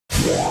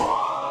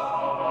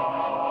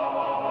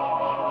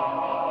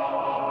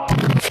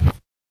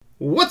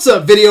What's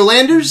up,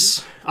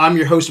 Videolanders? I'm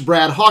your host,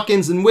 Brad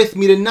Hawkins, and with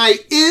me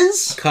tonight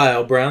is...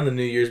 Kyle Brown, the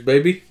New Year's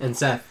baby. And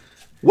Seth.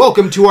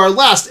 Welcome to our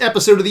last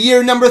episode of the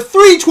year, number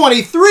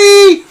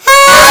 323!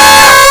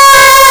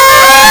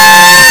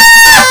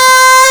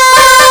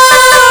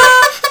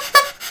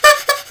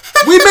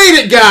 We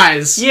made it,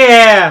 guys!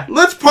 Yeah!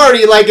 Let's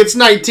party like it's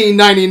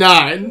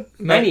 1999.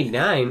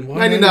 99?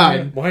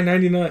 99. Why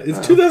 99?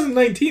 It's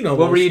 2019 almost.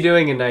 What were you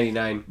doing in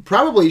 99?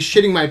 Probably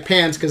shitting my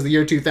pants because the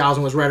year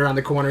 2000 was right around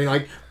the corner. You know,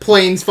 like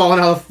planes falling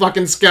out of the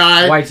fucking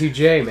sky.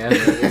 Y2J,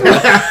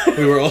 man.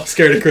 We were all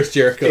scared of Chris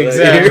Jericho.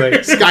 Exactly.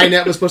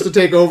 Skynet was supposed to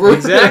take over.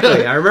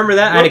 Exactly. I remember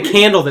that. I had a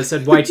candle that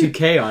said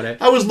Y2K on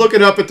it. I was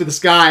looking up into the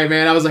sky,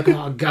 man. I was like,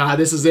 oh, God,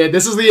 this is it.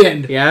 This is the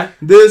end. Yeah?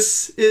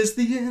 This is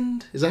the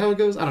end. Is that how it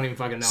goes? I don't even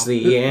fucking know. It's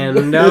the end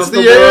of It's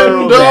the the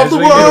world. end of the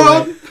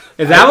world.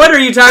 Is that what? Or are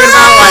you talking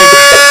about, like,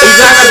 are you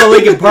talking about the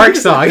Linkin Park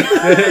song?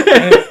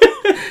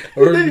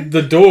 Or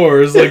the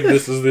Doors, like,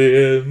 this is the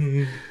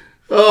end.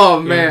 Oh,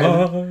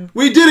 man.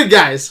 We did it,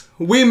 guys.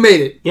 We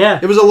made it. Yeah.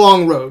 It was a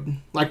long road,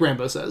 like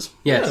Rambo says.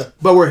 Yes. Yeah.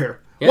 But we're here.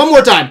 Yeah. One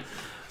more time.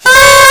 What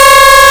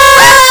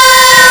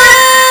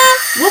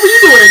were you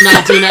doing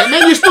at 19?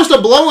 Man, you're supposed to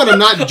blow in and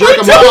not jerk him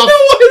I don't know off.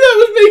 why that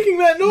was making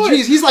that noise.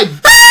 Jeez, he's like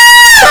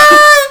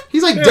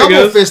There it double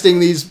goes. fisting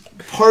these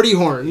party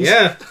horns.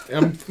 Yeah,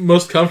 I'm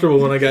most comfortable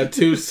when I got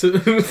two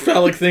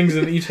phallic things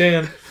in each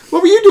hand.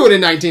 What were you doing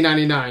in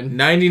 1999?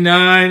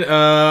 99,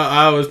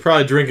 I was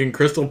probably drinking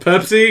Crystal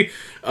Pepsi.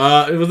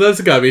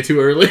 That's gotta be too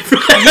early.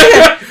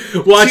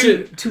 Watch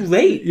it. Too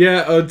late.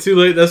 Yeah, too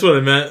late. That's what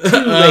I meant. Too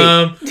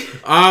late.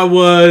 I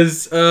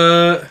was,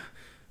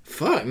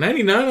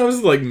 99? I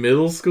was like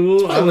middle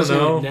school. I don't listening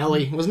know. to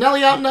Nelly. Was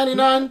Nelly out in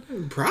 99? I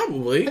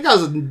Probably. think I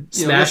was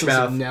Smash listening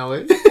Mouth. to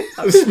Nelly.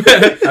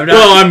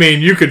 Well, I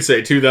mean, you could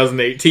say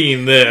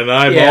 2018 then.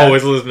 I'm Yeah.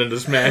 always listening to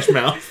Smash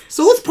Mouth.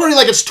 So let's party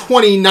like it's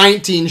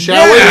 2019,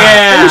 shall we?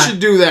 Yeah. We should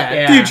do that.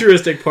 Yeah.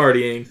 Futuristic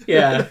partying.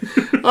 Yeah.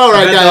 All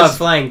right, I bet they'll have guys.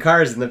 flying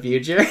cars in the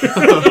future.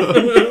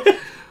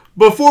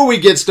 Before we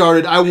get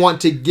started, I want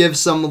to give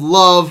some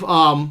love.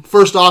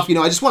 First off, I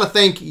just want to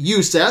thank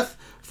you, Seth,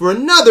 for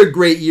another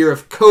great year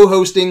of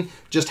co-hosting,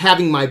 just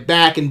having my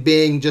back and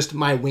being just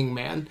my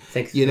wingman.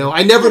 Thanks.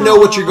 I never know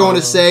what you're going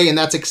to say, and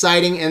that's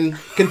exciting and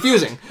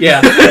confusing.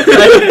 Yeah.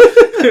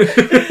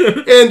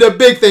 And a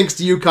big thanks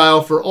to you,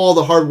 Kyle, for all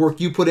the hard work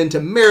you put into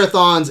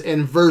marathons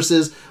and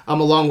verses,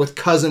 along with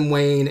Cousin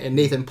Wayne and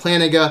Nathan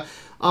Planiga.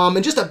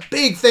 And just a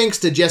big thanks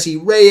to Jesse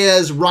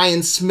Reyes,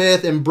 Ryan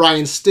Smith, and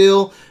Brian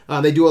Still.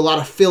 They do a lot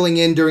of filling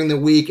in during the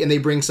week, and they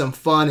bring some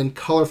fun and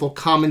colorful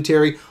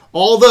commentary.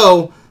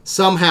 Although,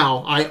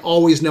 somehow, I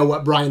always know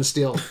what Brian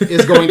Still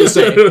is going to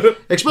say.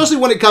 Especially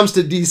when it comes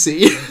to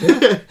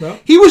DC. well.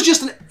 He was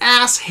just an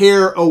ass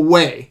hair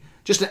away.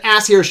 Just an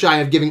ass hair shy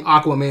of giving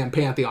Aquaman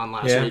Pantheon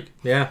last week.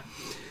 Yeah.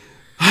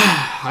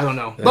 I don't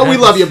know. But we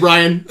love you,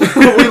 Brian.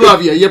 We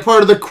love you. You're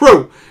part of the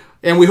crew.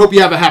 And we hope you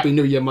have a happy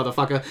new year,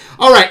 motherfucker.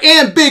 All right,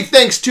 and big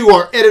thanks to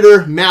our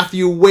editor,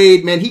 Matthew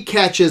Wade. Man, he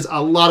catches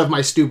a lot of my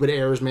stupid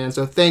errors, man.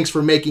 So thanks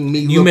for making me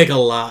You make a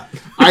lot.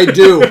 I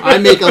do. I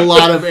make a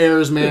lot of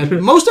errors,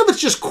 man. Most of it's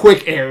just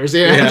quick errors.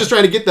 Yeah. I'm Yeah. just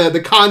trying to get the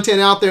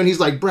content out there, and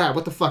he's like, Brad,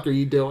 what the fuck are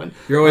you doing?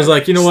 You're always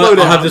like, you know Slow what?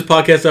 I'll down. have this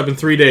podcast up in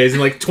 3 days.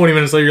 And like 20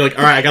 minutes later, you're like,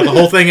 all right, I got the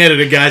whole thing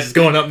edited, guys. It's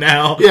going up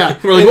now. Yeah.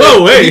 We're like, And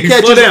whoa, he hey,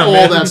 catches slow down, all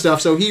man. that stuff.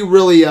 So he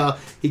really,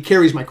 he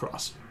carries my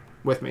cross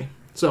with me.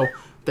 So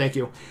thank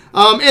you.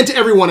 And to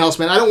everyone else,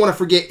 man, I don't want to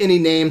forget any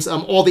names.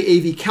 All the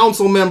AV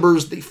Council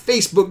members, the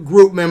Facebook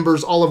group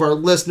members, all of our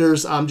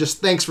listeners,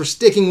 just thanks for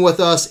sticking with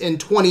us in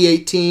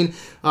 2018.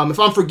 If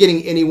I'm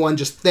forgetting anyone,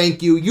 just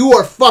thank you. You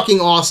are fucking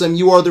awesome.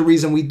 You are the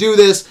reason we do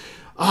this.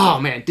 Oh,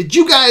 man. Did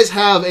you guys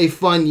have a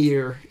fun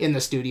year in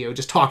the studio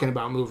just talking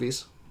about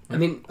movies? I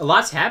mean, a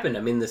lot's happened.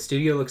 I mean, the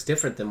studio looks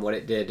different than what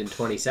it did in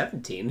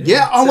 2017.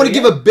 Yeah, I So, want to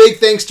give a big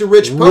thanks to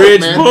Rich Pope, Rich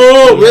man.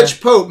 Pope!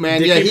 Rich Pope,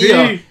 man. Dickie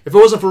Yeah, P. if it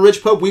wasn't for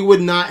Rich Pope, we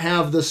would not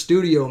have the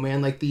studio,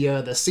 man. Like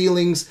the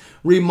ceilings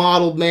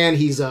remodeled, man.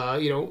 He's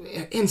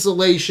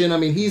insulation. I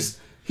mean,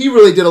 he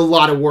really did a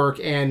lot of work,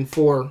 and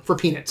for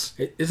peanuts,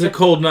 It's a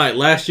cold night.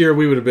 Last year,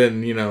 we would have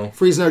been,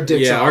 freezing our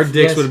dicks off. our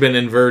dicks Yes. would have been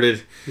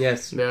inverted.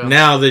 Yes. Yeah.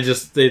 Now they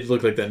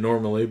look like that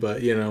normally,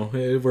 but, we're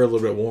a little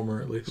bit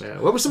warmer at least. Yeah.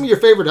 What were some of your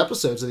favorite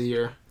episodes of the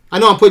year? I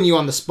know I'm putting you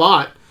on the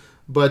spot,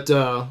 but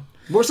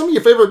what were some of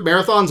your favorite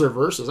marathons or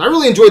verses? I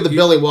really enjoyed the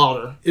Billy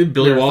Wilder.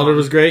 Billy marathon. Wilder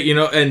was great,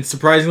 and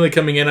surprisingly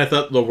coming in, I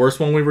thought the worst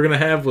one we were going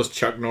to have was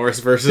Chuck Norris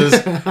versus,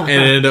 and it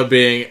ended up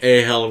being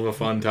a hell of a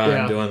fun time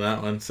Yeah. doing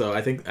that one. So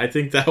I think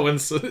that one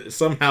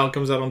somehow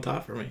comes out on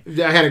top for me.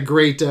 I had a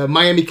great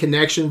Miami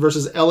Connection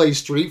versus LA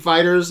Street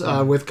Fighters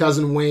with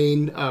Cousin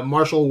Wayne,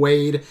 Marshall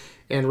Wade,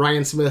 and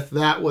Ryan Smith.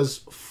 That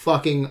was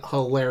fucking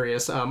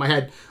hilarious.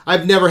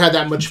 I've never had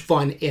that much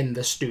fun in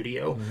the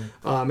studio.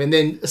 And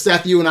then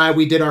Seth, you and I,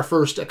 we did our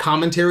first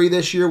commentary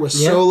this year with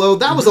Solo.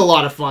 That was a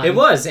lot of fun. It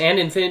was, and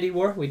Infinity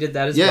War. We did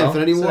that as well.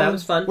 Infinity War. So that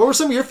was fun. What were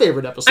some of your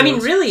favorite episodes? I mean,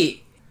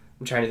 really,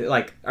 I'm trying to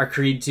like our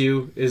Creed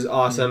 2 is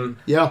awesome.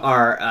 Yeah.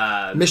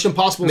 Our Mission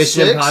Impossible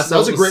Mission 6. Impossible That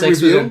was a great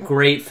 6 review. was a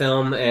great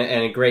film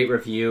and a great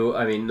review.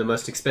 I mean, the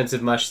most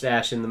expensive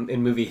mustache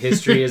in movie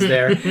history is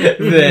there.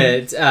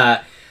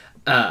 That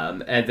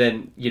and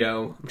then I'm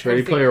trying Ready to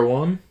think. Player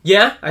One.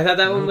 Yeah, I thought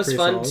that one was pretty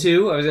fun solid.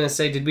 too. I was gonna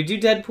say, did we do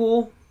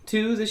Deadpool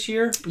 2 this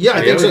year? Yeah,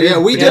 I think so. Yeah,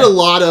 we did a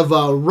lot of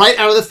right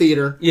out of the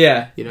theater.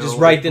 Yeah, You know, just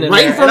right then and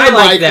right there. in front And of I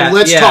the like mic, that.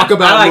 let's Yeah, talk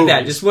about I like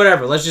that. movies. Just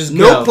whatever. Let's just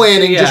No go.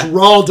 planning, Yeah. just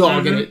raw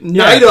dogging it.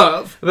 Night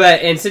of.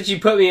 But and since you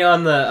put me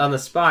on the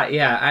spot,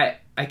 yeah,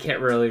 I can't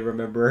really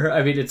remember.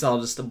 I mean, it's all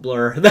just a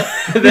blur. No,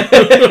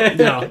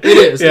 it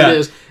is. Yeah, it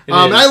is. it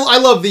And is. I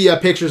love the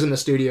pictures in the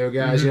studio,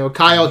 guys.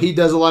 Kyle, he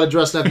does a lot of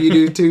dressing up. You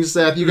do too,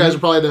 Seth. You guys are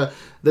probably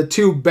the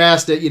two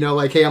best at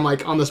like, hey, I'm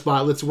like on the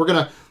spot. We're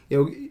gonna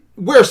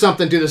wear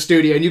something to the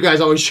studio, and you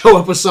guys always show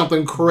up with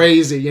something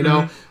crazy.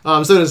 So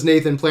does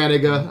Nathan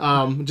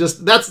Planiga.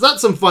 Just that's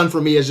some fun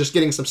for me is just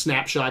getting some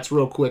snapshots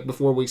real quick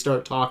before we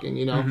start talking.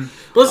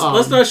 Let's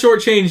not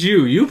shortchange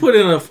you. You put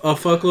in a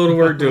fuckload of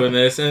work doing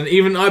this, and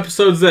even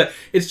episodes that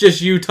it's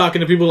just you talking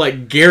to people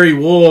like Gary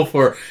Wolf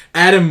or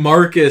Adam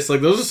Marcus.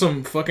 Like those are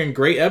some fucking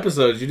great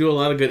episodes. You do a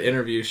lot of good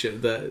interview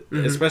shit. That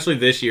especially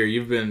this year,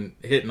 you've been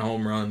hitting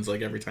home runs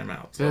like every time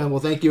out. So. Yeah, well,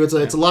 thank you. It's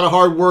a lot of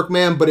hard work,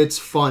 man, but it's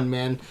fun,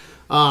 man.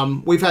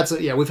 We've had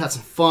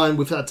some fun.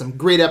 We've had some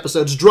great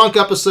episodes, drunk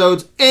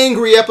episodes,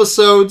 angry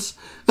episodes.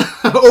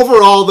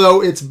 Overall,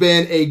 though, it's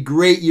been a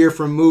great year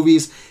for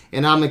movies,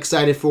 and I'm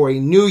excited for a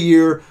new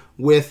year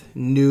with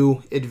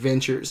new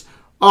adventures.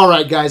 All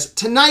right, guys.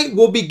 Tonight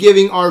we'll be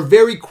giving our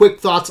very quick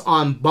thoughts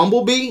on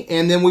Bumblebee,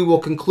 and then we will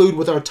conclude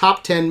with our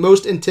top 10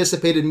 most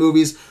anticipated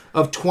movies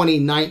of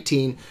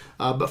 2019.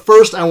 But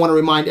first, I want to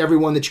remind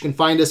everyone that you can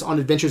find us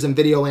on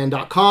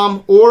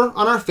adventuresinvideoland.com or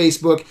on our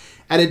Facebook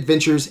at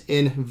Adventures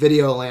in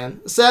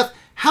Videoland. Seth,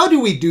 how do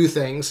we do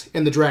things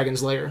in the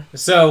Dragon's Lair?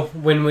 So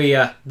when we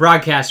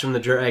broadcast from the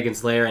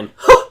Dragon's Lair, and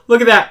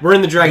look at that, we're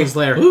in the Dragon's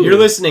Lair. Ooh. You're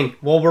listening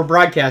while we're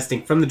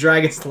broadcasting from the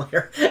Dragon's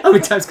Lair. How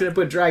many times can I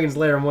put Dragon's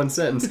Lair in one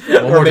sentence?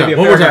 Or maybe a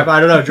One more paragraph. time. I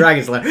don't know.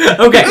 Dragon's Lair.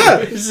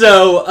 Okay,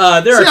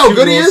 so there See are how two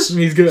good he rules. is?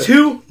 He's good.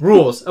 Two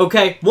rules.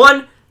 Okay,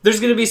 one. There's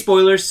going to be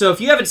spoilers, so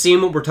if you haven't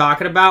seen what we're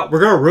talking about,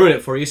 we're going to ruin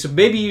it for you. So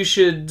maybe you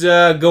should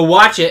go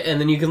watch it, and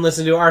then you can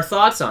listen to our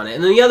thoughts on it.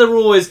 And then the other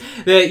rule is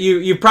that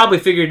you probably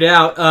figured it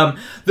out.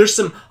 There's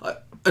some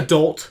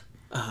adult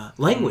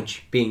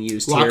language being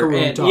used Locker here.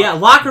 room And, talk. Yeah,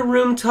 locker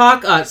room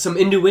talk, some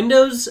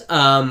innuendos.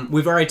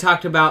 We've already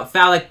talked about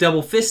phallic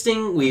double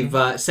fisting. We've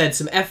said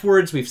some F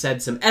words. We've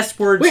said some S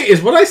words. Wait,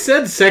 is what I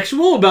said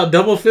sexual about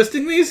double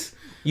fisting these?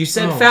 You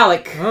said Oh.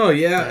 phallic. Oh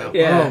yeah.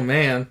 Yeah. Oh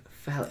man.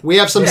 Phallic. We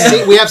have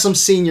some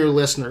senior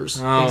listeners.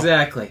 Oh.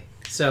 Exactly.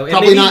 So and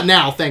Probably maybe, not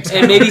now, thanks.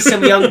 And maybe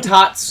some young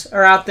tots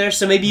are out there,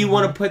 so maybe you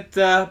want to put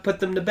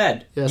them to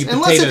bed. Yes. You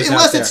Unless potatoes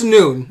out there. it's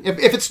noon.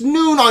 If it's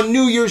noon on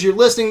New Year's, you're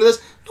listening to this,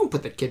 don't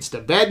put the kids to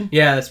bed.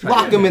 Yeah, that's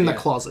probably Lock them in yeah. the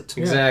closet.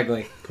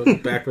 Exactly. Put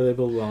them back where they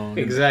belong.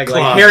 Exactly.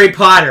 Like Closet. Harry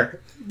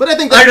Potter. But I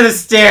think Under that, the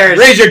stairs.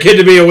 Raise your kid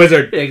to be a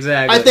wizard.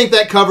 Exactly. I think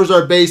that covers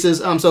our bases.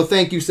 So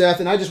thank you, Seth.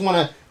 And I just want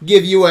to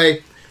give you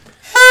a...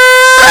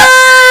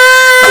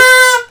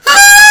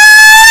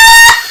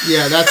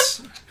 Yeah,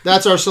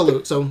 that's our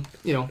salute. So,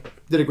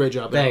 did a great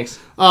job there. Thanks.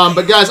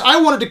 But guys, I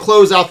wanted to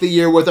close out the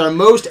year with our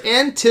most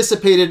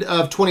anticipated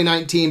of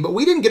 2019, but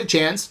we didn't get a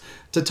chance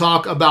to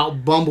talk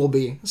about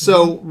Bumblebee.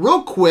 So,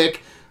 real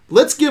quick,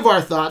 let's give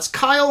our thoughts.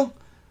 Kyle,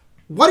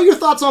 what are your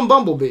thoughts on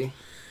Bumblebee?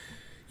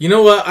 You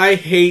know what? I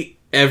hate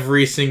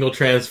every single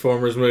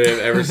Transformers movie I've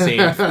ever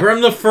seen.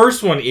 From the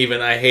first one, even,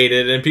 I hate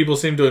it, and people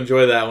seem to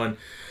enjoy that one.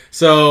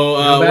 So,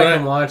 Go when back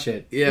and watch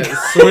it.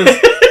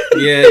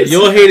 yeah,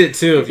 you'll hate it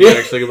too if you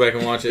actually go back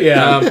and watch it.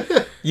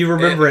 Yeah. You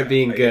remember it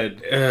being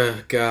good.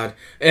 God.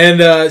 And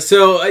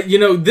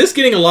this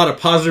getting a lot of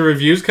positive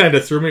reviews kind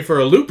of threw me for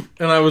a loop,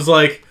 and I was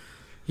like,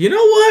 you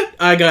know what?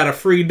 I got a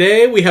free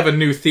day. We have a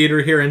new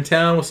theater here in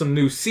town with some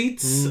new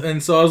seats,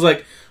 and so I was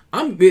like,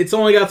 it's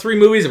only got 3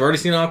 movies. I've already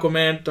seen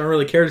Aquaman. Don't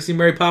really care to see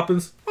Mary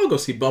Poppins. I'll go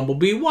see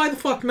Bumblebee. Why the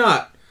fuck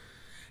not?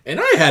 And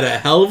I had a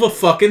hell of a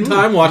fucking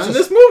time watching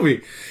this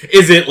movie.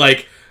 Is it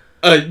like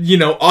a,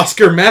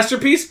 Oscar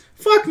masterpiece?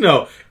 Fuck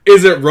no.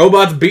 Is it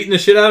robots beating the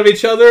shit out of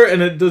each other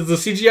and does the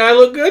CGI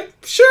look good?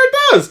 Sure it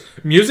does.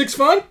 Music's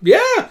fun?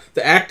 Yeah.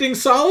 The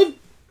acting's solid?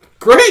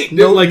 Great.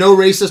 No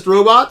racist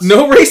robots?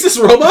 No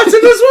racist robots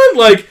in this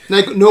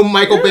one? No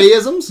Michael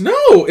Bay-isms? No,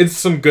 it's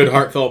some good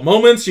heartfelt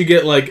moments. You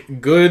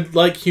get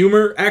good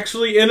humor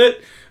actually in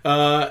it.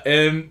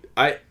 And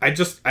I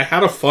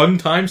had a fun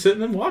time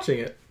sitting and watching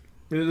it.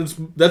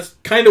 That's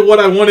kind of what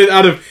I wanted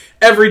out of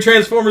every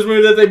Transformers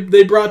movie that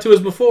they brought to us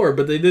before,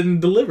 but they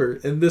didn't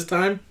deliver. And this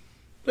time,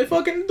 they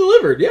fucking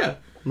delivered, yeah.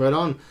 Right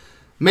on.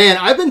 Man,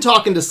 I've been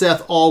talking to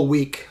Seth all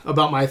week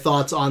about my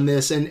thoughts on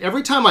this, and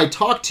every time I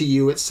talked to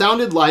you, it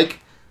sounded like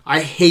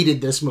I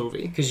hated this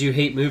movie. Because you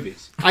hate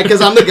movies.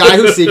 Because I'm the guy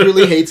who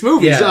secretly hates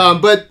movies. Yeah.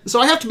 So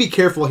I have to be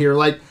careful here.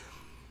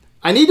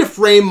 I need to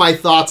frame my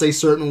thoughts a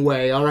certain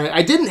way, all right?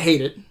 I didn't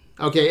hate it,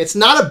 okay? It's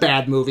not a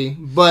bad movie,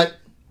 but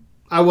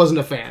I wasn't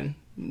a fan.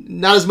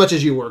 not as much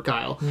as you were,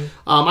 Kyle.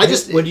 I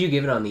just What do you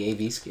give it on the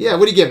AV scale? yeah.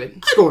 What do you give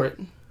it? Score it.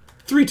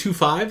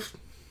 3.25.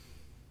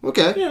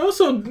 Okay. Yeah,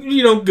 also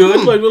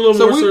good, like a little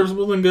So more we-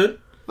 serviceable than good.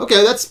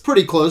 Okay, that's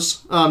pretty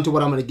close to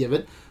what I'm going to give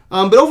it.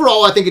 But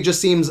overall, I think it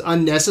just seems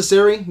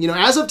unnecessary.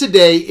 As of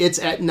today, it's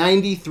at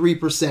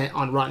 93%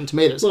 on Rotten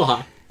Tomatoes. A little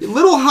high. A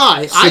little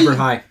high. Super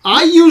high.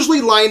 I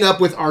usually line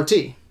up with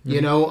RT,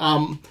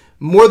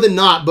 more than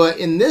not. But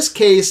in this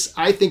case,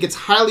 I think it's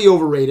highly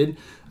overrated.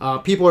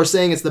 People are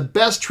saying it's the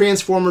best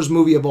Transformers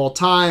movie of all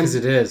time. Because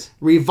it is.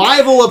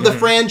 Revival of the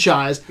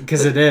franchise.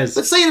 Because it is.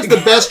 But saying it's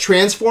the best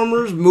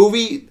Transformers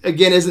movie,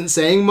 again, isn't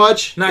saying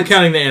much. Not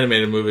counting the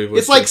animated movie. Which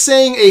It's like is-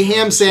 saying a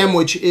ham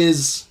sandwich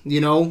is,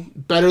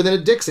 better than a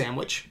dick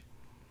sandwich.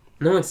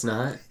 No, it's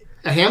not.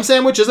 A ham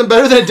sandwich isn't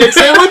better than a dick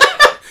sandwich?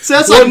 So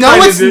that's What like, no,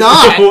 kind of it's dick-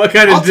 not. what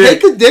kind of I'll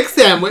dick? take a dick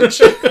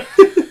sandwich.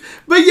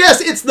 But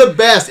yes, it's the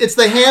best. It's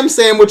the ham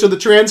sandwich of the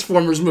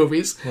Transformers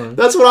movies.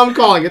 That's what I'm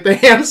calling it, the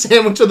ham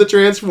sandwich of the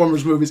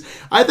Transformers movies.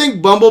 I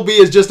think Bumblebee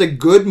is just a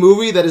good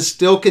movie that is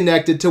still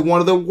connected to one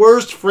of the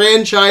worst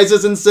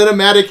franchises in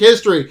cinematic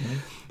history.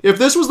 If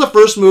this was the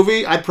first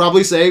movie, I'd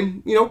probably say,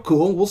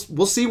 cool,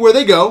 we'll see where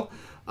they go.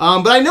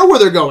 But I know where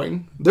they're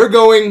going. They're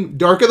going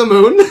Dark of the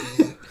Moon,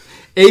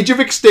 Age of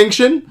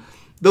Extinction,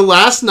 The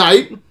Last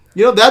Night.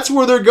 That's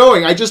where they're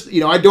going. I just,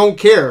 I don't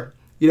care.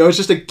 It's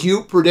just a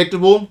cute,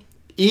 predictable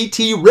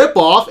E.T.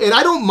 ripoff, and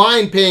I don't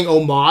mind paying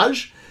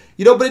homage,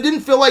 but it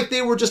didn't feel like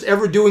they were just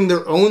ever doing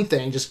their own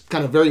thing, just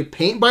kind of very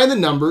paint by the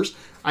numbers.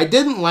 I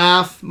didn't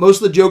laugh. Most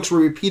of the jokes were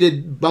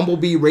repeated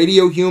Bumblebee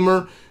radio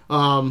humor.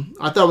 I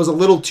thought it was a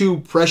little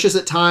too precious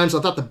at times.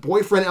 I thought the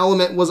boyfriend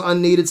element was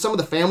unneeded. Some of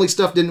the family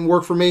stuff didn't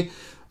work for me.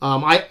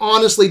 I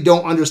honestly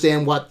don't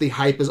understand what the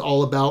hype is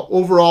all about.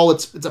 Overall,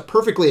 it's a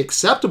perfectly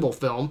acceptable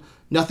film.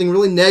 Nothing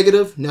really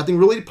negative, nothing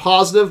really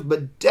positive,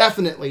 but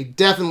definitely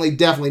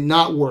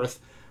not worth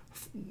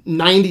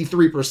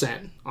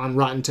 93% on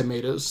Rotten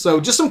Tomatoes. So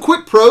just some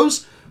quick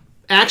pros.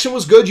 Action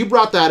was good. You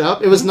brought that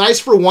up. It was nice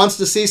for once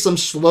to see some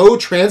slow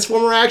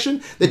Transformer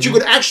action that you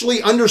could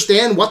actually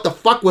understand what the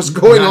fuck was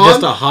going Not on.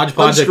 just a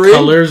hodgepodge on of screen.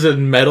 colors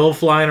and metal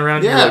flying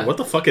around. Yeah. You're like, what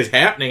the fuck is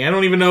happening? I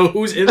don't even know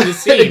who's in the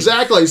scene.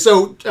 Exactly.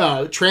 So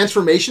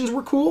transformations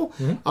were cool.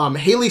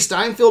 Haley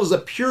Steinfeld is a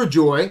pure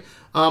joy.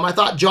 I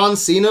thought John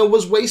Cena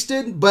was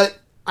wasted, but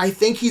I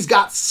think he's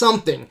got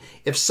something.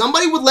 If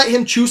somebody would let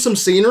him choose some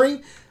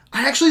scenery,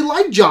 I actually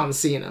like John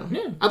Cena.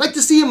 Yeah. I'd like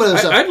to see him in other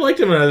stuff. I'd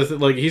liked him as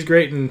he's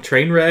great in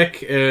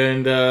Trainwreck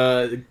and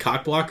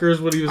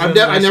Cockblockers. What he was in.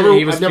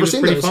 I've never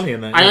seen pretty those. funny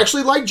in that. I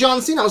actually like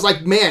John Cena. I was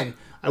like, man,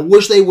 I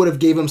wish they would have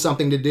gave him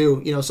something to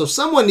do. So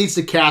someone needs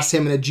to cast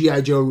him in a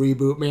G.I. Joe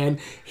reboot, man.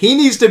 He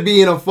needs to be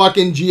in a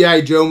fucking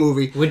G.I. Joe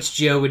movie. Which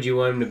Joe would you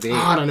want him to be?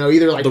 I don't know,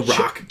 either like The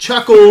Rock.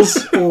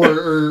 Chuckles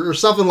or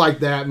something like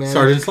that, man.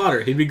 Sergeant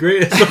Slaughter. He'd be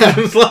great as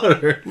Sergeant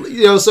Slaughter.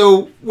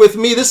 So with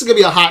me, this is going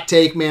to be a hot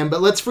take, man,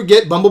 but let's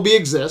forget Bumblebee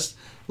exists.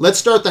 Let's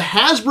start the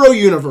Hasbro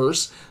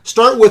universe.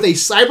 Start with a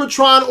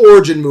Cybertron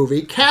origin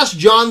movie. Cast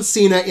John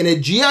Cena in a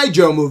G.I.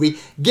 Joe movie.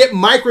 Get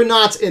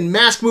Micronauts and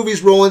Mask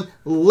movies rolling.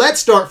 Let's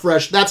start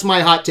fresh. That's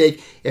my hot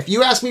take. If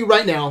you ask me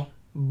right now,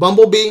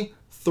 Bumblebee,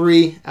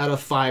 3 out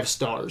of 5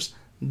 stars.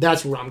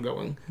 That's where I'm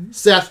going.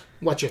 Seth,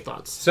 what's your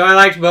thoughts? So I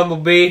liked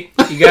Bumblebee.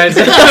 You guys...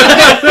 I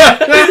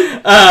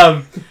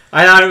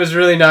thought it was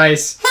really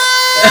nice.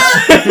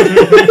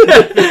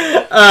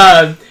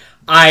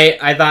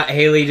 I thought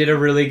Haley did a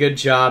really good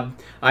job.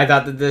 I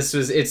thought that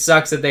it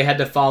sucks that they had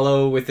to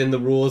follow within the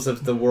rules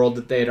of the world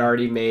that they had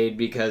already made,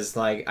 because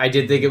I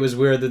did think it was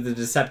weird that the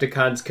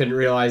Decepticons couldn't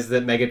realize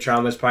that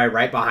Megatron was probably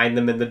right behind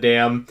them in the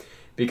dam,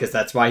 because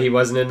that's why he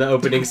wasn't in the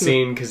opening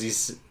scene, because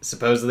he's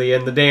supposedly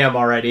in the dam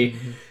already.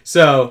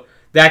 So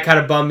that kind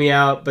of bummed me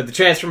out, but the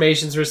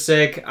transformations were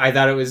sick. I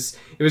thought it was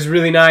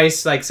really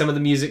nice, like some of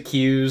the music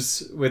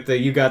cues with the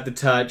 "You Got the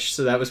Touch,"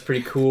 so that was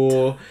pretty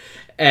cool.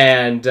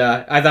 And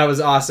I thought it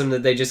was awesome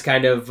that they just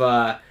kind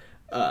of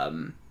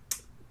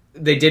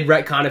they did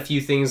retcon a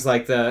few things,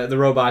 like the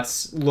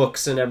robots'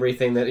 looks and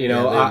everything. That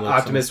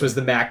Optimus was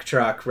the Mack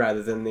truck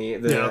rather than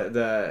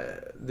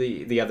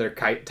the other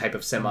type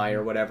of semi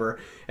or whatever.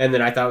 And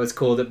then I thought it was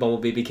cool that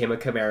Bumblebee became a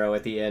Camaro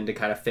at the end to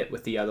kind of fit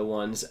with the other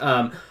ones.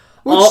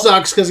 Which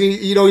sucks because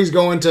he's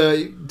going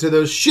to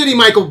those shitty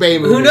Michael Bay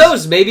movies. Who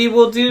knows? Maybe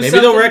we'll do. Maybe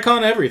they'll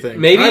retcon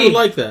everything. Maybe I would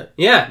like that.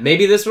 Yeah,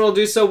 maybe this one will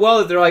do so well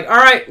that they're like, all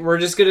right, we're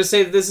just gonna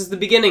say that this is the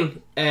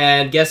beginning.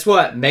 And guess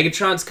what?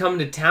 Megatron's coming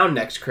to town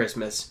next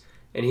Christmas,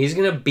 and he's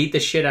gonna beat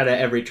the shit out of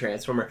every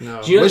Transformer.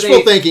 No.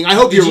 Wishful thinking. I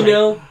hope you're right. Did you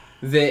know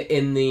that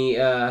in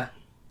the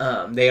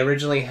they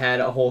originally had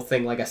a whole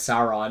thing like a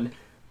Sauron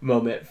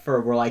moment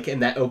where in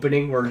that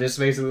opening where just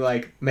basically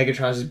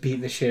Megatron's just beating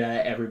the shit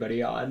out of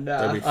everybody on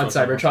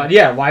Cybertron. Awesome.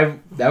 Yeah, why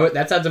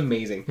that sounds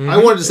amazing. I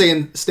wanted to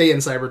stay in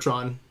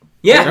Cybertron.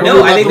 Yeah,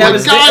 no, I think that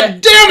was... God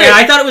damn it!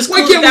 I thought it was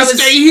cool. Why can't we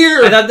stay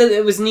here? I thought that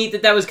it was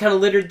neat that was kind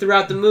of littered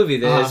throughout the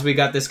movie. As we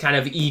got this kind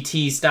of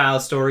E.T. style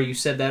story. You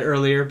said that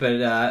earlier,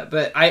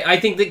 but I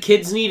think that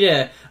kids need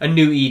a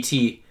new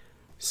E.T.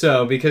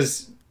 So,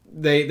 because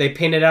they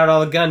painted out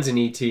all the guns in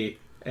E.T.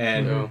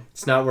 and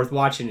it's not worth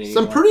watching anymore.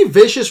 Some pretty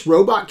vicious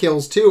robot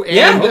kills too, and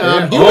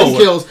Yeah. human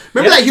kills.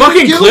 Remember that human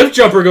fucking kill? cliff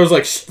jumper goes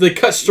like they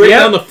cut straight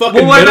down the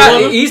fucking what middle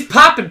about of it. he's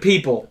popping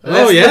people?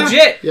 That's yeah?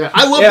 legit. Yeah,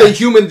 I love Yeah. the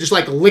human just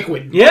like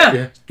liquid.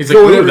 Yeah. He's like,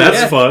 Going ooh, everywhere.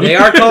 that's Yeah, fun. They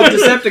are called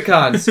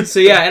Decepticons. So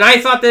yeah, and I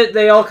thought that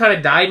they all kind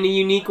of died in a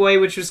unique way,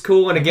 which was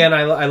cool. And again,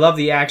 I love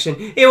the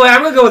action. Anyway,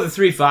 I'm gonna go with a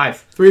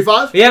 3.5.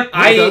 3.5. Yep,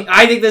 Okay.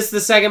 I think this is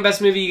the second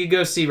best movie you could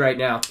go see right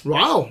now.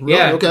 Wow. Really?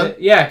 Yeah, Okay.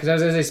 Yeah, because I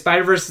was gonna say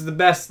Spider-Verse is the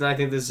best, and I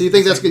think this. So you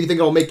think that's good? You think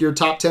it'll make your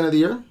top 10 of the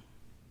year?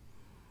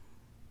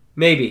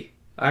 Maybe.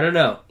 I don't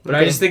know, but I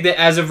Okay. just think that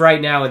as of right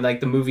now, in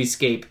like the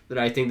moviescape, that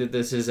I think that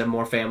this is a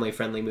more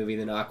family-friendly movie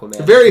than Aquaman.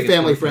 Very I think it's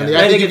family more- friendly. yeah.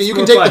 I think it's you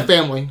more can take fun. the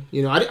family.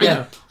 You know, I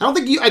Yeah. don't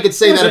think I could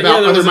say Yeah, that yeah, about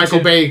there other was a Michael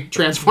two- Bay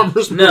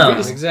Transformers No,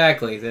 movies.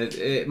 exactly.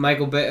 That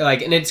Michael Bay,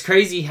 like, and it's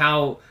crazy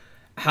how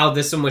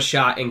this one was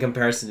shot in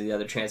comparison to the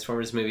other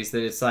Transformers movies.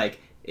 That it's like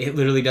it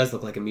literally does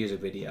look like a music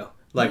video,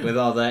 like with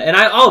all the. And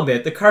I'll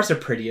admit the cars are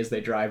pretty as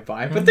they drive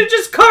by, but they're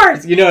just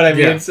cars. You know what I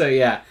mean? Yeah. So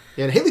yeah,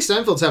 Yeah, and Haley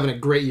Steinfeld's having a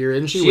great year,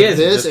 isn't she? She with is.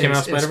 this Just came and,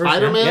 out and Spider-Verse,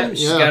 Spider-Man. yeah.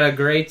 She's got a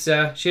great. She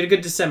had a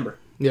good December.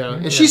 Yeah,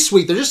 and she's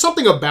sweet. There's just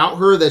something about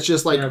her that's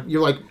just like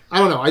you're like I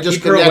don't know. I just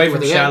Keep her connect away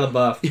with from her. Shia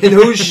LaBeouf. Yeah.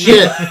 No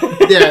shit.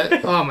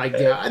 Yeah. Oh my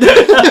god.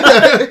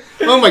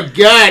 Oh my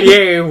god.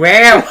 Yeah,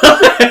 wow,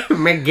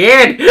 my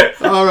god.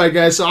 All right,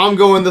 guys. So I'm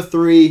going the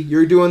 3.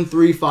 You're doing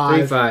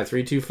 3.5. 3.5.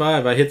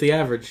 3.25. I hit the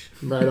average.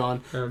 Right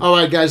on. All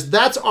right, guys.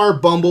 That's our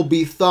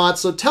Bumblebee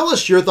thoughts. So tell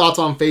us your thoughts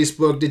on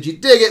Facebook. Did you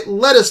dig it?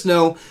 Let us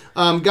know.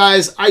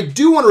 Guys, I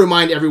do want to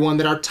remind everyone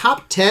that our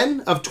top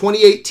 10 of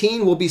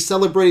 2018 will be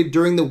celebrated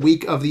during the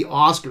week of the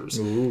Oscars.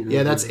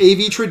 Yeah, that's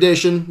AV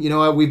tradition. You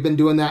know, we've been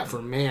doing that for,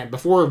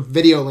 before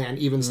Videoland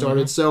even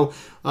started. So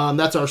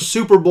that's our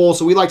Super Bowl.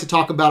 So we like to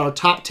talk about our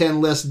top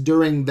 10 list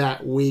during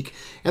that week.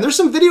 And there's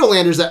some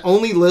Videolanders that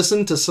only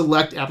listen to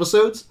select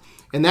episodes.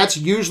 And that's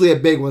usually a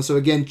big one. So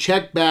again,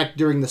 check back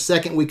during the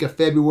second week of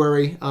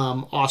February,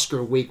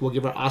 Oscar week. We'll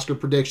give our Oscar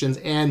predictions,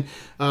 and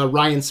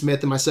Ryan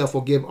Smith and myself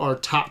will give our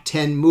top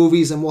 10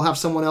 movies, and we'll have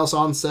someone else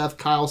on, Seth,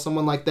 Kyle,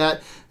 someone like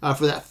that,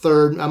 for that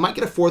third. I might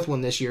get a fourth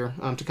one this year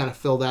to kind of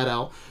fill that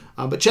out.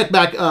 But check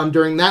back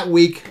during that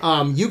week.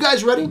 You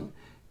guys ready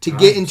to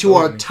get into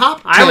our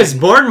top 10? I was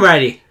born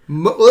ready.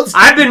 Let's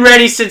I've been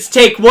ready since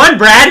take one,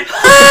 Brad.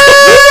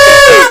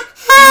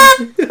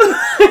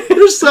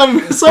 There's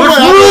someone out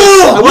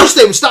there. I wish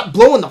they would stop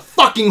blowing the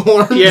fucking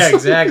horns. Yeah,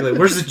 exactly.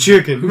 Where's the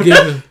chicken? Who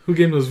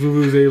gave those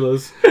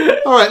vuvuzelas?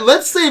 All right,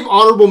 let's save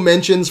honorable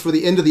mentions for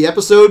the end of the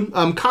episode.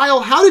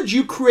 Kyle, how did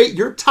you create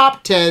your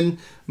top 10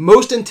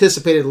 most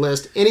anticipated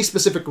list? Any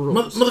specific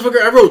rules?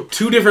 Motherfucker, I wrote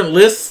 2 different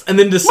lists and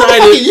then Motherfucker,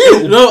 decided.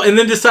 you! No, and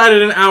then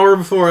decided an hour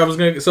before I was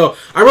going to. So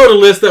I wrote a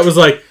list that was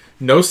like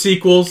no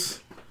sequels.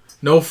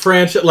 No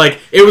franchise, like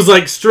it was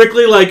like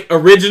strictly like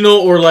original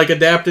or like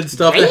adapted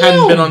stuff that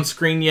hadn't been on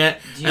screen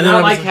yet. Do you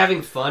not like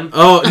having fun?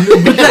 Oh,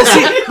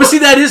 but see,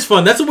 that is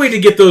fun. That's a way to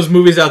get those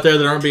movies out there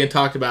that aren't being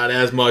talked about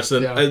as much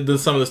than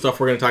some of the stuff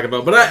we're going to talk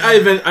about. But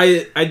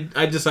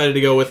I decided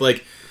to go with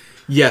like,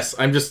 yes,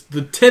 I'm just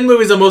the 10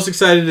 movies I'm most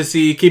excited to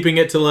see, keeping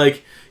it to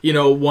like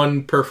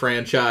one per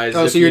franchise.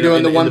 Oh, so you're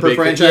doing the one per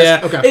franchise?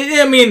 Yeah.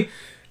 Okay. I mean.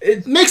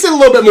 It makes it a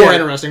little bit more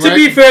interesting, right? To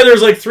be fair,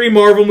 there's like 3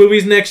 Marvel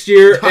movies next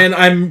year, and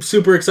I'm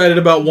super excited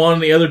about one.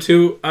 The other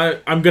 2,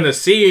 I'm gonna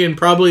see and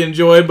probably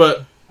enjoy,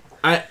 but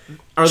Jake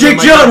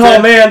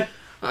Gyllenhaal, man.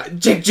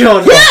 Jake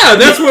Gyllenhaal. Yeah,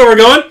 that's where we're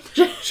going.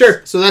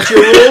 Sure. So that's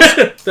your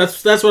rules?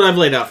 That's what I've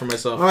laid out for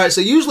myself. All right,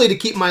 so usually to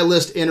keep my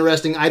list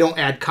interesting, I don't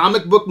add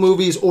comic book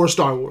movies or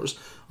Star Wars.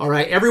 All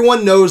right,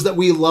 everyone knows that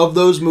we love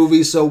those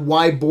movies, so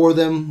why bore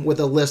them with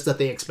a list that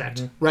they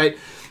expect, right?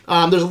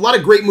 There's a lot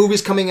of great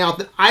movies coming out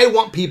that I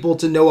want people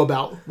to know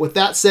about. With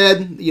that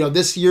said,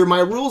 this year my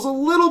rule's a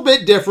little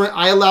bit different.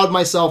 I allowed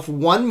myself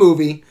 1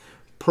 movie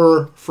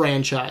per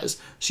franchise.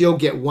 So you'll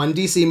get 1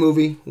 DC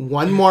movie,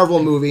 1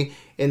 Marvel movie,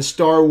 and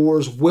Star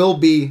Wars will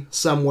be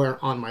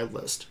somewhere on my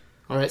list.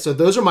 All right, so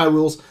those are my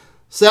rules.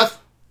 Seth,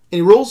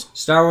 any rules?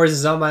 Star Wars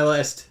is on my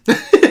list.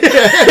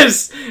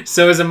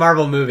 So is a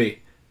Marvel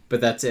movie, but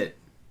that's it.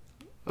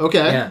 Okay.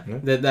 Yeah,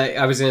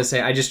 I was gonna say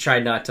I just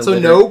tried not to. So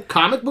no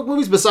comic book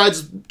movies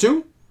besides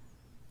 2?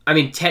 I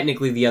mean,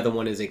 technically, the other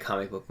one is a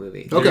comic book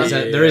movie.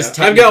 Okay. There is.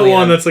 I've got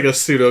one that's like a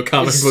pseudo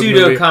comic book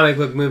movie. Comic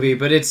book movie,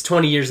 but it's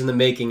 20 years in the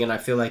making, and I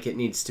feel like it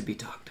needs to be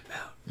talked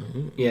about.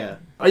 Mm-hmm. Yeah.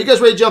 Are you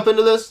guys ready to jump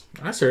into this?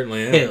 I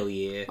certainly am. Hell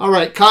yeah. All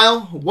right,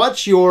 Kyle,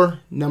 what's your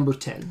number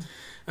 10?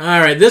 All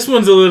right, this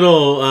one's a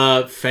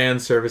little fan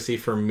servicey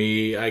for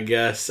me, I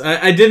guess.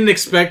 I didn't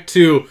expect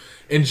to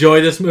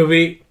enjoy this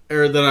movie,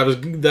 or that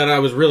I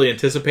was really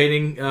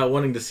anticipating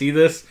wanting to see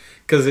this,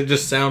 because it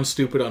just sounds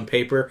stupid on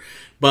paper.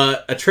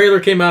 But a trailer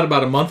came out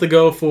about a month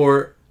ago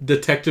for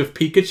Detective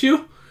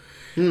Pikachu,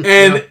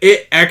 and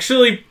it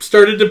actually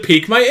started to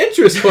pique my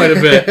interest quite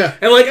a bit.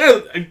 And like,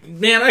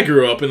 I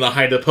grew up in the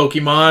height of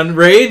Pokemon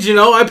rage.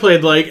 I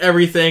played like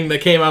everything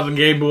that came out on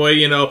Game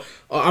Boy.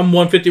 I'm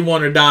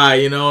 151 or die.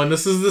 And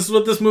this is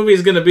what this movie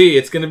is going to be.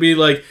 It's going to be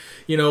like,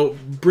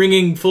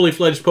 bringing fully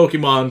fledged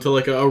Pokemon to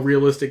like a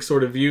realistic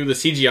sort of view. The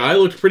CGI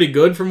looked pretty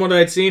good from what I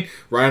had seen.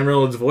 Ryan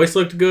Reynolds' voice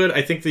looked good.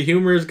 I think the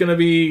humor is going to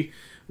be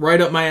right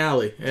up my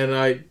alley, and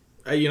I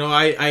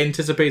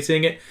anticipate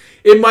seeing it.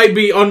 It might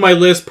be on my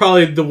list,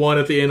 probably the one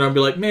at the end. I'll be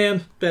like,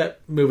 man,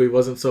 that movie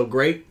wasn't so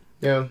great.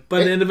 Yeah.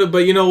 By the end of it, but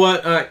you know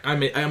what?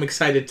 I'm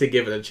excited to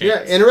give it a chance.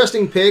 Yeah,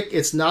 interesting pick.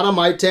 It's not on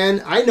my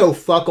 10. I know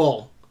fuck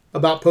all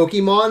about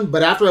Pokemon,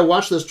 but after I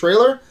watched this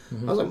trailer,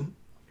 I was like,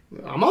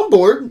 I'm on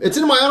board. It's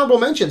in my honorable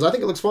mentions. I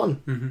think it looks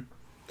fun.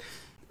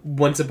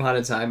 Once Upon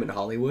a Time in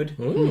Hollywood.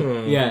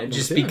 Ooh. Yeah,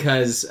 just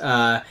because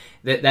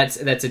that's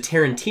a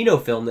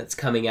Tarantino film that's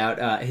coming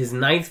out. His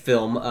 9th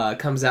film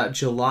comes out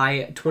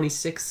July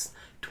 26th,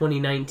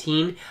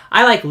 2019.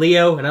 I like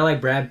Leo and I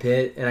like Brad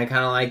Pitt, and I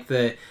kind of like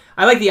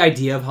the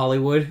idea of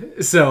Hollywood.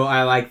 So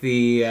I like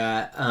the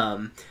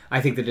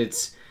I think that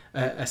it's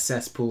a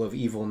cesspool of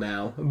evil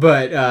now.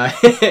 But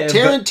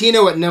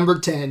Tarantino at number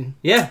 10.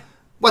 Yeah.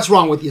 What's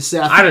wrong with you,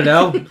 Seth? I don't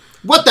know.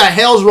 What the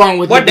hell's wrong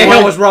with you, What the boy?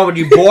 hell was wrong with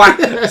you, boy?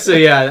 So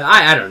yeah,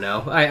 I don't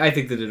know. I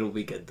think that it'll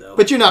be good though.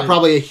 But you're not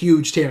probably a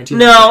huge Tarantino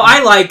No,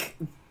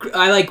 fan.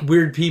 I like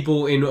weird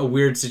people in a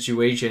weird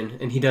situation,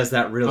 and he does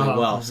that really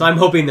well. So I'm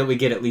hoping that we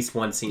get at least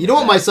one scene. You know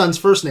what my son's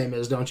first name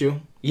is, don't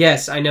you?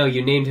 Yes, I know.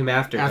 You named him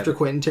after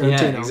Quentin Tarantino.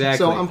 Yeah, exactly.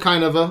 So I'm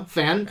kind of a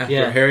fan.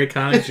 After Harry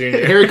Connick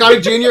Jr. Harry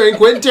Connick Jr. and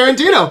Quentin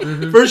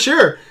Tarantino, for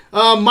sure.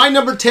 My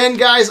number 10,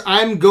 guys,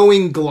 I'm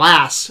going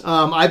Glass.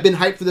 I've been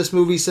hyped for this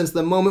movie since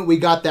the moment we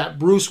got that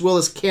Bruce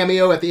Willis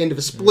cameo at the end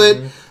of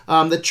Split.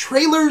 The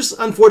trailers,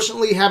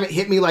 unfortunately, haven't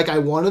hit me like I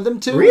wanted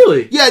them to.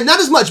 Really? Yeah, not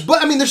as much,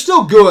 but I mean, they're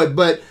still good,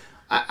 but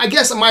I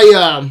guess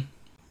my,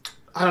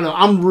 I don't know,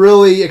 I'm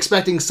really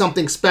expecting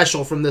something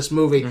special from this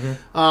movie.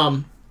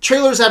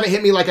 Trailers haven't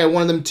hit me like I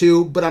wanted them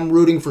to, but I'm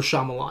rooting for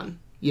Shyamalan.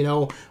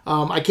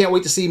 I can't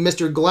wait to see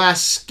Mr.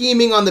 Glass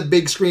scheming on the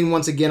big screen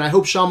once again. I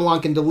hope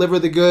Shyamalan can deliver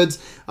the goods.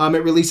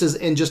 It releases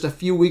in just a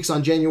few weeks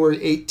on January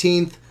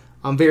 18th.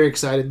 I'm very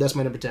excited. That's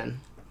my number 10.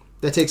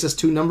 That takes us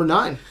to number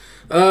 9.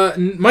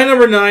 My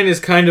number 9 is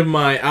kind of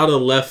my out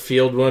of left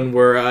field one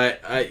where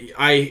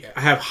I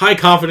have high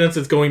confidence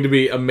it's going to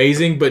be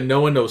amazing, but no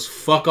one knows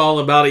fuck all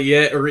about it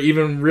yet, or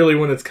even really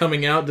when it's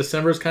coming out.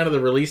 December is kind of the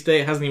release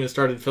date. It hasn't even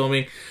started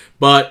filming,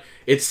 but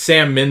it's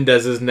Sam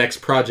Mendes' next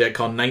project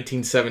called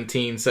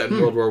 1917, set in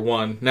World War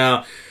I.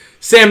 Now,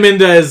 Sam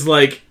Mendes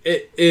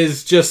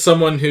is just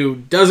someone who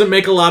doesn't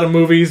make a lot of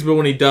movies, but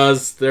when he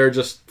does, they're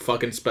just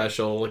fucking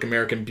special, like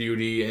American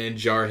Beauty and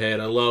Jarhead.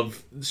 I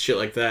love shit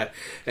like that,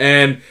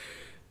 and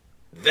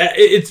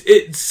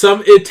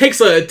it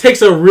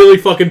takes a really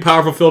fucking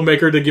powerful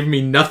filmmaker to give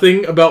me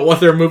nothing about what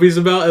their movie's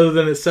about other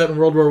than it's set in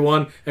World War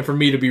I, and for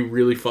me to be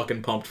really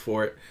fucking pumped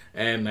for it.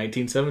 And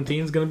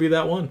 1917 is going to be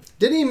that one.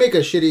 Didn't he make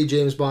a shitty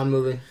James Bond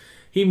movie?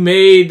 He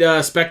made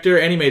Spectre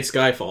and he made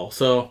Skyfall.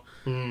 So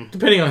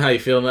depending on how you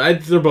feel,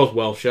 they're both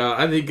well shot.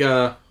 I think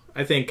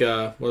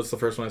what's the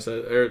first one I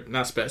said? Or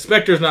not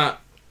Spectre's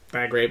not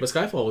that great, but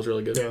Skyfall was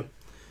really good. Yeah.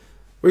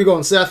 Where you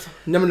going, Seth?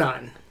 Number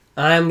 9.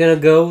 I'm going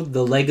to go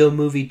the Lego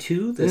Movie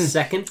 2, the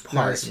second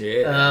part. Nice.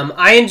 Yeah.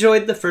 I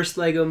enjoyed the first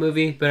Lego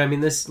movie, but I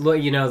mean,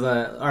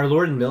 our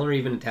Lord and Miller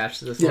even attached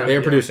to this one.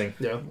 They're producing.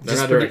 Yeah. They're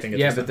not directing it.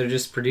 Yeah, but they're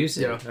just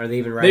producing. Yeah. Are they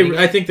even writing?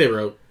 I think they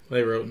wrote.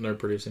 They wrote and they're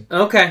producing.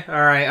 Okay,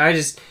 all right.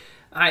 Just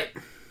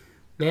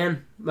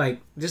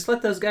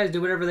let those guys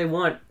do whatever they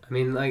want. I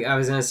mean, like I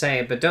was gonna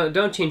say, but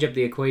don't change up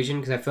the equation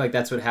because I feel like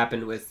that's what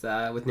happened with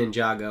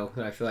Ninjago.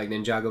 I feel like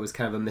Ninjago was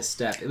kind of a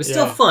misstep. It was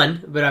still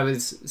fun, but I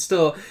was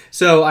still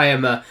so I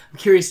am I'm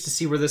curious to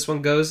see where this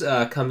one goes.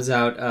 Comes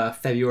out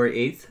February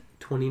 8th,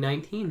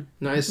 2019.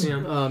 Nice.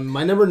 Yeah.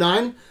 My number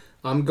 9,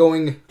 I'm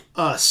going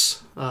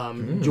Us.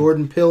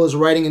 Jordan Peele is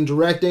writing and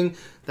directing.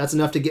 That's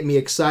enough to get me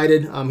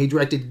excited. He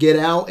directed Get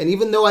Out, and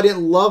even though I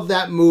didn't love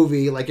that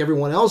movie like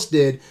everyone else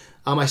did,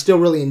 I still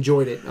really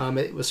enjoyed it.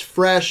 It was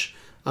fresh,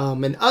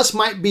 and Us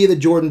might be the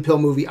Jordan Peele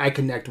movie I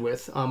connect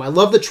with. I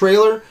love the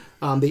trailer.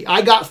 The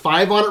I Got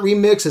 5 on It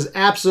remix is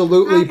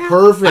absolutely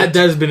perfect. That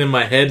has been in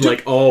my head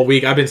like all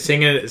week. I've been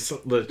singing it.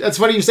 That's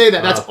funny you say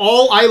that. That's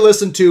all I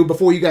listened to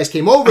before you guys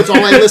came over. It's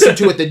all I listened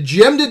to at the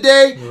gym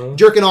today,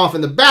 jerking off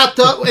in the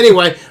bathtub.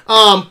 Anyway,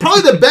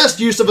 probably the best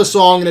use of a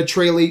song in a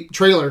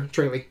trailer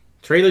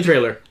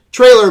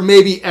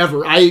maybe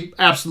ever. I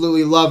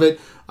absolutely love it.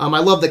 I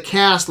love the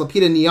cast.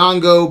 Lupita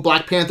Nyong'o,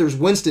 Black Panther's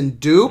Winston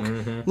Duke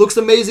looks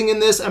amazing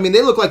in this. I mean,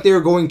 they look like they are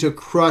going to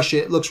crush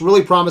it. Looks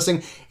really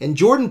promising. And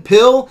Jordan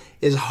Peele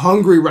is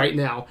hungry right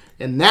now,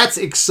 and that's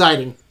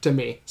exciting to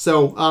me.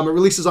 So it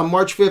releases on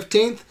March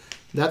 15th.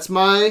 That's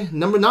my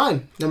number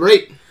 9. Number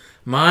 8.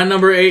 My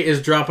number 8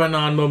 is dropping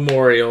on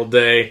Memorial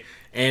Day,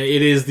 and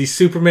it is the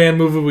Superman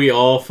movie we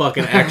all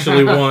fucking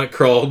actually want,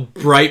 called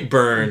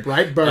Brightburn.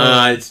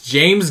 Brightburn. It's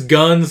James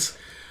Gunn's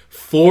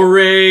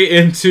foray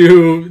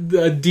into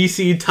the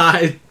DC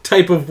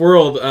type of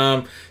world,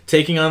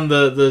 taking on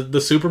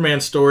the Superman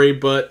story,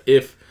 but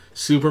if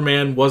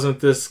Superman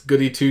wasn't this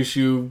goody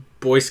two-shoe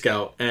Boy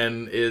Scout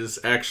and is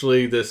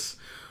actually this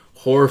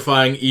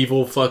horrifying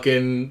evil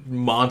fucking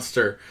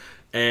monster.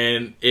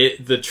 and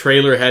the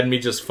trailer had me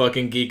just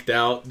fucking geeked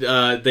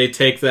out. They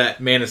take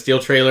that Man of Steel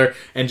trailer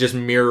and just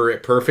mirror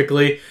it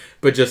perfectly,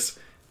 but just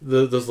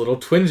those little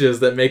twinges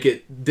that make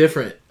it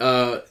different.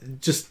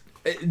 Just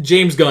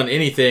James Gunn,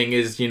 anything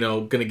is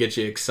gonna get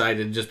you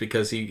excited just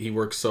because he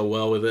works so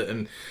well with it.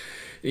 And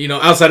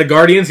outside of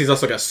Guardians, he's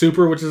also got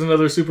Super, which is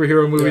another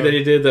superhero movie that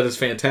he did that is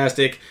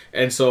fantastic.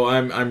 And so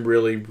I'm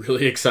really,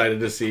 really excited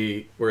to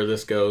see where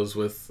this goes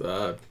with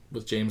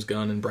James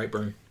Gunn and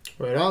Brightburn.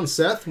 Right on,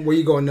 Seth. Where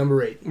you going,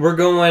 number 8? We're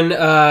going.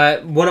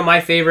 One of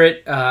my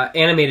favorite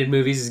animated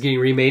movies is getting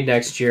remade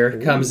next year.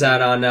 Ooh. Comes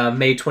out on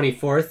May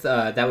 24th.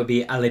 That would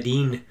be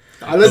Aladdin.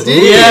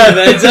 Aladdin? Yeah,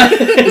 that's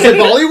is it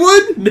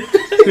Bollywood?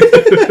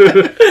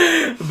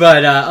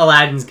 But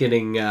Aladdin's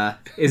getting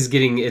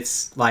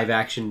its live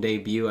action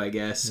debut, I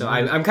guess. So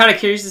I'm kind of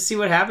curious to see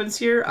what happens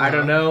here. I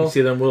don't know. You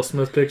see them Will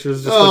Smith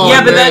pictures? Just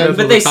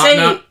but they say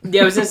I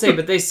was gonna say,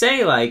 but they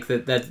say like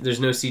that there's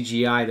no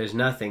CGI, there's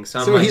nothing.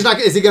 So he's not.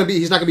 Is he gonna be?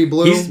 He's not gonna be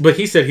blue. But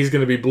he said he's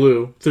gonna be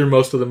blue through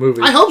most of the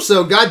movie. I hope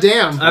so. God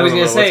damn. I was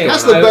gonna say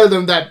that's no better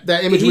than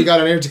that image we got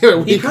on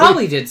Entertainment Weekly. He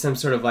probably did some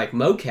sort of like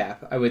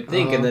mocap, I would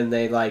think, and then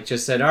they like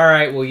just said, "All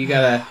right, well, we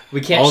can't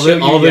show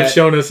you." All they've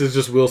shown us is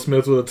just Will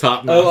Smith with a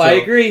top knot. Oh, I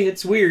agree.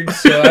 It's weird.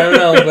 So I don't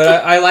know, but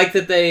I like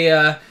that they.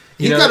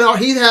 He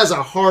has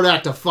a hard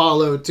act to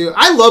follow too.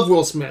 I love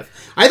Will Smith.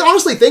 I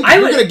honestly think if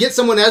you're going to get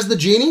someone as the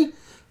genie,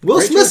 Will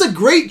Smith's a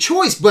great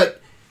choice.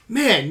 But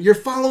man, you're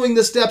following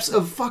the steps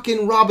of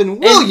fucking Robin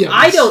Williams. And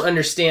I don't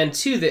understand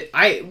too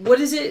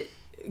what is it?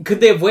 Could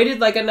they have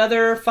waited like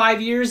another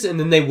 5 years and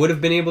then they would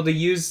have been able to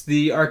use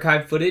the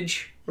archive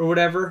footage or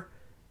whatever?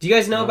 Do you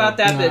guys know about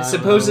that? That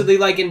supposedly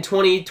like in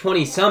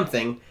 2020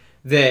 something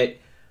that.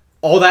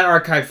 All that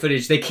archive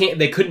footage, they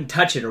couldn't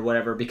touch it or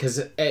whatever because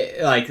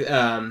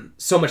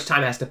so much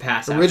time has to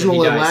pass.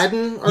 Original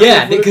Aladdin?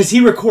 Yeah, because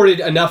he recorded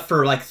enough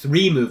for like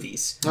 3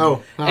 movies.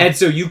 Oh, and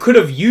so you could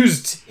have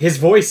used his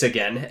voice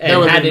again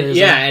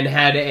and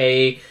had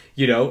a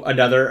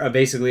another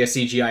basically a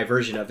CGI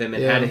version of him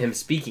and had him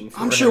speaking.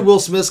 I'm sure Will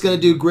Smith's going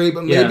to do great,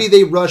 but maybe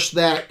they rushed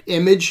that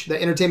image, the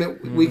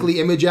Entertainment Weekly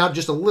image out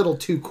just a little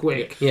too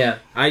quick. Yeah,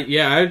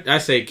 I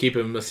say keep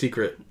him a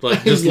secret.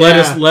 Like just let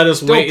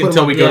us wait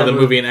until we go to the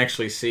movie and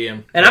actually see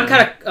him. And I'm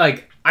kind of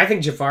like. I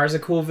think Jafar's a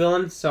cool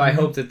villain, so I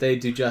hope that they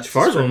do justice.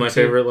 Jafar's one of my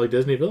favorite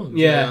Disney villains.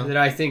 Yeah, that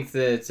I think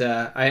that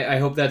I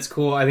hope that's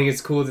cool. I think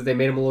it's cool that they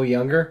made him a little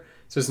younger.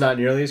 So it's not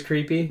nearly as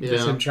creepy. Yeah.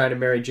 Just him trying to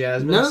marry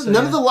Jasmine.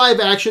 None of the live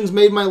actions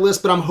made my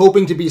list, but I'm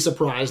hoping to be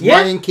surprised.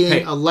 Yeah. Lion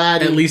King,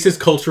 Aladdin. At least it's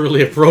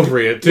culturally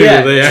appropriate, too.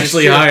 Yeah, they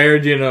actually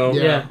hired,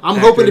 Yeah. I'm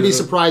hoping to be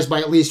surprised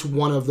by at least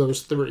one of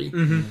those 3.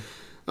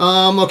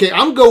 Mm-hmm. Okay,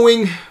 I'm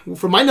going,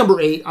 for my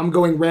number 8, I'm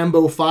going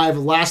Rambo 5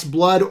 Last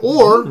Blood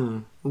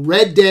or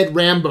Red Dead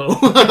Rambo.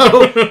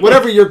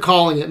 Whatever you're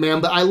calling it, man.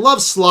 But I love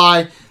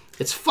Sly.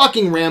 It's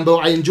fucking Rambo.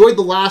 I enjoyed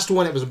the last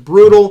one. It was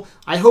brutal.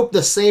 I hope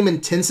the same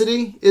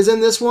intensity is in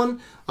this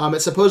one.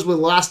 It's supposedly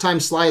the last time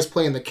Sly is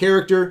playing the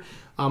character.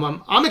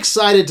 I'm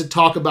excited to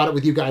talk about it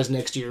with you guys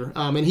next year.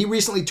 And he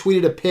recently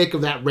tweeted a pic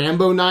of that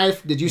Rambo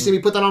knife. Did you see me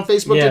put that on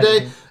Facebook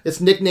today?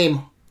 It's nicknamed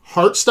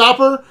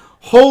Heartstopper.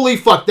 Holy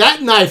fuck,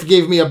 that knife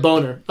gave me a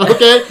boner.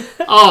 Okay?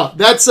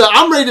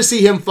 I'm ready to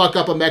see him fuck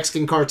up a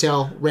Mexican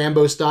cartel,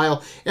 Rambo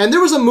style. And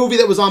there was a movie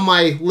that was on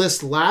my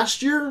list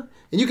last year.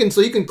 And you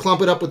can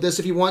clump it up with this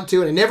if you want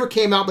to. And it never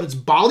came out, but it's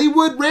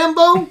Bollywood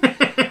Rambo.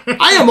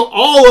 I am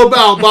all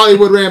about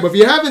Bollywood Rambo. If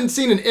you haven't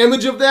seen an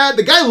image of that,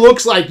 the guy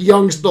looks like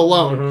young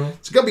Stallone. Mm-hmm.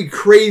 It's going to be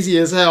crazy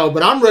as hell,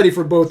 but I'm ready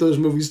for both those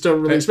movies to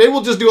release. Maybe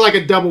we'll just do like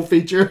a double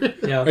feature.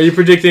 Yeah. Are you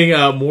predicting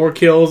more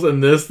kills in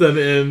this than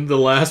in the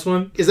last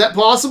one? Is that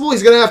possible?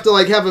 He's going to have to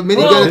have a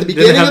minigun at the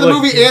beginning of the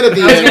movie and at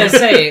the end. I was going to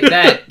say,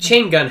 that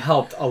chain gun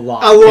helped a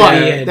lot. A lot.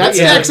 That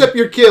stacks up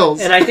your kills.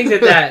 And I think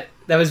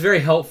that was very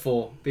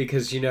helpful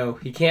because,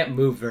 he can't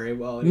move very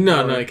well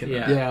anymore. No, he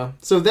cannot. Yeah.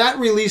 So that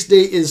release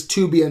date is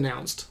to be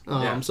announced.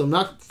 So I'm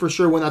not for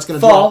sure when that's going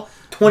to drop. Fall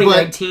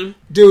 2019.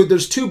 But, dude,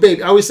 there's 2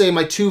 I always say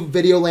my 2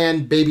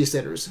 Videoland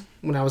babysitters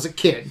when I was a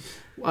kid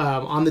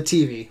on the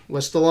TV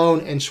was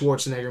Stallone and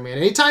Schwarzenegger, man.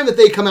 Anytime that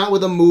they come out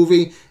with a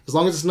movie, as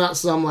long as it's not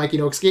some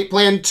Escape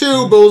Plan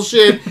 2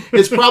 bullshit,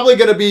 it's probably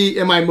going to be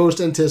in my most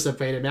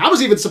anticipated, man. I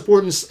was even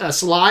supporting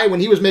Sly when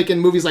he was making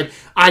movies like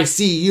I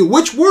See You,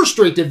 which were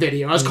straight to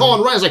video. I was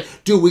calling Ryan, I was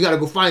like, dude, we got to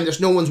go find this.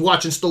 No one's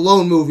watching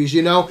Stallone movies,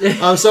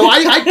 So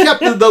I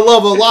kept the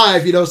love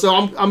alive,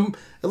 so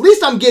at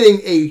least I'm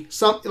getting a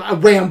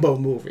Rambo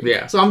movie.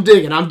 Yeah. So I'm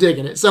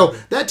digging it. So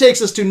that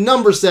takes us to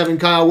number 7.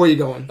 Kyle, where are you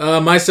going?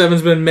 My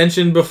 7's been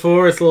mentioned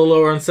before. It's a little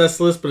lower on Seth's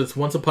list, but it's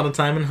Once Upon a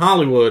Time in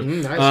Hollywood.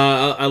 Nice.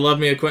 I love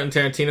me a Quentin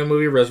Tarantino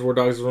movie. Reservoir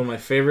Dogs is one of my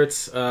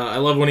favorites. I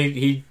love when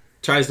he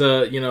tries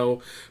to,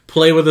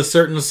 play with a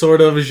certain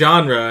sort of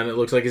genre, and it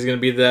looks like he's going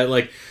to be that,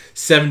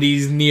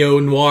 70s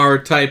neo-noir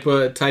type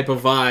of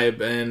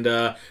vibe.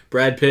 And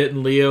Brad Pitt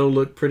and Leo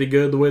look pretty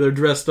good the way they're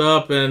dressed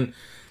up, and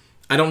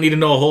I don't need to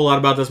know a whole lot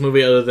about this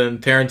movie other than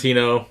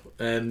Tarantino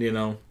and,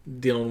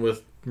 dealing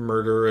with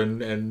murder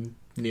and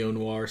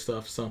neo-noir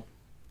stuff. So,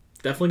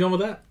 definitely going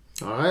with that.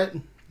 All right.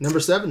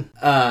 Number 7.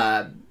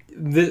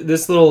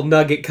 this little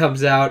nugget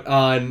comes out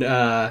on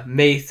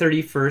May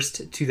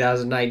 31st,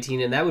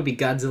 2019, and that would be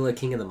Godzilla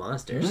King of the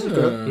Monsters.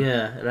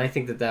 Yeah, and I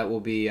think that will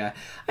be I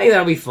think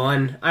that'll be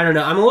fun. I don't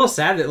know. I'm a little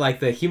sad that like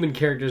the human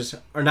characters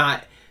are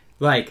not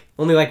like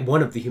only like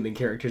one of the human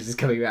characters is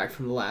coming back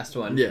from the last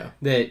one. Yeah.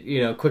 That,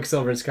 you know,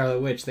 Quicksilver and Scarlet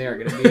Witch, they aren't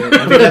going to be in it.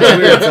 I think that's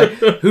weird.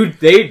 It's like, who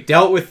they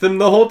dealt with them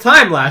the whole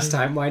time last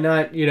time. Why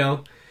not, you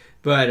know?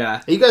 But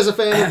Are you guys a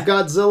fan of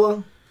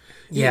Godzilla?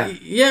 yeah.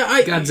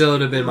 Yeah, Godzilla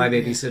would have been my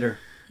babysitter.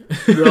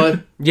 Really?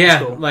 Yeah,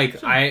 Cool.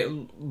 like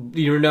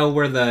you know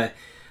where the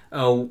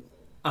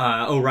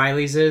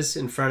O'Reilly's is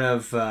in front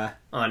of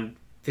on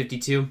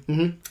 52.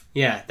 Mhm.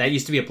 Yeah, that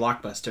used to be a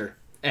Blockbuster,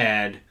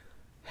 and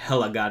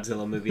hella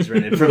Godzilla movies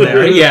rented from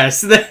there.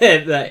 Yes,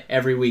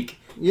 every week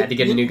had to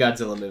get a new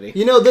Godzilla movie.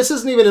 You know, this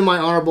isn't even in my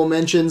honorable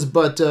mentions,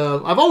 but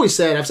I've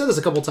said this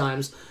a couple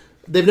times.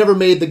 They've never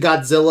made the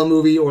Godzilla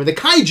movie, or the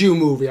Kaiju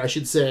movie, I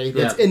should say,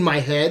 that's in my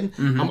head.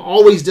 I'm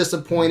always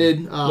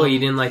disappointed. Well, you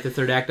didn't like the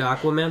third act of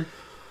Aquaman?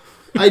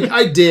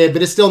 I did,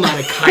 but it's still not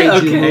a Kaiju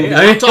Okay. movie.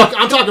 I'm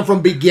talking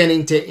from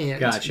beginning to end.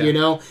 Gotcha. You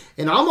know?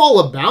 And I'm all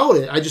about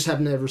it. I just have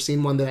never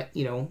seen one that,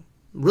 you know,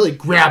 really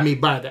grabbed me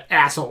by the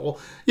asshole.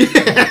 You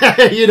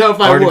know, if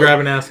I hard to would. grab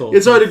an asshole.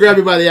 It's hard to grab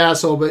me by the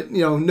asshole, but,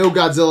 you know, no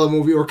Godzilla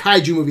movie or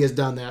Kaiju movie has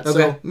done that. Okay.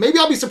 So maybe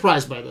I'll be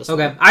surprised by this.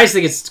 Okay, I just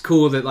think it's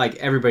cool that like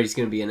everybody's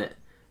going to be in it.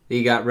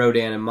 You got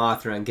Rodan and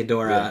Mothra and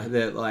Ghidorah.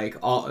 That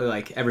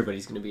like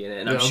everybody's going to be in it,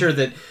 and I'm sure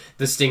that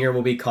the stinger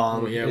will be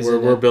Kong. Yeah, is we're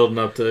in it. building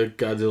up to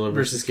Godzilla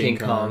Versus King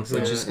Kong, so.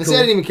 which is And see, I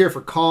didn't even care for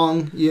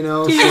Kong, you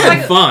know. Yeah, so- it's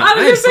like- fun. I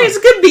was going to say it's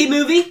a good B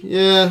movie.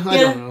 Yeah, I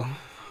Yeah. don't know.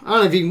 I don't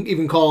know if you can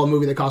even call a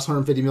movie that costs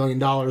 $150 million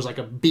like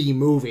a B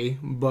movie,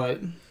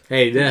 but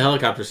Hey, that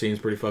helicopter scene's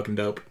pretty fucking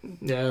dope.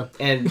 yeah.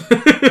 And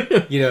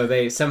you know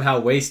they somehow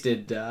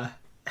wasted.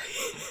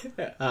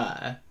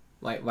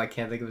 Why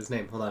can't I think of his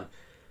name? Hold on.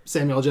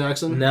 Samuel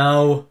Jackson.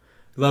 No,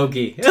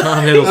 Loki.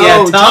 Tom Hiddleston. Yeah,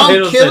 Oh, Tom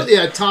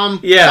Hiddleston.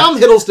 Tom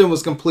Hiddleston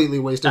was completely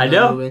wasted I in that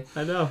know. movie.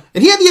 I know.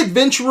 And he had the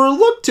adventurer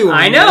look to him.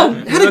 I know.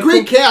 Man. Had a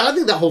great cast. I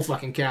think that whole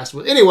fucking cast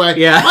was. Anyway,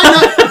 Yeah.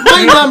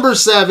 my number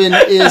 7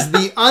 is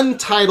the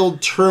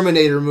untitled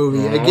Terminator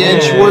movie. Again,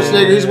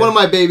 Schwarzenegger. He's one of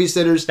my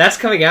babysitters. That's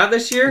coming out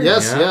this year.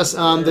 Yes, Yeah. yes.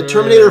 The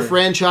Terminator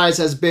franchise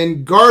has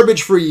been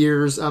garbage for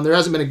years. There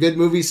hasn't been a good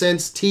movie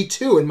since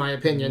T2, in my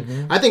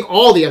opinion. I think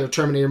all the other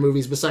Terminator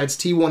movies besides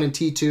T1 and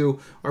T2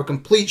 are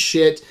complete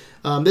shit.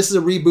 This is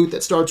a reboot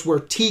that starts where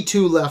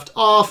T2 left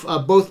off.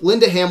 Both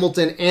Linda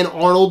Hamilton and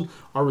Arnold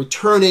are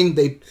returning.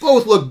 They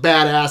both look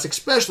badass,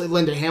 especially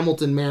Linda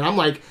Hamilton, man. I'm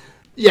like,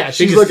 yeah,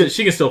 She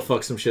can still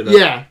fuck some shit up.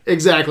 yeah,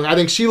 exactly. I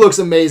think she looks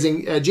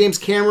amazing. James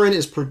Cameron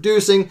is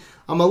producing.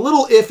 I'm a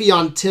little iffy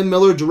on Tim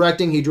Miller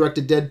directing. He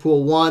directed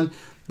Deadpool 1,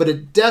 but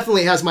it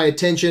definitely has my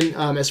attention.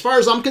 As far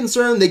as I'm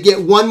concerned, they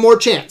get one more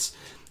chance.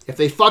 If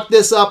they fuck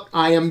this up,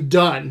 I am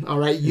done. All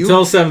right,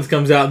 Until 7th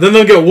comes out, then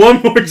they'll get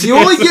one more chance. you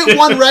only get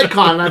one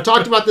retcon, and I've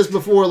talked about this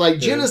before. Like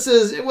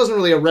Genesis, it wasn't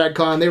really a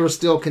retcon; they were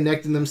still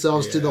connecting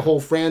themselves to the whole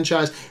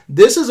franchise.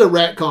 This is a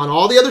retcon.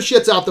 All the other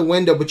shit's out the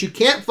window, but you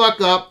can't fuck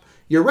up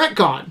your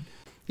retcon.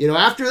 You know,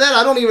 after that,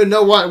 I don't even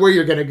know where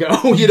you're gonna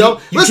go. You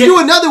know, let's do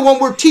another one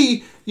where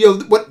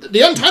what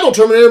the untitled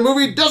Terminator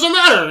movie doesn't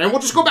matter, and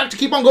we'll just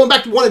keep on going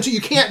back to 1 and 2.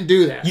 You can't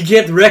do that. You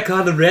can't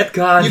retcon the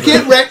retcon. You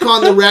can't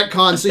retcon the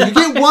retcon, so you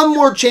get one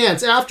more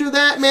chance. After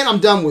that, man, I'm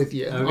done with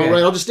you. Okay. All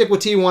right, I'll just stick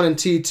with T1 and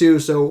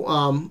T2.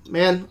 So,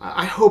 man,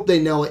 I hope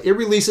they nail it. It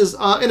releases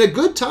in a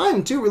good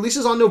time, too.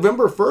 Releases on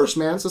November 1st,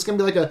 man. So it's going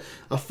to be like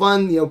a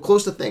fun,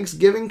 close to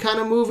Thanksgiving kind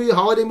of movie, a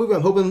holiday movie.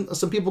 I'm hoping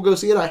some people go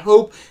see it. I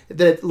hope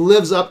that it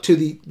lives up to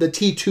the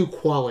T2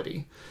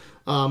 quality.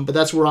 But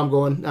that's where I'm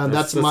going.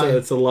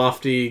 It's a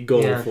lofty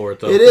goal for it,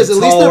 though. It is It's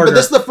at least, tall but order.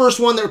 this is the first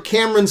one that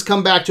Cameron's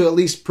come back to at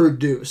least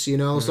produce.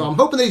 So I'm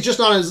hoping that he's just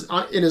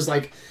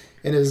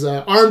in his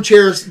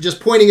armchair, just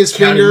pointing his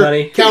Counting finger,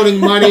 money. counting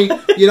money.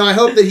 I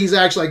hope that he's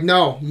actually like,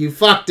 no, you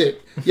fucked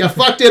it. You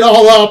fucked it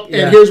all up, and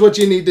Yeah. here's what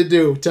you need to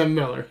do, Tim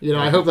Miller.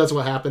 I hope that's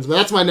what happens. But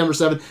that's my number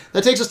 7.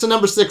 That takes us to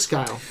number 6,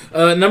 Kyle.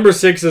 Number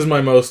 6 is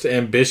my most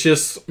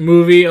ambitious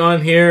movie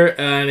on here,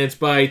 and it's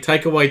by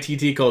Taika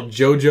Waititi called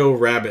Jojo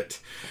Rabbit.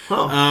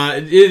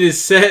 It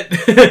is set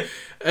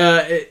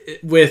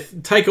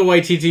with Taika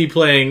Waititi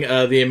playing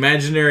the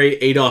imaginary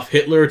Adolf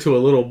Hitler to a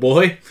little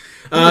boy.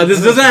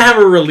 This doesn't have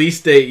a release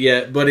date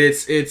yet, but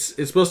it's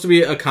supposed to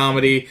be a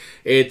comedy.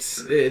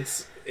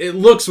 It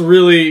looks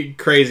really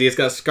crazy. It's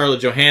got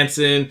Scarlett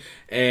Johansson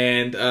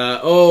and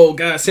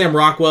Sam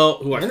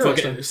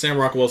Rockwell, Sam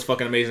Rockwell's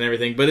fucking amazing and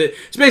everything. But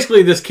it's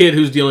basically this kid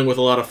who's dealing with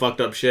a lot of fucked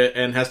up shit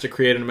and has to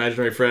create an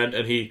imaginary friend,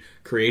 and he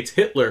creates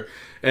Hitler.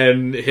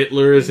 And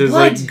Hitler is his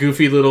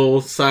goofy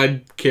little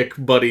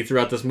sidekick buddy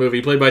throughout this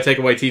movie, played by Taika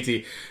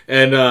Waititi.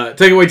 And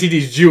Taika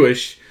Waititi's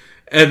Jewish,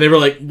 and they were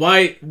like,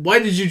 "Why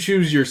did you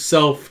choose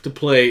yourself to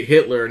play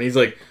Hitler?" And he's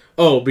like,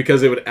 "Oh,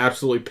 because it would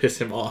absolutely piss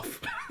him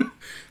off."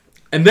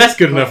 And that's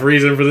good enough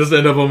reason for this to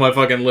end up on my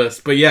fucking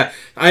list. But yeah,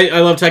 I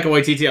love Taika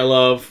Waititi. I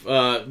love,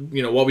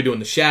 What We Do in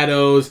the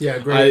Shadows. Yeah,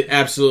 great.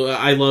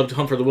 I loved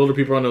Hunt for the Wilder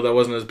People. I know that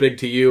wasn't as big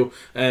to you.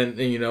 And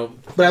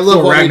But I love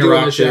Thor What We Do in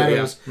Ragnarok the too,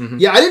 Shadows. yeah. Mm-hmm.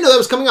 Yeah, I didn't know that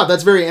was coming out.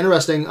 That's very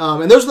interesting.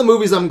 And those are the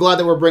movies I'm glad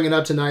that we're bringing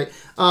up tonight.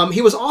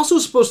 He was also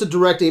supposed to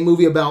direct a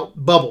movie about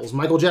Bubbles,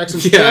 Michael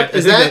Jackson's Yeah,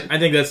 chick. I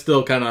think that's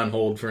still kind of on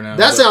hold for now.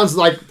 That sounds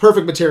like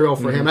perfect material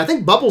for him. I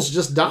think Bubbles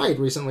just died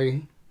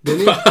recently.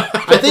 Didn't he?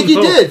 I think he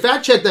did.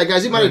 Fact check that,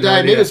 guys. He might have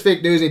died. Maybe it's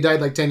fake news and he died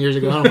like 10 years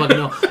ago. I don't fucking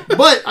know.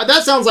 But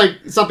that sounds like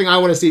something I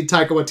want to see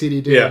Taika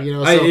Waititi do. Yeah.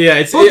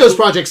 Both those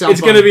projects sound It's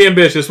fun. going to be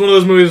ambitious. One of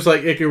those movies,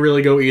 like, it could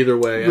really go either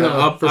way.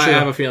 Yeah, for sure. I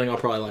have a feeling I'll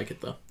probably like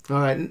it, though.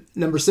 All right.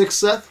 Number 6,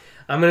 Seth?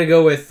 I'm going to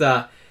go with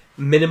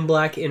Men in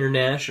Black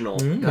International.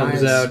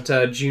 Comes Nice.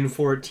 out June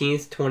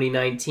 14th,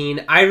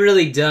 2019. I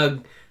really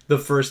dug the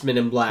first Men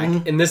in Black.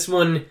 And this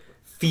one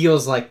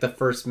feels like the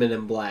first Men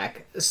in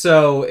Black.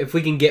 So if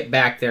we can get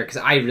back there, because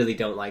I really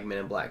don't like Men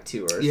in Black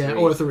 2 or 3. Yeah,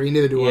 or 3.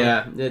 Neither do I.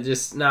 Yeah, they're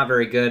just not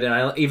very good. And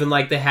I even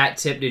like the hat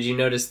tip. Did you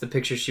notice the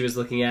picture she was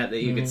looking at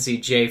that you could see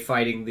Jay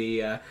fighting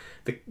the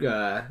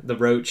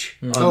roach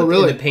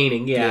really? in the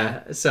painting?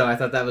 Yeah. So I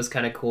thought that was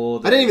kind of cool.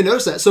 I didn't even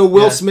notice that. So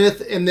Will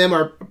Smith and them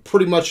are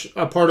pretty much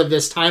a part of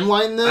this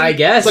timeline then? I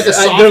guess. It's like a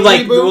soft they're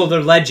like, reboot? well,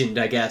 they're legend,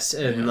 I guess.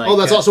 And like,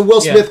 That's awesome.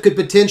 Will Smith could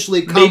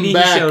potentially come maybe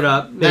back. he showed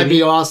up. Maybe. That'd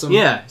be awesome.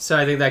 Yeah, so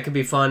I think that could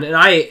be fun.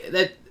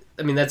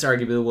 And that's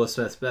arguably Will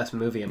Smith's best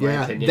movie in my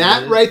opinion.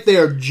 That right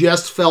there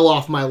just fell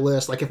off my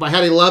list. Like, if I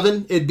had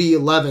 11, it'd be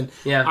 11.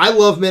 Yeah. I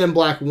love Men in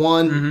Black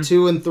 1,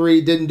 2, and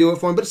 3. Didn't do it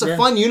for me, but it's a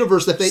fun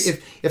universe that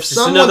if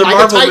someone another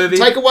like Marvel movie.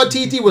 Taika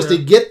Waititi was to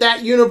get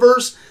that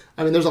universe,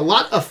 I mean, there's a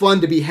lot of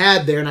fun to be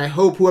had there, and I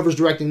hope whoever's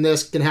directing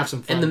this can have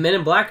some fun. And the Men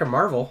in Black are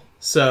Marvel,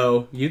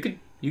 so you could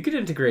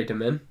integrate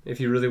them in if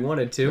you really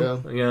wanted to.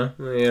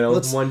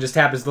 One just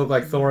happens to look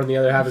like Thor, and the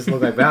other happens to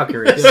look like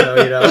Valkyrie. So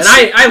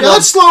and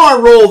let's slow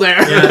our roll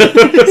there.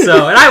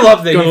 So and I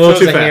love that he Going a little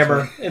throws a too fast,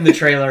 hammer in the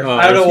trailer.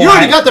 I don't know You why.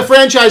 already got the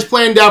franchise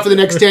planned out for the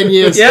next 10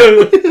 years.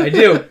 Yeah,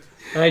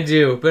 I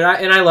do. But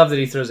I love that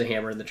he throws a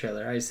hammer in the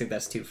trailer. I just think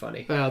that's too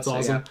funny. Yeah, that's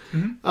awesome.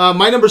 Yeah.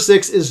 My number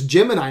 6 is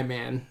Gemini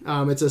Man.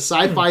 It's a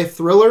sci-fi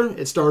thriller.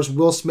 It stars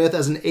Will Smith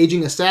as an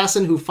aging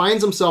assassin who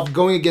finds himself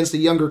going against a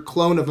younger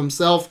clone of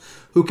himself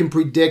who can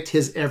predict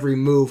his every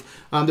move.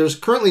 There's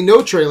currently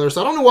no trailer, so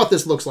I don't know what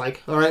this looks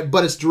like. All right,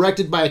 but it's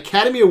directed by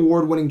Academy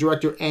Award-winning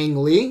director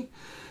Ang Lee.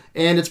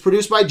 And it's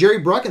produced by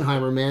Jerry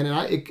Bruckheimer, man.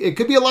 And it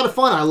could be a lot of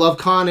fun. I love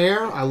Con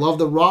Air. I love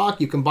The Rock.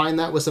 You combine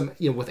that with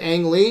with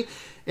Ang Lee.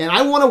 And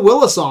I want a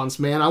Willisance,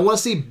 man. I want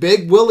to see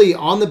Big Willie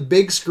on the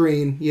big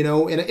screen, in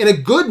a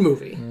good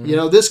movie.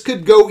 This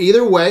could go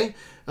either way,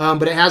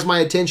 but it has my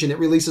attention. It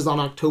releases on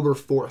October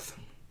 4th.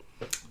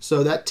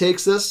 So that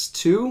takes us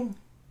to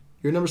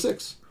your number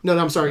 6. No,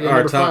 I'm sorry, your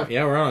number 5.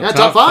 Yeah, we're on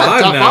top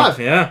 5. Top now. 5.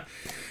 Yeah.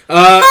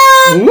 Top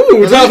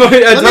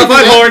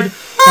 5 horn.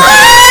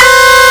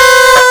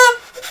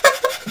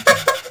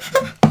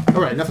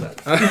 All right, enough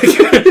of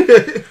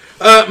that.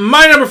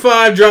 My number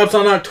 5 drops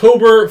on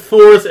October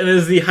 4th and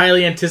is the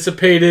highly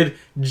anticipated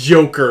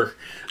Joker.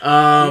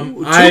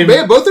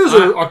 Both those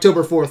are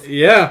October 4th.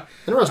 Yeah.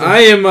 Interesting. I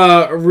am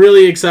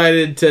really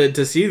excited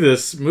to see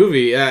this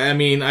movie. I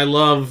mean, I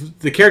love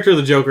the character of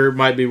the Joker.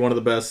 Might be one of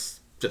the best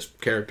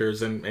just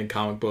characters in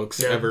comic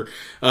books ever.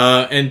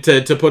 And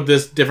to put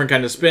this different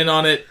kind of spin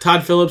on it,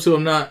 Todd Phillips, who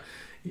I'm not...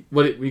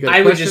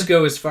 I would just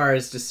go as far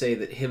as to say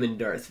that him and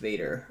Darth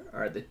Vader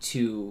are the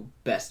two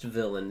best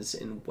villains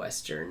in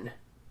Western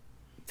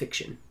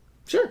fiction.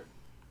 Sure.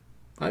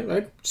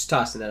 I just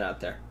tossing that out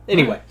there.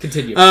 Anyway,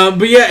 continue.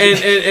 But yeah,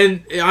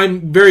 and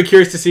I'm very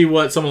curious to see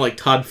what someone like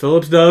Todd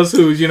Phillips does,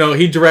 who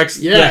he directs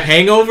the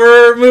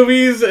Hangover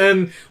movies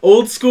and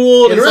Old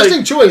School.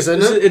 Interesting choice,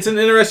 isn't it? It's an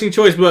interesting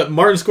choice, but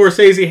Martin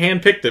Scorsese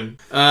handpicked him.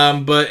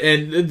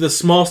 And the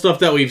small stuff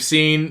that we've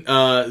seen,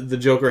 the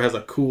Joker has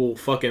a cool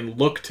fucking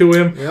look to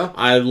him. Yeah.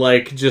 I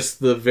like just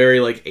the very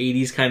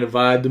 80s kind of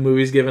vibe the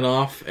movie's giving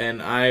off,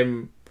 and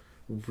I'm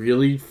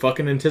really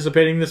fucking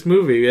anticipating this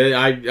movie.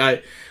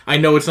 I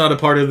know it's not a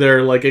part of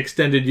their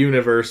extended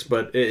universe,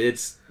 but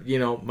it's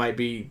might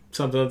be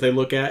something that they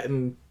look at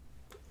and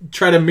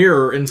try to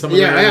mirror in some of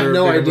their I have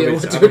no bigger idea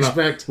movies. what to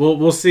expect.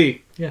 We'll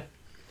see. Yeah.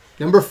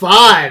 Number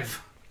 5.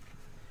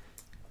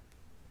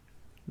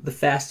 The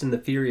Fast and the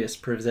Furious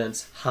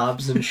presents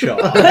Hobbs and Shaw.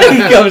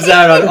 It comes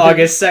out on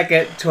August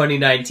 2nd,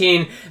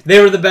 2019. They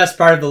were the best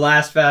part of the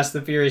last Fast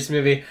and the Furious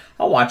movie.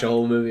 I'll watch a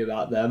whole movie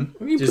about them.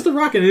 You put The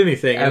Rock in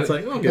anything. It's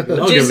I'll give it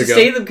a Jason go.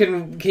 Statham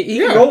can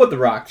roll with The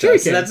Rock. Sure,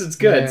 so that's it's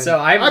good. Man. So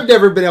I've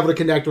never been able to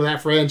connect with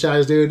that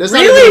franchise, dude. That's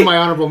not Really? even in my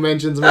honorable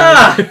mentions,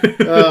 man.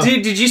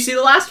 Did you see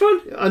the last one?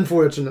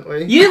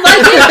 Unfortunately. You didn't like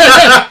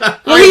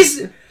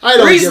it?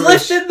 Where he's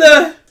lifted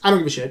the... I don't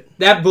give a shit.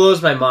 That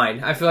blows my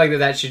mind. I feel like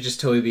that should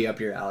just totally be up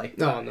your alley.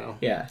 No.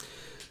 Yeah.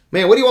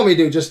 Man, what do you want me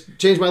to do? Just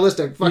change my list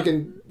to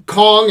fucking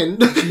Kong and...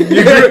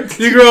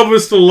 You grew up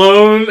with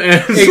Stallone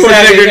and Exactly.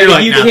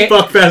 Schwarzenegger. You're like,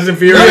 fuck Fast and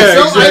Furious.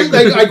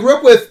 I grew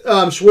up with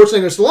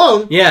Schwarzenegger and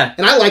Stallone. Yeah.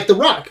 And I like The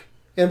Rock.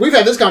 And we've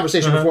had this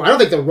conversation before. I don't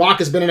think The Rock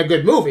has been in a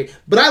good movie,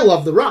 but I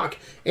love The Rock.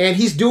 And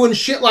he's doing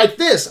shit like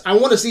this. I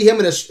want to see him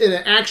in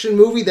an action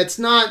movie that's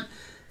not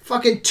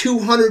fucking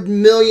 200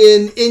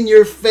 million in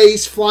your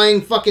face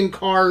flying fucking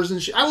cars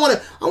and shit. I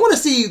want to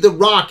see The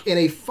Rock in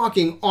a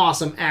fucking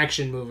awesome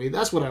action movie.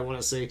 That's what I want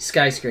to see.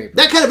 Skyscraper.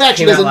 That kind of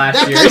action Came out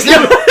doesn't. last year.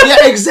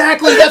 Yeah,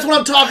 exactly. That's what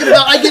I'm talking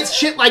about. I get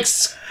shit like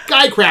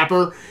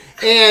Skycrapper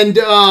and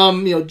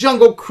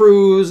Jungle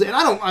Cruise, and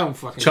I don't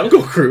fucking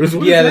Jungle Cruise?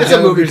 What is Yeah, that? the There's a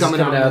Jungle movie Cruise is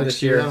coming out this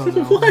next year. year. I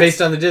don't know.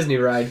 Based on the Disney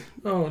ride.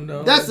 Oh,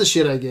 no. That's the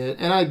shit I get,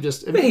 and I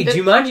just. Hey,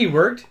 Jumanji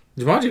worked.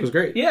 Jumanji was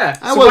great. Yeah.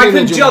 I So wasn't why even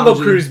couldn't a Jungle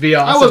Jumanji. Cruise be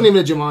awesome? I wasn't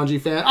even a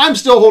Jumanji fan. I'm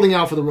still holding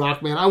out for The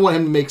Rock, man. I want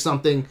him to make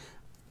something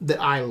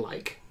that I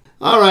like.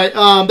 All right,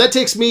 that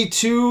takes me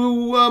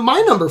to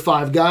my number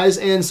 5, guys,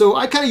 and so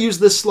I kind of use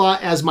this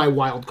slot as my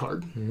wild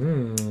card.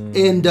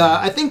 And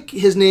I think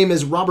his name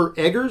is Robert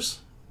Eggers.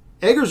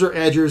 Eggers or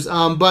Edgers,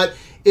 but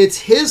it's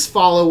his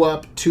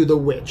follow-up to The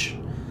Witch.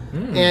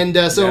 And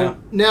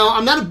now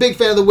I'm not a big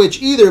fan of The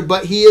Witch either,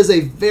 but he is a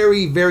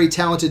very, very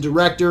talented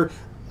director.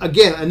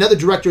 Again, another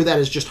director that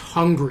is just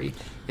hungry.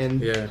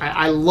 And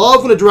I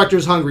love when a director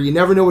is hungry. You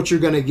never know what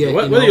you're going to get.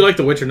 Whether you like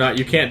The Witch or not,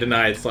 you can't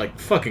deny it's like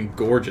fucking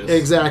gorgeous.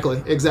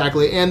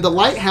 Exactly. And The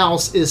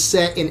Lighthouse is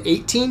set in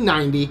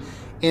 1890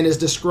 and is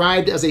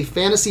described as a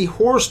fantasy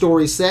horror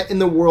story set in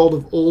the world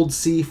of old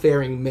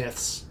seafaring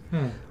myths.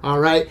 All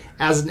right.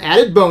 As an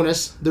added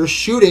bonus, they're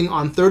shooting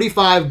on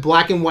 35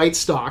 black and white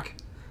stock.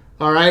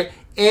 All right.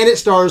 And it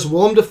stars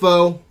Willem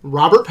Dafoe,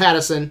 Robert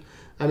Pattinson.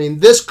 I mean,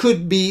 this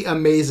could be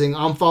amazing.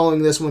 I'm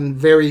following this one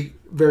very,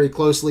 very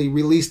closely.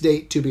 Release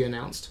date to be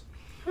announced.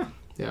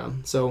 Yeah.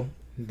 So.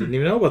 Didn't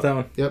even know about that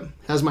one. Yep.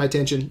 Has my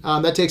attention.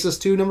 That takes us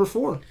to number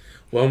 4.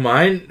 Well,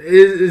 mine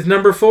is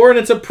number 4, and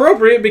it's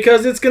appropriate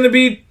because it's going to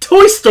be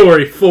Toy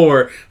Story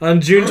 4 on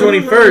June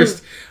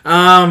 21st.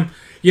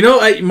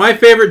 My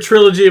favorite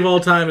trilogy of all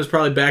time is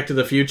probably Back to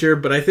the Future,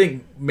 but I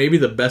think maybe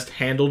the best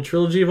handled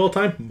trilogy of all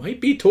time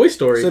might be Toy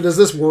Story. So does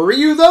this worry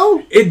you,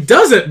 though? It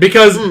doesn't,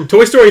 because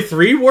Toy Story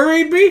 3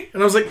 worried me,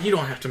 and I was like, you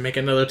don't have to make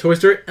another Toy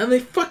Story, and they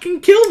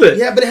fucking killed it.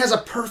 Yeah, but it has a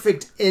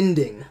perfect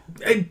ending.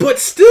 But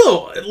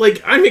still,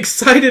 like, I'm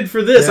excited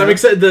for this. Yeah. I'm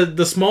excited.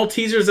 The small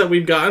teasers that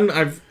we've gotten,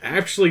 I've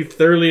actually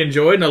thoroughly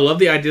enjoyed, and I love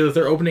the idea that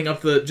they're opening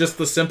up the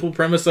simple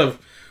premise of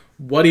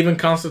what even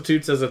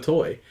constitutes as a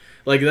toy.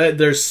 Like, that,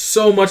 there's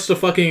so much to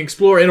fucking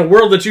explore in a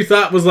world that you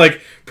thought was,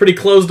 like, pretty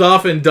closed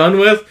off and done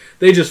with.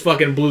 They just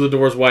fucking blew the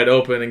doors wide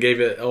open and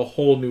gave it a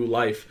whole new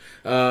life.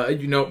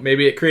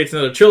 Maybe it creates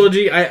another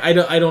trilogy. I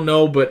don't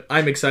know, but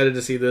I'm excited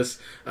to see this.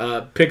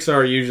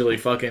 Pixar usually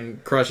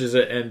fucking crushes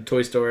it, and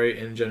Toy Story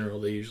in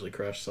general, they usually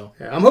crush, so.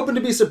 Yeah, I'm hoping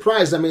to be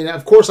surprised. I mean,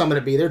 of course I'm going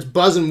to be there. It's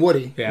Buzz and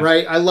Woody,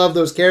 right? I love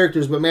those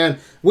characters, but man,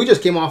 we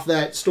just came off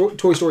that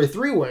Toy Story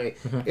 3-way,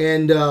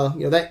 and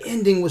that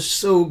ending was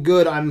so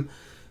good. I'm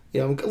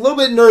a little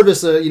bit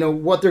nervous,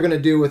 what they're going to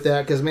do with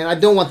that, because, man, I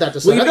don't want that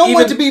to suck. I don't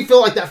want it to feel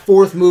like that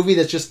fourth movie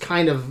that's just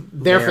kind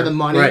of there for the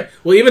money. Right.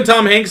 Well, even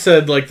Tom Hanks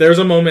said, like, there's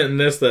a moment in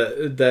this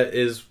that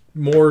is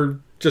more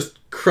just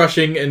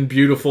crushing and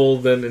beautiful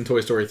than in Toy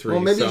Story 3.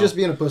 Well, maybe you're just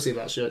being a pussy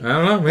about shit. I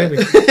don't know, maybe.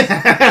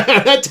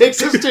 That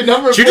takes us to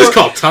number 4. Did you just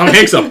call Tom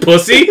Hanks a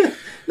pussy?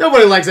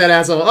 Nobody likes that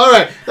asshole. All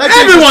right.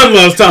 Everyone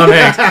loves Tom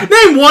Hanks.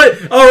 Name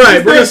what? All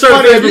right, we're going to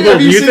start a Facebook poll.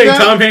 Do you think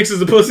Tom Hanks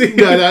is a pussy?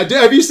 No.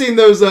 Have you seen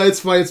those? It's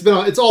funny.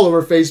 It's all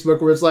over Facebook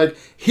where it's like,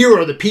 here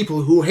are the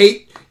people who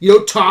hate,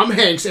 Tom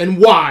Hanks and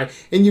why.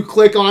 And you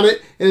click on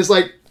it, and it's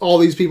like, all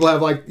these people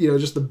have, like,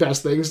 just the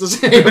best things to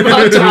say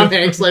about Tom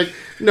Hanks. Like,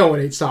 no one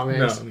hates Tom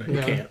Hanks. No,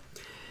 you can't.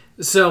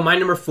 So my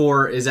number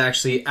 4 is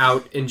actually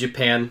out in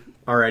Japan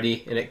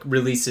already, and it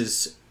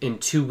releases in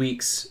 2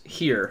 weeks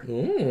here.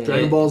 Ooh.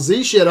 Dragon Ball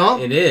Z shit, huh?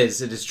 It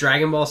is. It is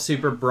Dragon Ball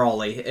Super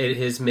Brawly. It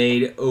has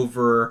made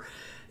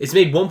It's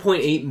made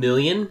 1.8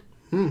 million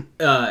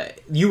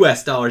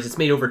US dollars. It's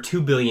made over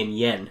 2 billion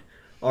yen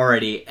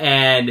already,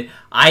 and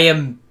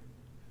I'm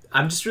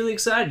just really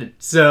excited.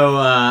 So,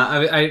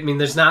 I mean,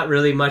 there's not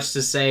really much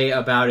to say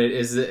about it.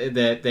 Is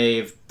that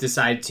they've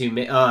decided to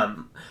make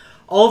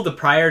all of the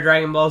prior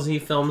Dragon Ball Z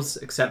films,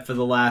 except for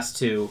the last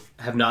 2,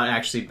 have not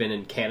actually been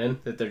in canon.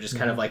 That they're just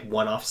kind of like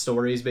one-off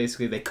stories,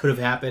 basically. They could have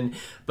happened,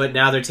 but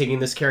now they're taking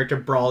this character,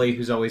 Brawly,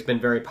 who's always been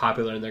very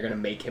popular, and they're going to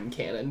make him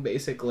canon,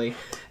 basically.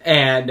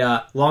 And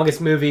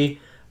longest movie,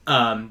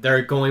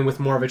 they're going with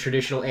more of a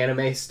traditional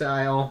anime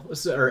style,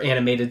 or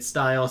animated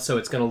style, so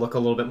it's going to look a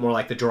little bit more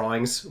like the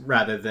drawings,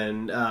 rather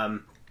than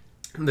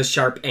the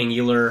sharp,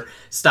 angular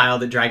style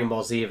that Dragon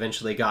Ball Z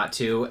eventually got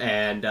to,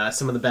 and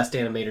some of the best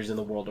animators in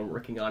the world are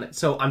working on it.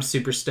 So I'm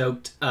super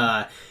stoked.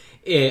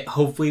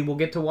 Hopefully we'll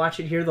get to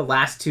watch it here. The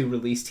last 2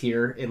 released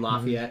here in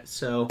Lafayette.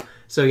 So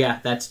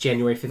yeah, that's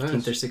January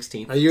 15th or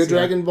 16th. Are you a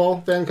Dragon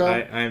Ball fan,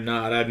 Kyle? I'm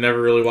not. I've never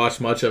really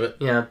watched much of it.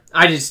 Yeah,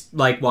 I just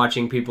like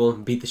watching people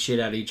beat the shit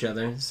out of each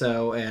other.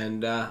 So,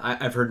 and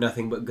I've heard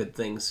nothing but good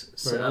things.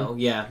 So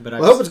yeah, but I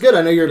hope it's good.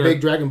 I know you're a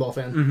big Dragon Ball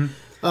fan. Mm-hmm.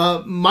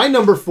 My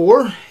number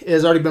 4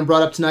 has already been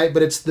brought up tonight,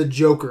 but it's the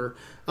Joker.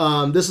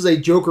 This is a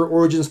Joker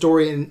origin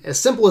story, and as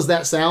simple as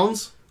that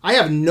sounds, I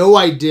have no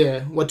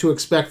idea what to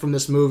expect from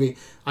this movie.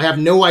 I have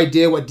no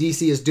idea what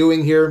DC is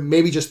doing here.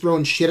 Maybe just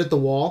throwing shit at the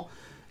wall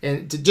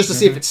and just to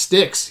see if it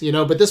sticks, you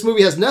know. But this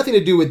movie has nothing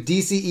to do with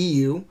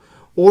DCEU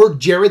or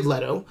Jared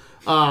Leto.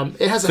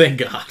 It has Thank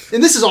God.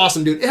 and this is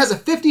awesome, dude. It has a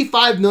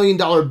 $55 million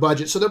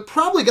budget, so they're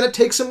probably going to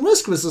take some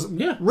risks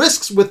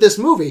with this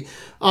movie.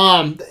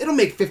 It'll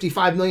make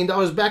 $55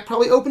 million back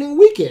probably opening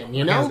weekend,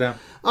 you Hands know?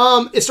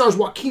 down. It stars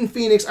Joaquin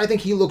Phoenix. I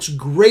think he looks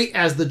great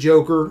as the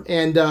Joker.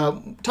 And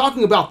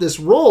talking about this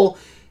role,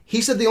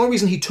 he said the only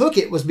reason he took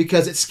it was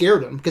because it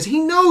scared him. Because he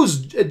knows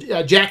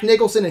Jack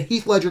Nicholson and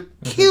Heath Ledger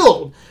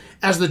killed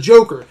as the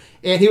Joker.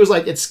 And he was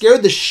like, it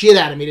scared the shit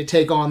out of me to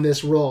take on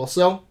this role.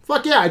 So,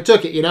 fuck yeah, I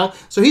took it, you know?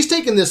 So he's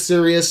taking this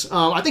serious.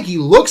 I think he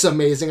looks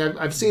amazing.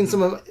 I've seen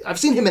I've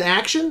seen him in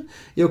action,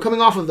 you know,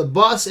 coming off of the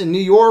bus in New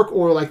York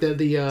or like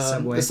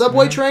the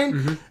subway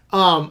train.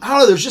 I don't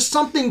know, there's just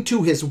something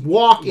to his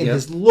walk and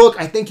his look.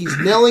 I think he's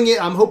nailing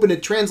it. I'm hoping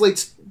it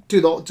translates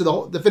to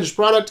the finished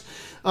product.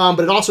 But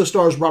it also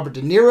stars Robert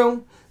De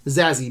Niro,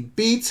 Zazie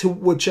Beetz,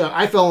 which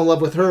I fell in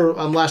love with her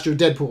last year,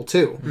 Deadpool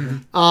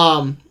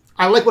 2.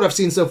 I like what I've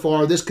seen so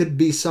far. This could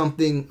be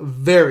something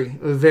very,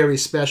 very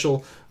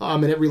special.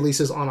 And it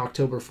releases on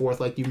October 4th,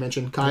 like you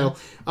mentioned, Kyle.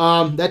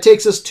 That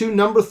takes us to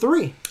number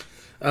 3.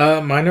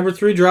 My number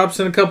 3 drops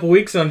in a couple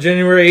weeks on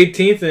January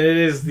 18th, and it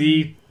is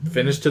the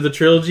finish to the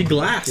trilogy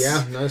Glass.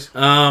 Yeah, nice.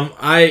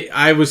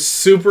 I was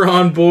super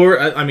on board.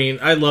 I mean,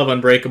 I love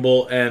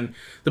Unbreakable, and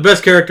the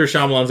best character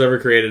Shyamalan's ever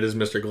created is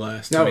Mr.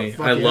 Glass to me.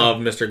 I love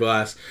Mr.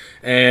 Glass.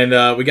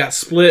 And we got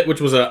Split,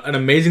 which was an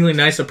amazingly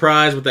nice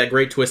surprise with that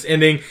great twist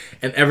ending.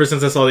 And ever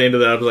since I saw the end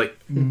of that, I was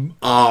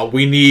like,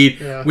 we need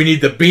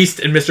the Beast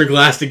and Mr.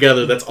 Glass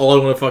together. That's all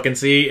I want to fucking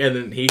see. And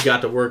then he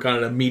got to work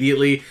on it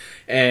immediately.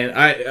 And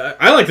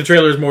I like the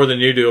trailers more than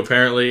you do,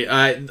 apparently.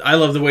 I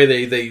love the way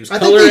they use color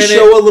in it. I think they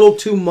show a little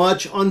too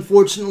much,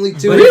 unfortunately,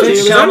 too.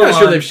 Really? I'm not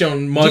sure they've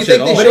shown much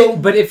at all.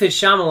 But if it's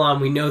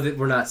Shyamalan, we know that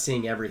we're not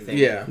seeing everything.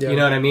 Yeah. You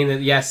know what I mean?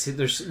 That yes,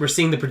 we're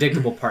seeing the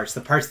predictable parts,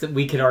 the parts that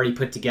we could already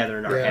put together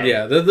in our head.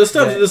 Yeah, the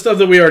stuff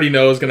that we already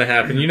know is going to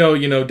happen. You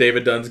know,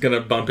 David Dunn's going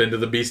to bump into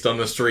the Beast on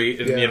the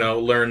street and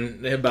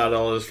learn about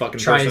all his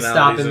fucking try personalities and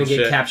stop him and shit.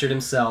 get captured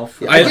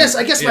himself. I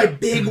guess my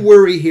big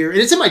worry here,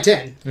 and it's in my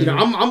 10. You know,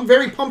 I'm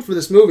very pumped for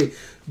this movie.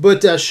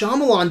 But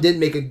Shyamalan did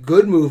make a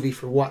good movie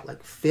for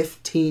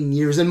 15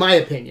 years, in my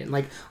opinion.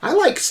 Like, I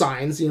like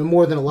Signs,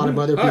 more than a lot of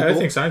other people. I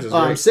think Signs is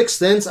great. Sixth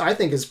Sense, I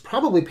think, is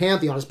probably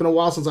Pantheon. It's been a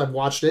while since I've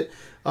watched it.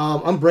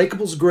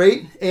 Unbreakable's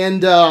great,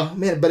 and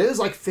but it was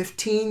like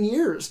 15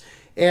 years.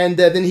 And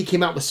then he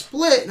came out with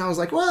Split, and I was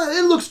like, well,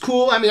 it looks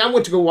cool. I mean, I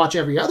went to go watch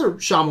every other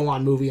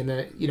Shyamalan movie in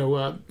the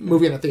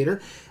movie in the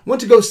theater. Went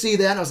to go see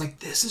that, and I was like,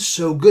 this is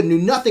so good. Knew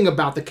nothing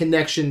about the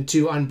connection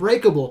to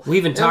Unbreakable. We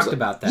even talked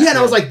about that. Yeah, and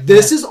I was like,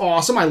 this is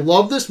awesome. I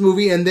love this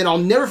movie. And then I'll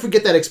never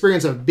forget that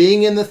experience of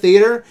being in the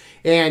theater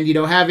and,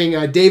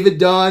 having David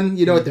Dunn,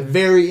 at the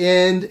very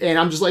end. And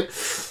I'm just like,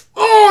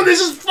 oh, this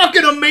is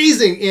fucking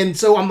amazing. And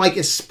so I'm like,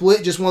 is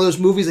Split just one of those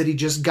movies that he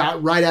just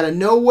got right out of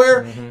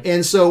nowhere?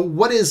 And so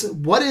what is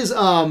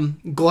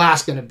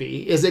Glass going to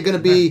be? Is it going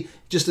to be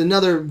just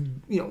another,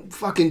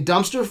 fucking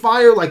dumpster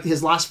fire like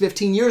his last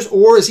 15 years?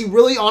 Or is he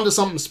really onto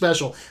something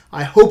special?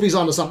 I hope he's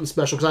onto something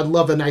special because I'd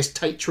love a nice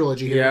tight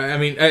trilogy here. Yeah, I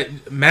mean,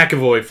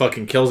 McAvoy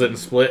fucking kills it in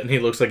Split, and he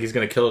looks like he's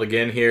going to kill it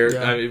again here.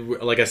 Yeah. I mean,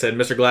 like I said,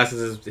 Mr. Glass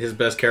is his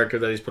best character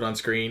that he's put on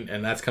screen,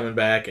 and that's coming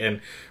back.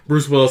 And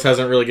Bruce Willis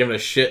hasn't really given a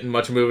shit in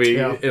much movie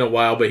in a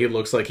while, but he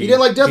looks like You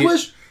didn't like Death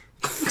Wish?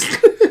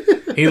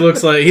 He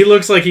looks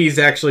like he's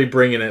actually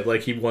bringing it,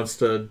 like he wants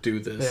to do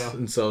this,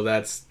 and so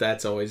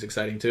that's always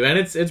exciting too. And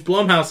it's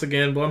Blumhouse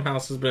again.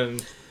 Blumhouse has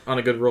been on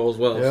a good roll as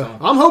well. Yeah. So.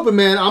 I'm hoping,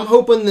 man. I'm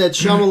hoping that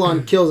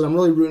Shyamalan kills it. I'm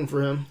really rooting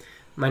for him.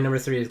 My number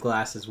 3 is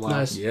Glass as well.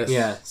 Nice. Yes.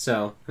 Yeah.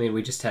 So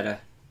we just had a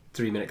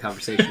 3-minute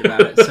conversation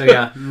about it. So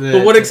yeah.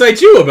 But what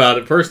excites you about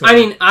it personally? I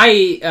mean,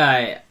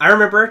 I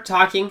remember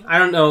talking. I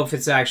don't know if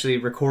it's actually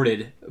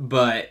recorded,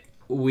 but.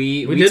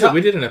 We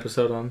did an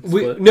episode on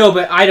Split. No,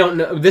 but I don't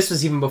know. This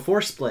was even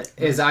before Split.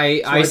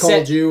 I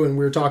called you and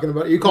we were talking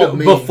about it. You called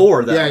me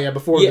before that. Yeah,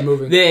 before the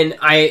movie. Then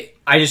I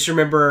just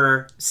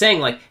remember saying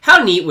like,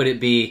 how neat would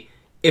it be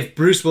if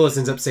Bruce Willis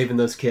ends up saving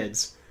those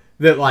kids?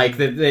 He's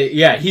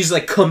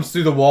like comes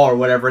through the wall or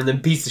whatever, and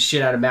then beats the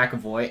shit out of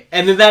McAvoy,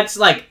 and then that's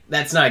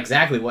not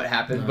exactly what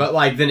happened, but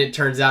then it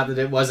turns out that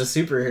it was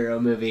a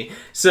superhero movie.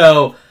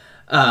 So.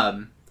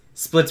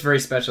 Split's very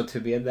special to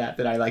me in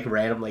that I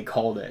randomly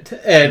called it,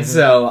 and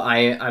so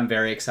I'm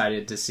very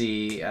excited to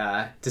see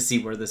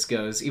where this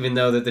goes. Even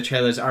though that the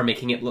trailers are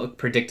making it look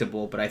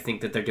predictable, but I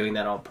think that they're doing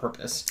that on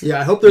purpose.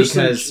 Yeah, I hope there's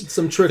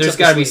some tricks. There's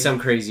got to be some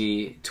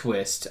crazy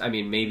twist. I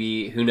mean,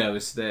 maybe who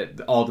knows that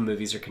all the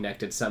movies are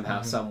connected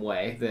somehow, some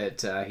way.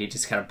 That he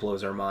just kind of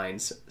blows our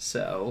minds.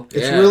 So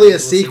it's really a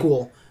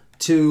sequel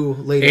to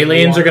Lady Aliens in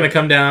the Water. Are going to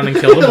come down and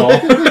kill them all.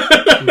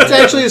 It's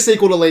actually a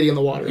sequel to Lady in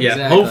the Water. Yeah,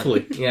 exactly.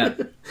 hopefully. Yeah.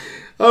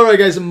 All right,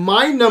 guys.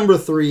 My number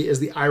 3 is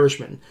The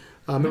Irishman.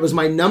 It was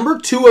my number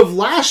 2 of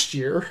last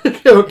year,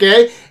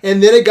 okay?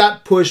 And then it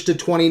got pushed to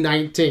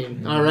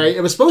 2019, all right?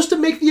 It was supposed to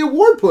make the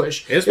award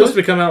push. It's supposed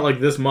to come out like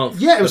this month.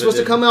 Yeah, it was supposed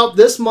to come out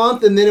this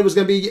month, and then it was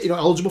going to be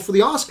eligible for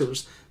the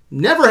Oscars.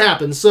 Never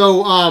happened.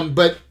 So,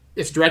 but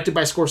it's directed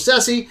by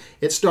Scorsese.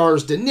 It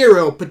stars De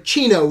Niro,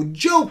 Pacino,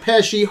 Joe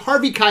Pesci,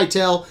 Harvey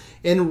Keitel,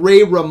 and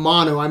Ray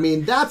Romano. I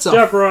mean, that's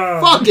a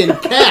fucking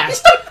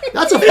cast.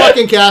 That's a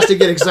fucking cast to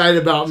get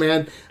excited about,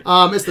 man.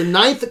 It's the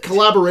 9th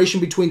collaboration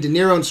between De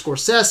Niro and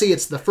Scorsese.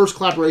 It's the first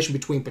collaboration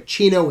between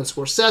Pacino and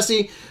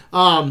Scorsese.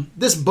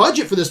 This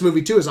budget for this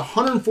movie, too, is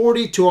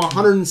 $140 to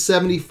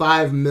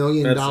 $175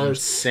 million. That's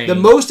insane. The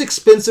most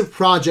expensive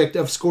project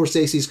of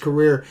Scorsese's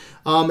career.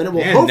 And it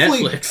will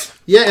hopefully... Netflix.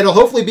 Yeah, it'll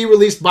hopefully be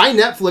released by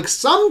Netflix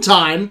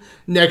sometime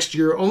next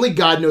year. Only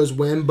God knows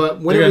when, but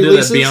when They're it gonna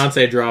releases... do that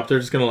Beyonce drop. They're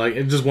just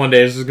gonna just one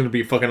day it's just gonna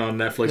be fucking on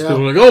Netflix. Yeah.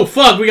 People are like, oh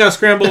fuck, we gotta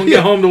scramble and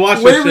get home to watch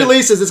when this it shit.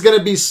 releases, it's going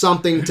to be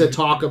something to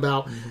talk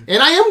about.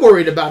 And I am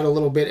worried about it a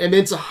little bit. I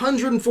mean, it's a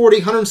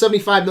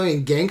 $175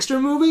 million gangster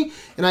movie,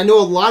 and I know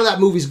a lot of that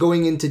movie's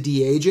going into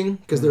de-aging,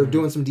 because they're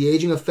doing some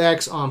de-aging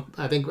effects on,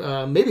 I think,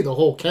 maybe the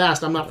whole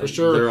cast. I'm not for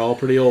sure. They're all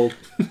pretty old.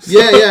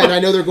 Yeah, and I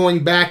know they're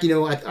going back,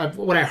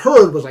 what I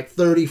heard was like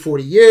 30,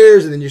 40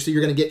 years, and then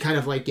you're going to get kind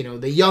of like,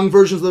 the young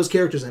versions of those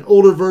characters and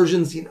older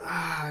versions,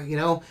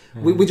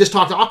 we just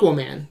talked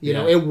Aquaman,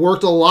 it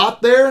worked a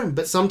lot there,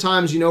 but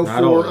sometimes,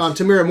 for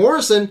Tamara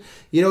Morrison,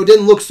 it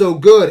didn't look so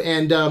good,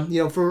 and,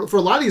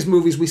 for a lot of these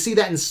movies, we see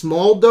that in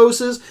small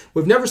doses.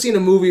 We've never seen a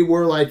movie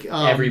where, like,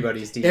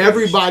 everybody's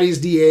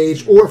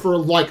de-aged, or for,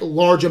 like,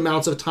 large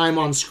amounts of time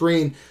on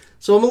screen.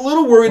 So I'm a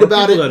little worried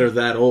about people it. that are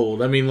that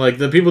old. I mean, like,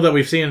 the people that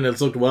we've seen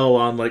that's looked well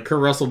on, like, Kurt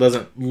Russell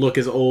doesn't look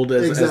as old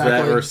as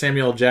that, or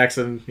Samuel L.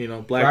 Jackson,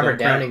 Black Robert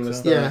Downing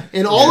was Yeah,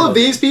 and all of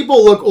these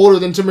people look older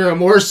than Tamara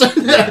Morrison,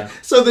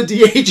 so the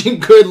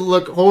de-aging could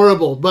look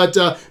horrible. But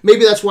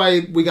maybe that's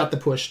why we got the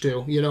push,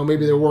 too.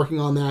 Maybe they're working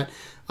on that.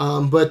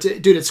 But,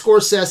 dude, it's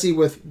Scorsese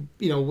with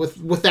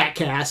that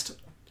cast.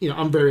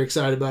 I'm very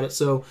excited about it.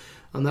 So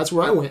that's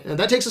where I went. And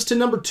that takes us to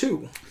number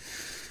 2.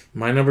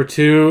 My number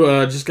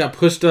 2 just got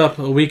pushed up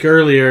a week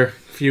earlier, a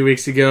few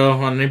weeks ago,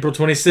 on April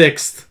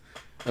 26th.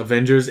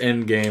 Avengers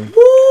Endgame.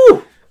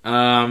 Woo!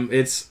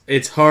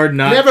 It's hard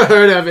not... Never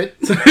heard of it.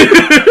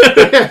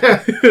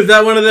 Is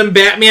that one of them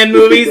Batman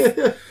movies?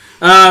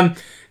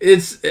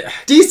 It's...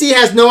 DC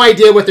has no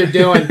idea what they're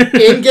doing.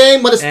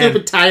 Endgame? What a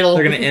stupid title.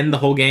 They're going to end the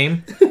whole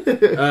game.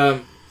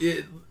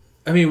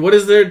 I mean, what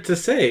is there to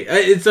say?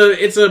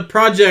 It's a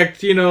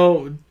project,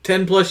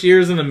 10 plus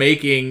years in the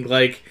making.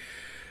 Like...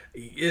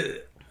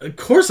 Of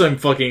course I'm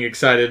fucking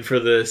excited for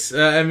this.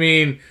 Yeah. I'm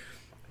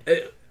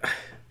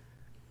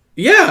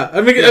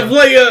at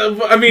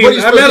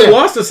a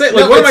loss to say.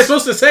 Like, what am I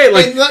supposed to say?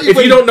 Like, if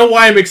you don't know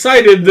why I'm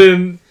excited,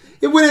 then...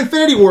 When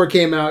Infinity War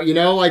came out,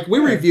 like, we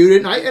reviewed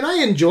it, and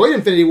I enjoyed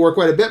Infinity War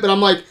quite a bit, but I'm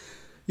like,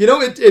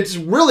 it's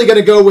really going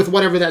to go with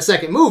whatever that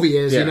second movie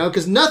is,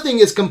 because nothing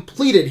is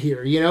completed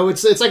here,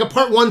 It's like a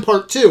part 1,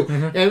 part 2.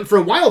 Mm-hmm. And for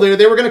a while there,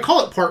 they were going to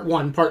call it part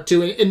 1, part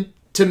 2, and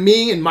to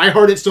me, in my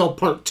heart, it's still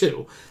part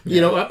 2,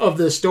 of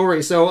the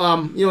story. So,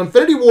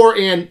 Infinity War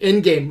and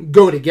Endgame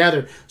go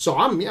together. So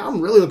I'm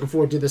really looking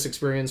forward to this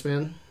experience,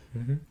 man.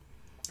 Mm-hmm.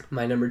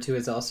 My number 2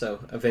 is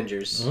also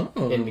Avengers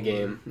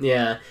Endgame.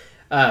 Yeah.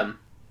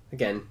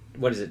 Again,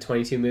 what is it?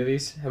 22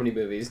 movies? How many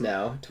movies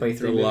now?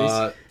 23 movies.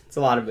 Lot. It's a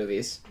lot of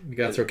movies. You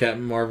got to throw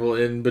Captain Marvel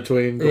in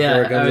between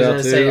before it comes out, too. I was going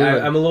to say,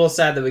 I'm a little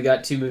sad that we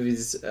got 2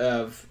 movies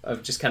of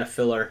just kind of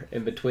filler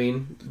in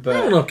between. But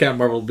I don't know if Captain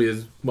Marvel will be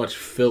as much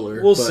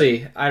filler. We'll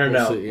see. I don't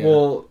know. See, yeah.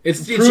 Well,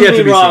 it's prove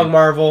me wrong, seen.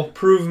 Marvel.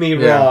 Prove me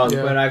wrong.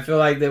 Yeah. But I feel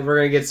like that we're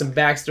going to get some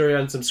backstory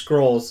on some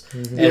Skrulls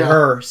and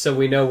her, so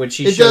we know when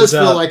she shows up. It does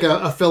feel like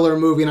a filler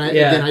movie, and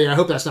I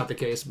hope that's not the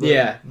case. But.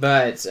 Yeah,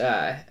 but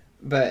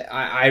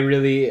I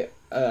really...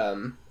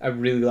 I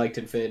really liked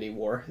Infinity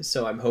War,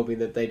 so I'm hoping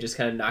that they just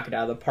kind of knock it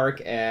out of the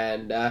park,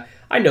 and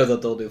I know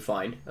that they'll do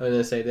fine. I'm going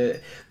to say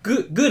that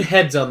good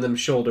heads on them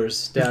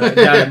shoulders down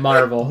at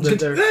Marvel.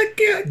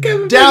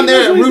 Down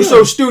there at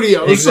Russo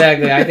Studios.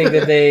 Exactly. I think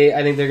they're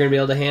going to be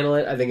able to handle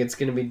it. I think it's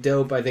going to be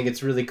dope. I think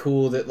it's really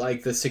cool that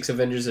like the 6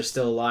 Avengers are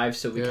still alive,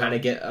 so we kind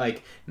of get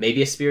like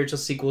maybe a spiritual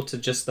sequel to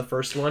just the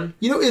first one.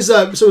 Is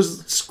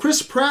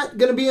Chris Pratt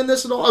going to be in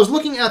this at all? I was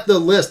looking at the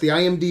list, the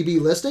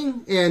IMDb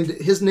listing, and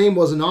his name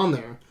wasn't on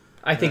there.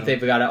 I think they've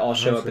got to all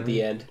show up at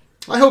the end.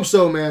 I hope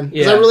so, man.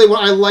 Because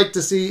I like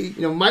to see,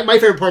 my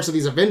favorite parts of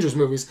these Avengers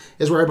movies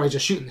is where everybody's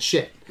just shooting the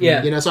shit.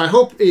 Yeah. So I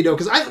hope,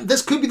 because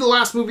this could be the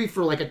last movie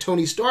for like a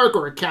Tony Stark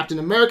or a Captain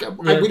America.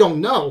 We don't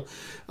know.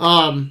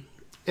 And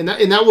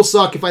that will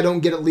suck if I don't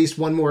get at least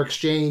one more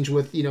exchange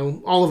with,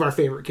 all of our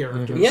favorite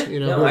characters.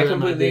 Yeah, I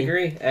completely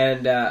agree.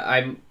 And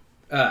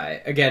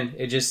again,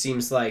 it just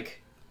seems like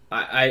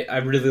I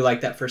really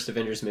like that first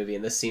Avengers movie,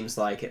 and this seems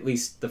like at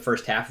least the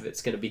first half of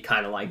it's going to be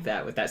kind of like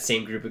that, with that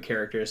same group of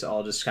characters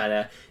all just kind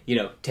of,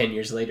 10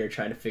 years later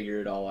trying to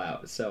figure it all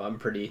out. So I'm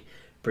pretty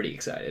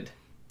excited.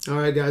 All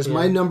right, guys. Yeah.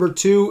 My number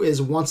 2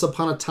 is Once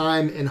Upon a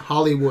Time in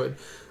Hollywood.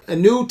 a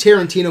new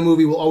Tarantino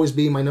movie will always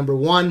be my number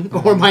one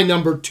or my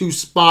number two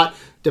spot,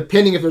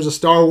 depending if there's a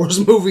Star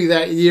Wars movie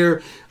that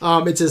year.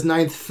 It's his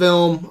 9th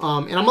film,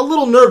 and I'm a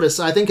little nervous.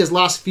 I think his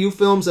last few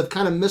films have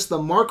kind of missed the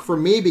mark for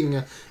me, being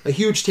a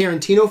huge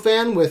Tarantino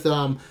fan with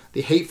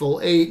The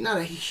Hateful Eight, not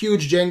a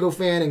huge Django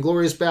fan, and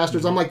Glorious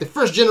Bastards. I'm like the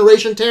first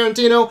generation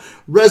Tarantino,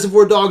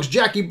 Reservoir Dogs,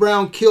 Jackie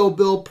Brown, Kill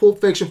Bill, Pulp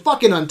Fiction,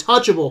 fucking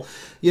untouchable.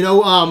 You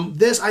know,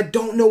 this, I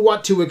don't know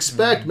what to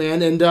expect,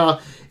 man, and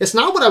it's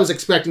not what I was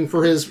expecting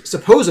for his,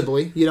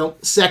 supposedly,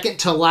 second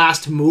to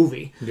last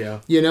movie. Yeah.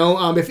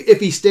 If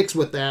he sticks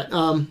with that.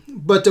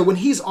 But when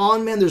he's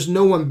on, man, there's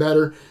no one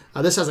better.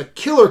 This has a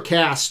killer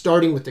cast,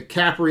 starting with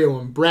DiCaprio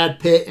and Brad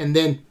Pitt, and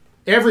then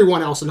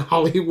everyone else in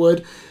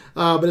Hollywood.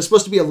 But it's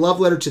supposed to be a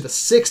love letter to the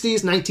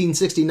 60s,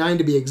 1969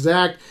 to be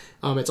exact.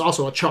 It's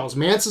also a Charles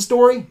Manson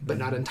story, but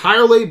not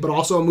entirely, but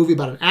also a movie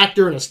about an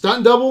actor and a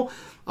stunt double.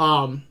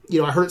 I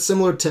heard it's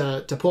similar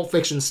to Pulp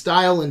Fiction's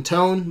style and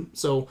tone.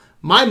 So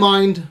my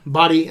mind,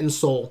 body, and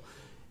soul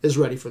is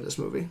ready for this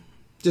movie.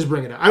 Just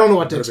bring it out. I don't know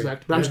what to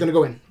expect, but I'm just going to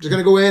go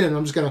in. And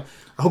I'm just going to,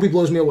 I hope he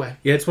blows me away.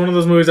 Yeah, it's one of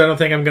those movies I don't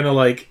think I'm going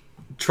to,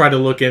 try to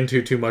look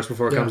into too much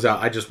before it comes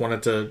out. I just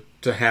want it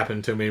to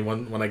happen to me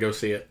when I go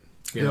see it.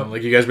 You know,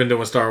 you guys been doing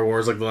with Star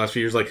Wars the last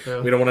few years.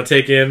 We don't want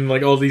to take in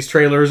all these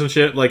trailers and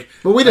shit. But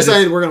we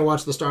decided we're gonna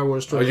watch the Star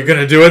Wars trailer. Oh, you're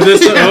gonna do it this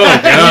time?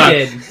 Oh god!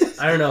 He did.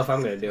 I don't know if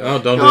I'm gonna do it. Oh,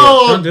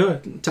 don't do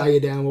it. Tie you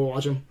down. We'll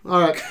watch them.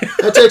 All right,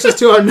 that takes us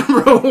to our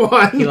number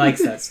one. He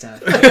likes that stuff.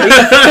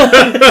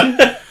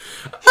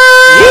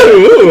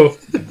 Ooh,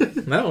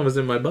 that one was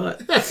in my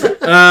butt.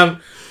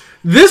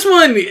 This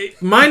one,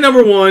 my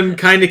number one,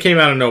 kind of came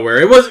out of nowhere.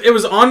 It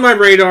was on my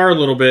radar a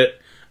little bit.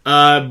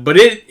 But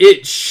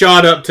it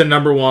shot up to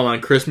number one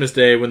on Christmas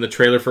Day when the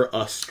trailer for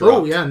Us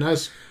dropped. Oh, yeah,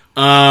 nice.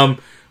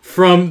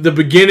 From the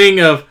beginning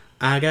of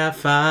I Got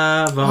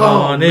Five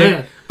on It,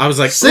 man. I was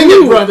like, sing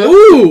it, brother.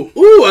 Ooh,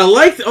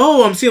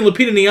 I'm seeing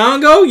Lupita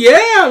Nyong'o.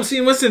 Yeah, I'm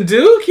seeing Winston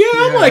Duke. Yeah,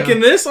 I'm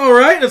liking this. All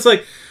right. And it's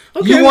like,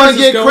 okay, you want to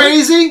get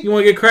crazy? You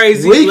want to get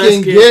crazy? We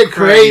can get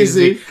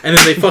crazy. And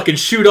then they fucking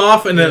shoot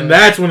off, and then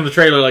that's when the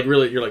trailer,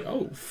 really, you're like,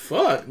 oh,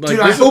 fuck. Dude,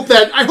 I hope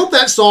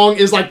that song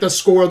is the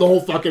score of the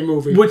whole fucking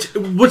movie. Which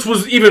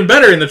was even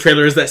better in the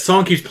trailer is that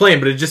song keeps playing,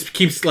 but it just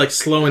keeps,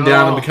 slowing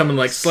down and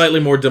becoming, slightly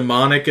more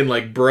demonic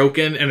and,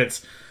 broken, and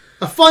it's...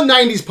 A fun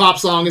 90s pop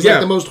song is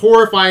the most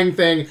horrifying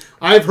thing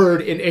I've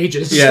heard in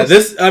ages. Yeah,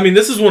 this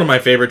is one of my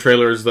favorite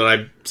trailers that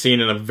I've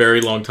seen in a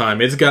very long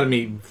time. It's got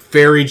me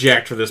very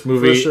jacked for this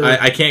movie. For sure.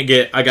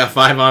 I got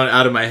 5 on it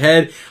out of my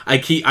head.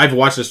 I've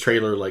watched this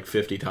trailer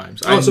 50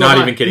 times. I'm so not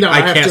even kidding. No,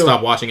 I can't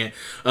stop watching it.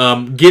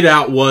 Get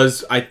Out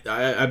was,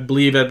 I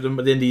believe at the end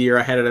of the year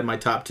I had it in my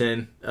top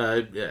 10.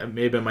 It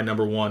may have been my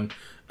number 1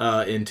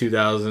 in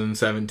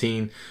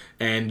 2017.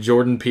 And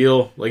Jordan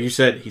Peele, like you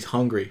said, he's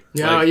hungry.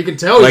 Yeah, you can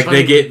tell he's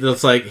hungry.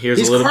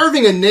 He's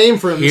carving a name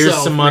for himself. Here's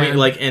some money,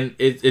 man. and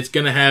it's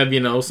gonna have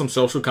some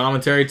social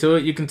commentary to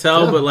it. You can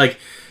tell, but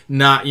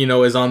not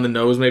as on the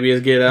nose maybe as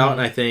Get Out. And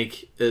I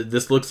think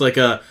this looks like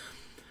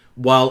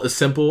while a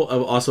simple,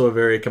 also a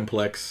very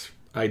complex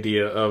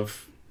idea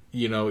of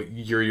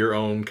you're your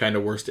own kind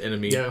of worst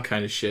enemy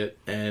kind of shit.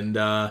 And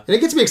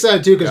it gets me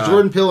excited too because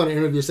Jordan Peele in an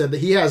interview said that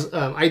he has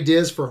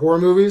ideas for horror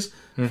movies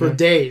for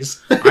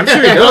days. I'm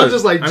sure he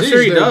does. I'm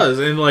sure he does.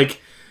 And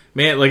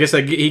man, like I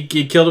said,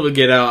 he killed it with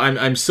Get Out.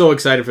 I'm so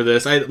excited for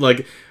this. I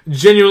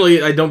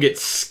genuinely, I don't get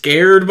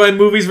scared by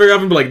movies very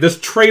often, but this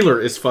trailer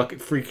is fucking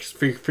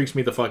freaks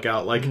me the fuck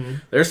out.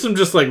 There's some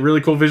just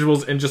really cool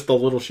visuals and just the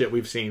little shit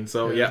we've seen.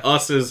 So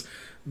Us is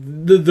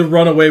the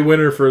runaway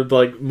winner for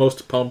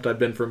most pumped I've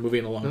been for a movie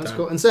in a long time. That's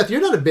cool. And Seth,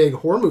 you're not a big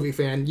horror movie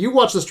fan. You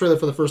watched this trailer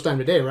for the first time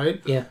today,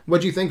 right? Yeah.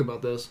 What'd you think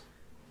about this?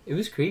 It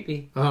was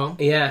creepy. Oh.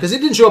 Yeah. Because it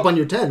didn't show up on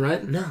your 10,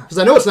 right? No. Because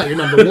I know it's not your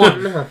number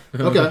 1. No.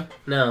 Okay.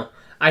 No.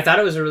 I thought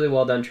it was a really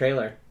well done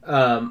trailer.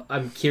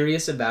 I'm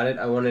curious about it.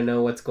 I want to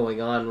know what's going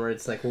on. Where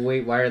it's well,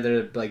 wait, why are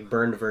there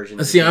burned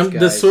versions? See, I'm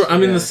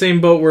in the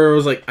same boat where I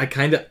was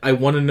I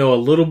want to know a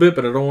little bit,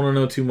 but I don't want to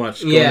know too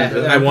much.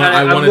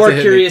 I'm more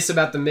curious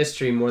about the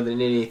mystery more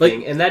than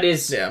anything, and that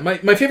is my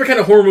favorite kind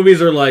of horror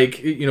movies are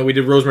we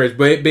did Rosemary's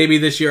Baby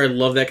this year. I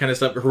love that kind of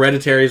stuff.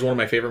 Hereditary is one of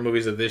my favorite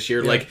movies of this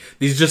year. Yeah.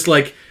 These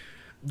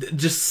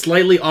just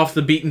slightly off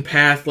the beaten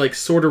path,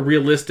 sort of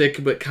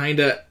realistic, but kind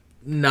of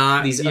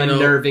not these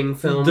unnerving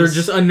films. They're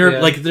just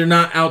unnerving. Yeah. They're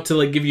not out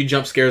to give you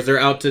jump scares. They're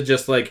out to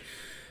just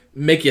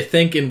make you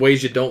think in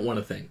ways you don't want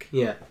to think.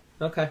 Yeah.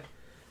 Okay.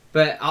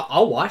 But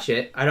I'll watch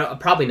it.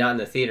 Probably not in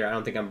the theater. I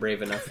don't think I'm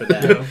brave enough for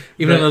that.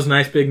 Even on those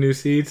nice big new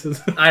seats.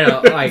 I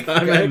know.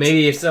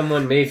 Maybe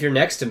if you're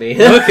next to me.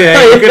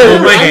 Okay, you can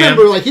hold my hand. I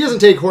remember he doesn't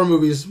take horror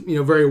movies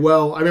very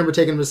well. I remember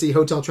taking him to see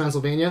Hotel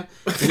Transylvania,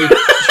 and he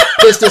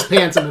pissed his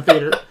pants in the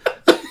theater.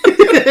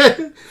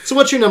 So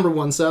what's your number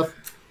 1, Seth?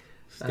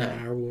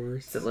 Star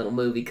Wars. It's a little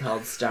movie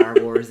called Star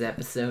Wars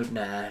Episode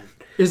 9.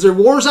 Is there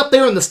wars up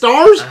there in the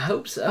stars? I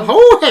hope so.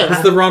 Oh, yeah.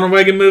 That's the Ronald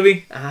Reagan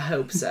movie? I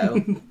hope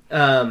so.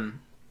 I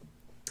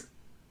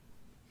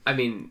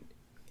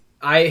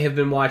have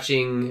been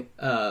watching...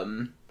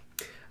 I've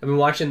been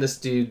watching this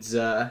dude's...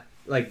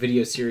 like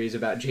video series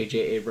about J.J.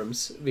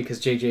 Abrams because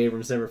J.J.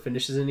 Abrams never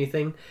finishes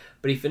anything,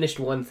 but he finished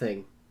one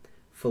thing,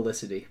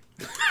 Felicity.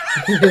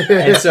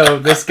 And so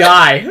this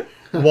guy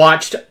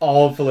watched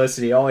all of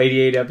Felicity, all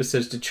 88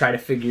 episodes, to try to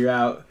figure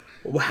out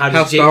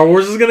how Star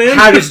Wars is going to end.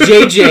 How does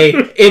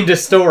JJ end a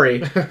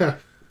story?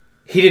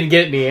 He didn't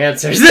get any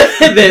answers.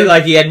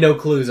 Like he had no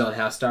clues on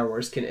how Star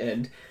Wars can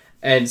end,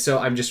 and so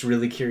I'm just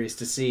really curious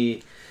to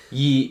see.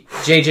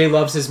 JJ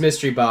loves his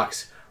mystery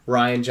box.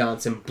 Rian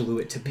Johnson blew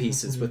it to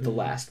pieces with the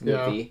last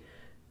movie. Yeah.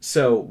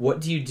 So what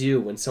do you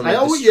do when someone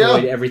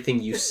destroyed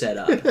everything you set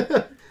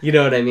up? You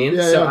know what I mean?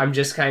 So I'm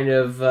just kind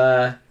of...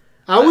 I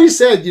always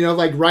said,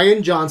 like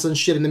Rian Johnson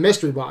shit in the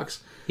mystery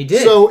box. He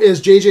did. So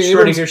is J.J.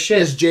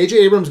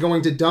 Abrams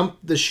going to dump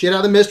the shit out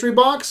of the mystery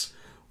box?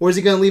 Or is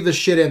he going to leave the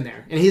shit in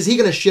there? And is he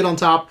going to shit on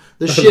top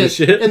the shit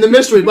in the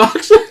mystery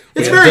box?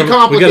 It's very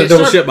complicated. We got a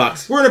double shit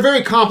box. We're in a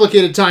very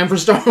complicated time for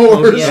Star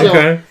Wars. Yeah. So.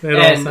 Okay. It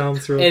all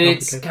sounds real and complicated.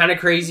 It's kind of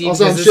crazy all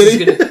because this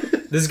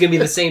is going to be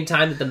the same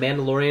time that The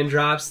Mandalorian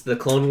drops. The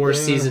Clone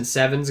Wars Season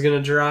 7 is going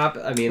to drop.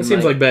 I mean, it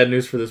seems like bad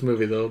news for this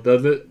movie, though,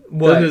 doesn't it?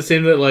 What? Doesn't it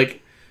seem that,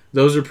 like,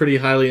 those are pretty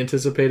highly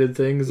anticipated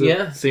things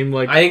that seem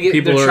like I think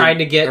people they're trying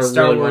to get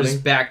Star really Wars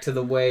wanting. back to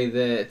the way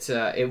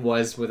that it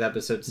was with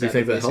Episode 7. Do you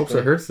think that helps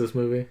or hurts this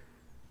movie?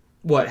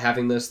 What,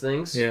 having those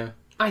things? Yeah.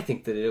 I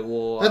think that it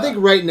will... I think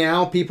right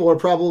now people are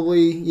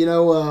probably,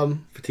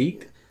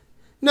 fatigued?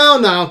 No,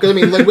 because, I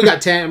mean, like, we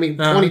got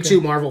 22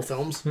 Marvel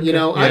films, you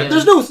know? Yeah. I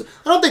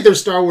don't think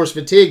there's Star Wars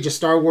fatigue, just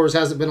Star Wars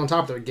hasn't been on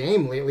top of their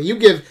game lately.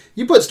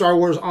 You put Star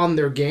Wars on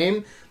their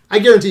game, I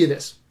guarantee you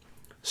this.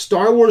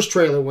 Star Wars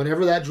trailer,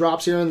 whenever that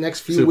drops here in the next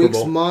few Super weeks,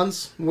 Bowl.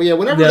 months,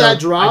 whenever that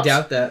drops... I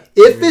doubt that.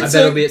 I bet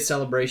it'll be at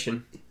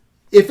Celebration.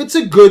 If it's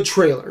a good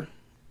trailer,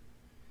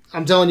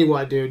 I'm telling you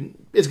what, dude,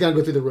 it's going to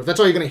go through the roof. That's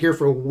all you're going to hear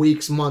for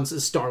weeks, months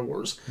is Star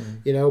Wars.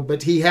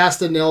 But he has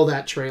to nail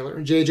that trailer.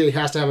 JJ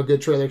has to have a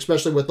good trailer,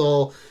 especially with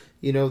all,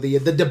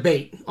 the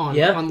debate on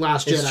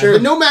Last Jedi. True.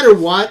 But no matter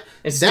what,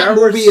 It's that Star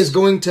movie Wars... is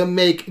going to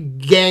make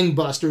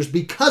gangbusters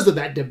because of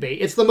that debate.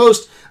 It's the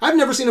most... I've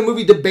never seen a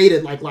movie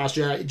debated like Last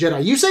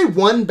Jedi. You say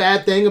one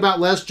bad thing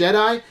about Last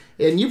Jedi...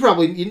 And you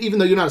probably, even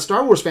though you're not a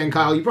Star Wars fan,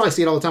 Kyle, you probably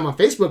see it all the time on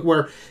Facebook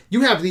where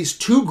you have these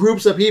two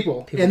groups of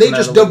people and they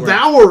just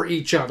devour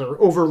each other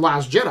over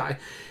Last Jedi.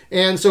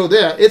 And so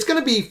it's going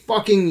to be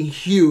fucking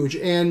huge.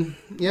 And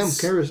yeah, I'm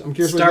curious.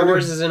 Star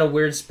Wars is in a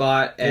weird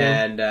spot,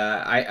 and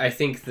I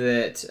think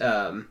that,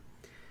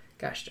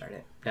 gosh darn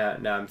it,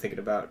 now I'm thinking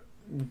about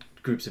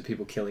groups of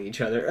people killing each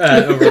other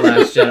over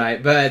Last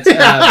Jedi. But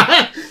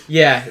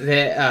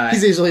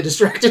he's easily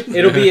distracted.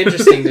 It'll be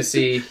interesting to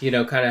see,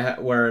 kind of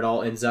where it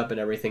all ends up and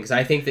everything. Because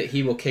I think that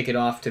he will kick it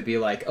off to be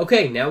like,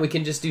 okay, now we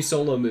can just do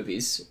solo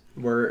movies.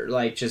 We're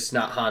like just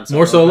not Han Solo.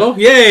 More Solo?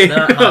 Yay!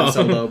 Not Han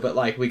Solo, but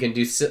like we can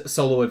do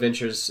solo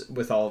adventures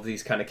with all of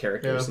these kind of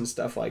characters and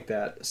stuff like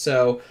that.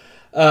 So,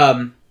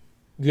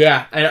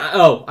 yeah. And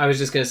I was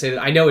just gonna say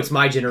that I know it's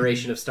my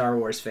generation of Star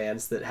Wars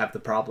fans that have the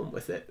problem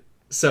with it.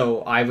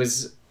 So I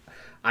was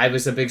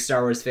a big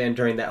Star Wars fan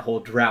during that whole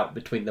drought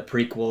between the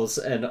prequels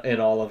and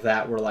all of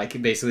that, where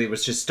like basically it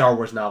was just Star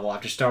Wars novel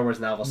after Star Wars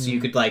novel. So you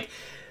could like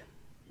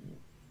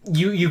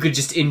you could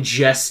just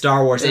ingest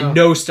Star Wars and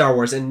know Star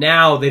Wars, and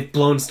now they've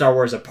blown Star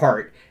Wars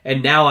apart.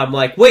 And now I'm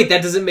like, wait,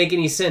 that doesn't make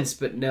any sense.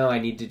 But no, I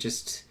need to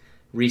just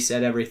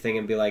reset everything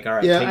and be like, all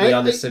right, take me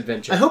on this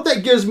adventure. I hope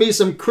that gives me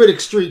some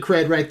critic street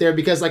cred right there,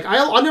 because like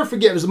I'll never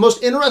forget, it was the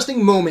most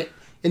interesting moment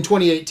in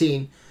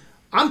 2018.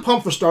 I'm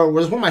pumped for Star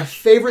Wars. It's one of my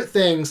favorite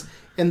things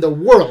in the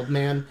world,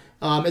 man.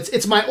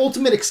 It's my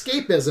ultimate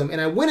escapism. And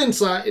I went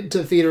inside to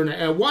the theater and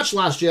I watched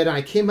Last Jedi. And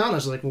I came out and I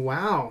was like,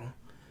 wow,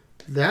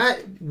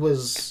 that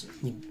was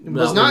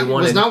not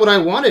what I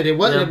wanted. It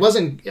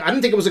wasn't. I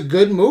didn't think it was a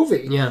good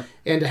movie. Yeah.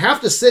 And to have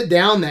to sit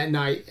down that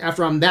night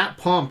after I'm that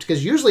pumped,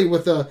 because usually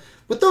with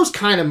those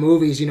kind of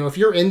movies, if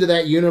you're into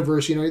that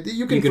universe,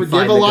 you can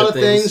forgive a lot of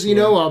things.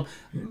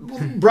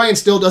 Brian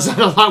still does that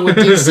a lot with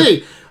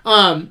DC.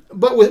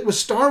 But with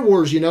Star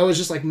Wars, it's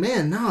just like,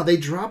 man, no,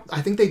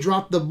 I think they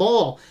dropped the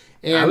ball.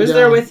 And I was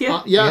there with you.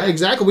 Yeah,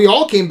 exactly. We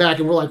all came back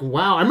and we're like,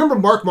 wow. I remember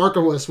Mark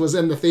Markowitz was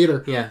in the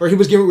theater, or he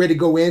was getting ready to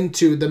go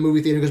into the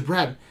movie theater. He goes,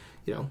 Brad,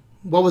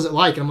 what was it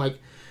like? And I'm like,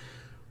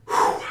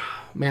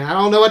 man, I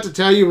don't know what to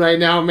tell you right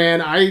now, man.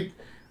 I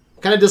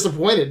kind of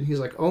disappointed. He's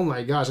like, oh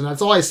my gosh, and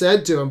that's all I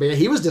said to him. But yeah,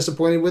 he was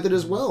disappointed with it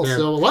as well. Yeah.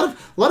 So a lot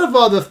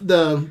of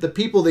the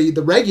people,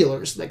 the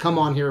regulars that come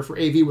on here for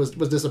AV was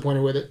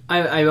disappointed with it.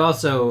 I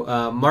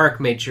also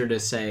Mark made sure to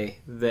say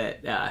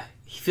that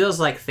he feels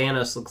like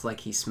Thanos looks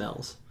like he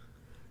smells.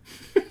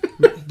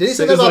 Did he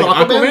say that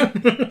about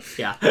Aquaman?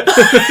 Yeah.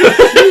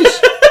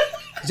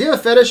 Does he have a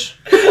fetish?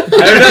 I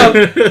don't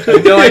know. I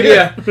have no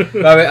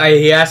idea.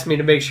 He asked me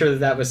to make sure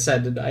that was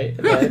said tonight.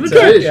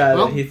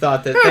 He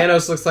thought that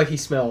Thanos looks like he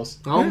smells.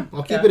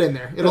 I'll keep it in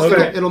there.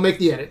 It'll make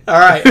the edit. All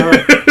right.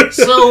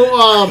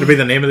 So it'll be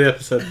the name of the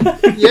episode.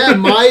 Yeah,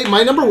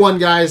 my number one,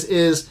 guys,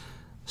 is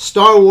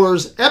Star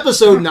Wars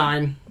Episode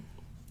 9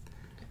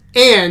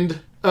 and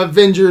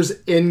Avengers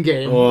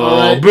Endgame. Oh,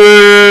 all right?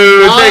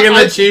 boo! Taking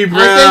the cheap route.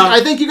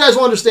 I think you guys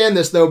will understand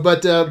this though,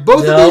 but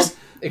both of these.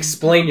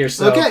 Explain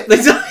yourself. Okay.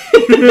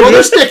 Well,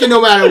 they're sticking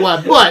no matter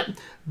what. But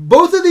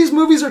both of these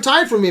movies are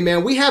tied for me,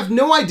 man. We have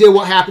no idea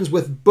what happens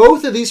with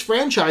both of these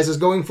franchises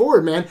going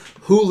forward, man.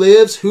 Who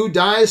lives, who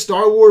dies,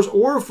 Star Wars,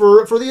 or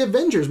for the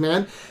Avengers,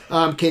 man.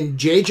 Can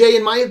JJ,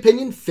 in my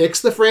opinion,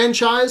 fix the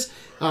franchise?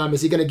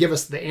 Is he going to give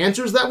us the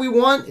answers that we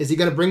want? Is he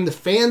going to bring the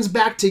fans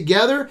back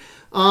together?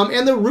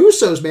 And the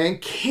Russos, man,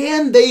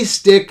 can they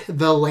stick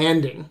the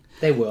landing?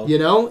 They will. You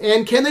know,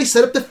 and can they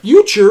set up the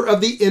future of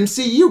the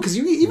MCU? Because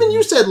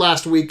you said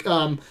last week,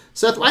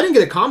 Seth, I didn't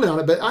get a comment on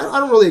it, but I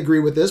don't really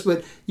agree with this,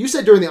 but you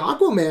said during the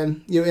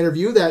Aquaman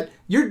interview that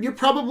you're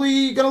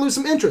probably going to lose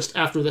some interest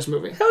after this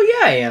movie. Hell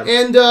yeah, I am.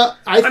 And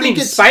I think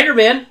it's...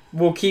 Spider-Man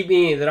will keep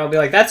me, then I'll be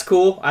like, that's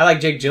cool. I like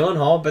Jake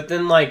Gyllenhaal, but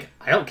then, like,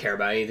 I don't care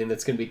about anything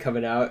that's going to be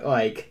coming out,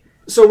 like...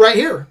 So right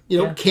here,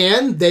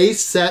 can they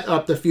set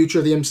up the future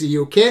of the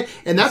MCU?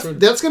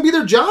 That's going to be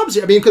their jobs.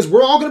 I mean, because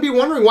we're all going to be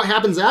wondering what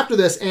happens after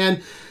this.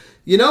 And,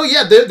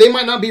 they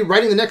might not be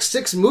writing the next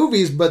 6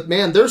 movies, but,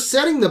 man, they're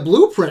setting the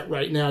blueprint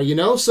right now,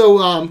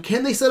 So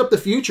can they set up the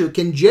future?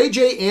 Can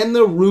JJ and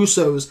the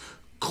Russos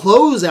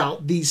close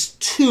out these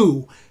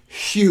 2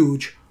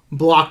 huge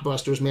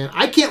blockbusters, man?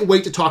 I can't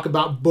wait to talk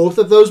about both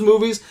of those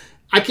movies.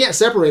 I can't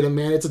separate them,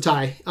 man. It's a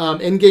tie.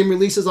 Endgame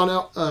releases on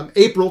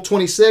April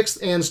 26th,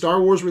 and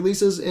Star Wars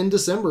releases in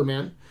December,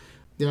 man.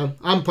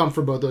 I'm pumped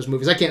for both those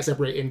movies. I can't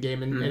separate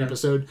Endgame and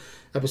episode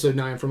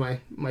 9 from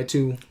my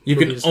 2 You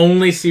movies. can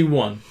only see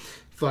one.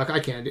 Fuck, I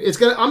can't.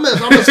 I'm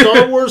a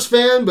Star Wars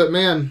fan, but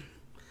man,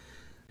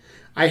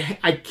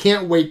 I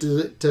can't wait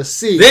to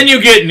see. Then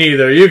you get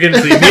neither. You can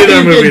see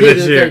neither movie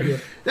this year.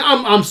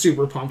 I'm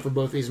super pumped for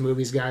both these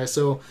movies, guys.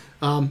 So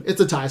it's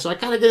a tie. So I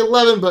kind of get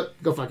 11, but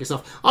go fuck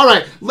yourself. All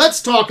right,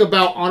 let's talk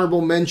about honorable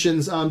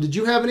mentions. Did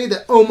you have any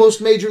that almost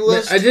made your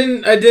list? I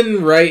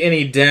didn't write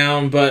any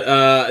down,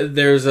 but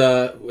there's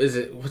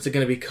what's it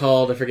going to be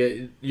called? I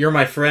forget. You're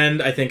My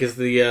Friend, I think, is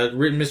the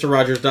Mr.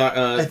 Rogers doc.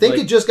 I think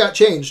it just got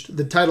changed.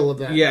 The title of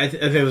that. Yeah, I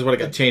think that's what it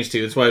got changed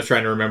to. That's why I was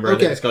trying to remember. Okay. I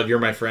think it's called You're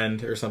My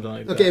Friend or something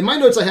like that. Okay, in my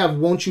notes I have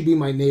Won't You Be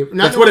My Neighbor.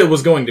 That's what it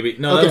was going to be.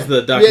 No, okay. that was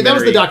the documentary. Yeah, that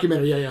was the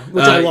documentary. Yeah.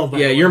 Which I love.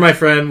 Yeah, You're My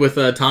Friend with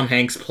Tom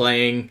Hanks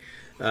playing.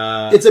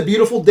 It's a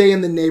Beautiful Day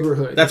in the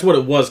Neighborhood. That's what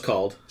it was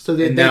called. So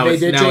they now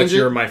did it's change it?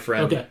 You're My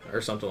Friend, okay,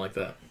 or something like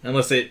that.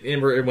 Unless it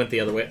went the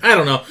other way. I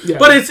don't know. Yeah.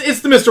 But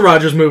it's the Mr.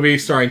 Rogers movie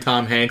starring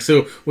Tom Hanks,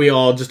 who we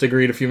all just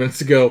agreed a few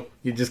minutes ago.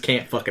 You just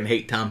can't fucking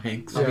hate Tom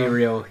Hanks. I'll be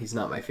real, he's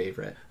not my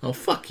favorite. Oh,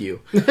 fuck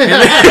you.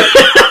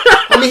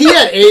 I mean, he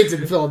had AIDS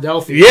in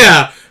Philadelphia.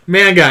 Yeah,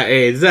 man got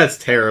AIDS. That's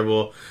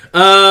terrible.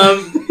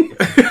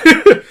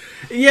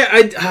 Yeah,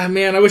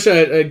 I wish I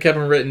had kept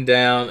them written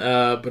down,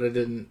 but I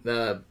didn't.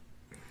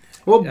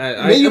 Well,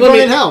 maybe you burn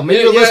in hell.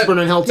 Maybe your list burn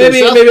in hell too.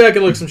 Maybe I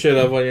could look some shit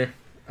up while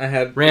I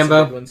had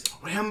Rambo.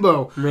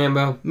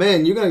 Rambo.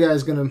 Man, you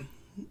guys gonna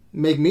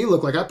make me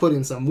look like I put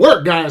in some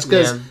work, guys.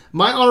 Because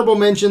my honorable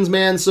mentions,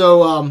 man.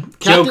 So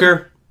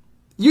Joker.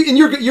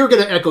 You're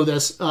gonna echo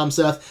this,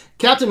 Seth.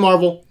 Captain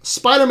Marvel,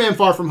 Spider-Man: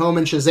 Far From Home,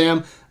 and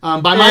Shazam.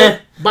 By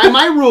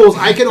my rules,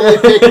 I can only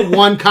pick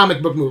one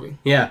comic book movie.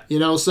 Yeah.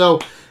 So.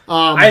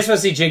 I just want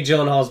to see Jake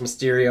Gyllenhaal's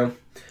Mysterio.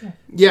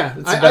 Yeah.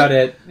 That's about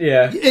it.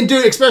 Yeah. And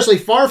dude, especially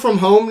Far From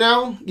Home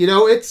now,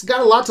 it's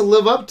got a lot to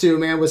live up to,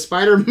 man, with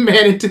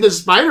Spider-Man Into the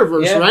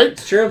Spider-Verse, right?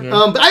 It's true.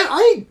 But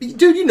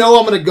dude,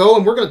 I'm going to go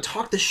and we're going to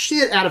talk the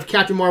shit out of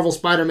Captain Marvel,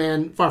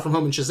 Spider-Man, Far From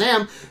Home, and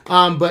Shazam.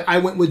 But I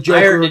went with Joker.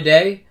 I heard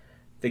today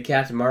that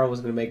Captain Marvel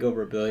was going to make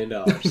over $1 billion.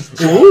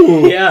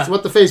 Ooh. Yeah. That's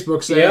what the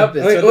Facebook's saying. Yep,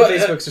 that's what the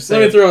Facebooks are saying.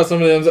 Let me throw out some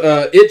of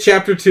them. It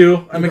Chapter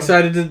 2. I'm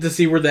excited to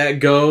see where that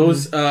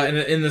goes.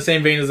 In the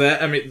same vein as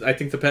that, I mean, I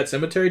think the Pet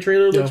Sematary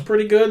trailer looks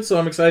pretty good, so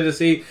I'm excited to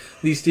see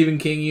these Stephen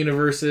King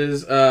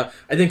universes. I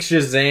think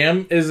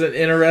Shazam is an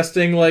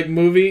interesting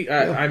movie.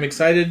 I'm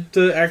excited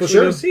to actually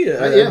go see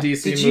a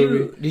DC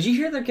movie. Did you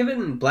hear they're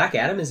giving Black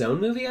Adam his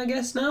own movie, I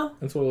guess, now?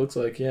 That's what it looks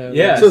like, yeah.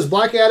 Yeah. So is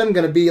Black Adam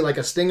going to be like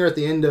a stinger at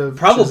the end of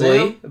Probably,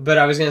 Shazam? But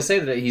I was going to say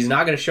that he's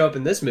not going to show up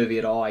in this movie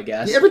at all, I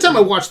guess. Yeah, every time I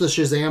watch the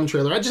Shazam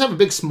trailer, I just have a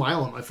big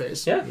smile on my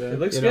face. Yeah, it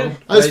looks good.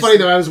 It's funny,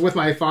 though. I was with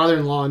my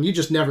father-in-law, and you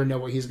just never know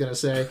what he's going to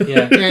say.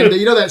 Yeah. And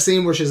you know that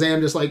scene where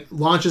Shazam just,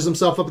 launches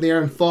himself up in the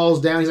air and falls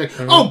down? He's like,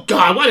 oh,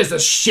 God, what is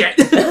this shit?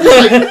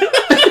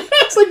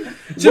 It's like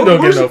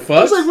don't give no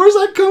fucks. It's like, where's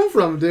that come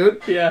from,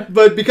 dude? Yeah.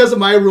 But because of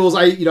my rules,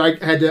 I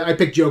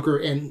picked Joker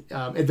and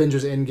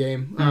Avengers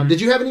Endgame. Did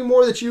you have any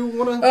more that you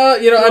want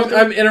to?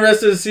 I'm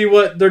interested to see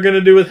what they're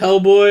gonna do with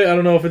Hellboy. I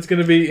don't know if it's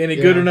gonna be any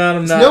good or not.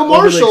 I'm not. Neil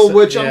Marshall,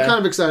 which I'm kind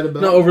of excited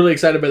about. Not overly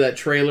excited by that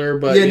trailer,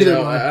 but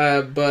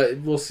but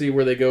we'll see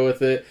where they go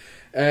with it.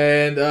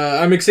 And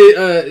I'm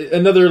excited.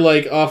 Another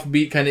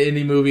offbeat kind of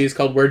indie movie is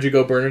called Where'd You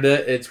Go,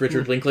 Bernadette? It's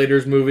Richard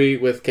Linklater's movie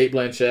with Cate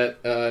Blanchett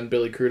and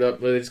Billy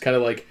Crudup. Where they just kind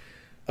of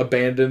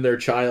abandon their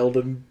child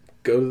and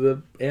go to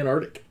the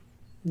Antarctic,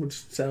 which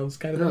sounds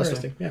kind of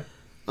interesting. Yeah.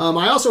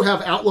 I also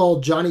have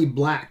Outlaw Johnny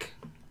Black.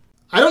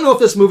 I don't know if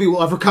this movie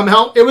will ever come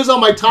out. It was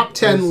on my top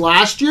 10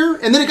 last year,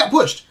 and then it got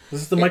pushed.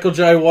 This is the Michael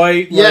Jai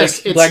White,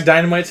 Black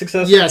Dynamite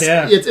successor? Yes,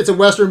 yeah. It's a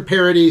Western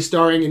parody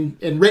starring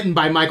and written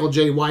by Michael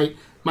J. White.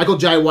 Michael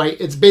Jai White.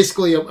 It's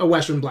basically a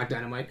Western Black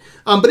Dynamite,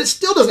 but it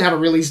still doesn't have a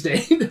release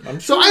date.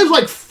 So I was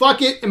like,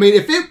 "Fuck it." I mean,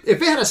 if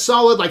it had a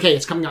solid like, "Hey,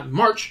 it's coming out in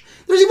March,"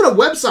 there's even a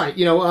website.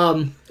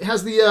 It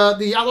has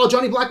the Outlaw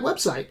Johnny Black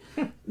website.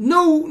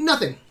 No,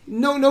 nothing.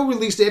 No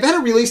release date. If it had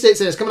a release date that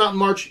said it's coming out in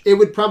March, it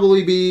would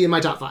probably be in my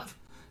top 5.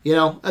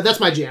 That's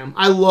my jam.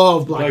 I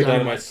love Black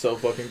Dynamite's so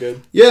fucking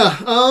good. Yeah.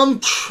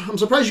 I'm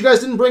surprised you guys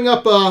didn't bring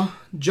up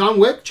John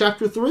Wick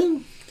Chapter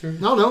 3.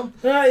 No.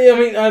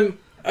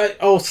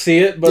 I'll see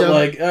it, but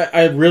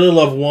I really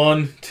love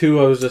 1. 2,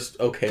 I was just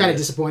okay. Kind of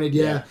disappointed.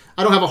 Yeah.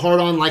 I don't have a hard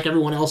on like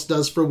everyone else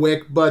does for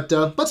Wick, but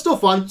still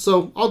fun.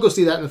 So I'll go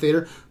see that in the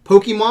theater.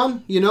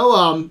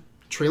 Pokemon,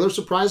 trailer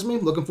surprised me.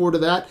 Looking forward to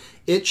that.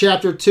 It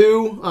Chapter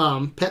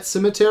 2, Pet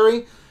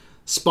Cemetery,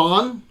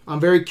 Spawn. I'm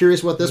very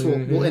curious what this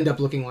will end up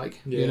looking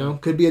like. Yeah.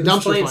 Could be a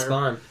dumpster fire.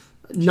 Spawn?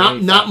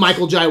 Not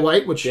Michael Jai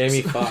White, which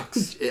Jamie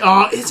Foxx.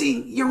 Is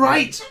he? You're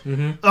right.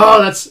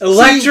 Oh, that's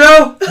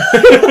Electro.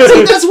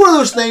 See, that's one of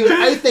those things.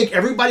 I think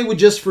everybody would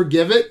just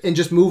forgive it and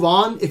just move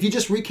on if you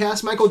just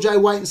recast Michael Jai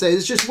White and say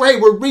it's just we're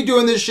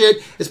redoing this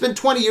shit. It's been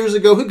 20 years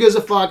ago. Who gives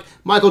a fuck?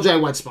 Michael Jai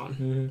White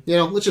Spawn.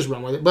 Let's just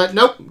run with it. But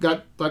nope,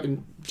 got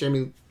fucking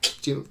Jamie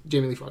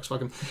Lee Foxx.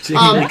 Fuck him.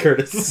 Jamie Lee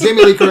Curtis.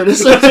 Jamie Lee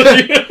Curtis.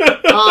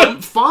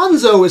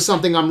 Fonzo is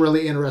something I'm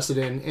really interested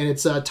in, and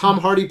it's Tom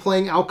Hardy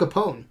playing Al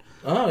Capone.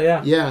 Oh,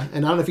 yeah. Yeah,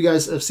 and I don't know if you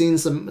guys have seen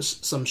some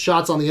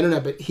shots on the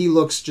internet, but he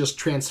looks just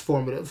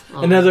transformative.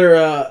 Another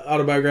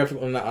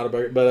autobiographical, not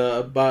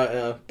autobiographical,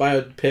 but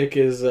biopic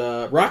is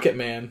Rocket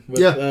Man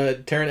with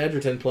Taron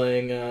Egerton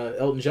playing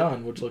Elton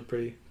John, which looked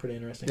pretty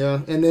interesting.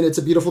 Yeah, and then It's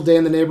a Beautiful Day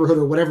in the Neighborhood,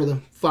 or whatever the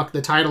fuck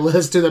the title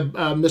is to the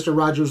Mr.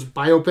 Rogers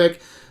biopic,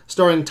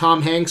 starring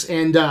Tom Hanks,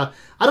 and I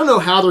don't know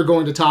how they're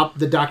going to top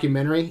the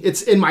documentary.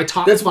 It's in my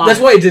top 5.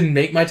 That's why it didn't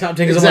make my top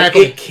 10, because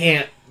Exactly. I'm like, it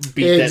can't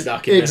beat that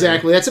documentary.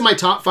 Exactly. That's in my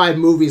top 5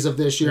 movies of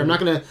this year. I'm not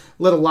going to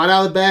let a lot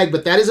out of the bag,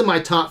 but that is in my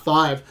top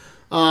 5.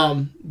 How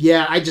are you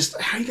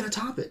going to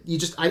top it?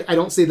 I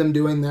don't see them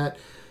doing that.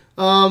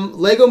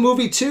 Lego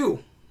Movie 2.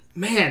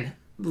 Man,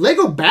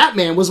 Lego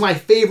Batman was my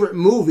favorite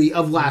movie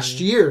of last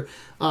year.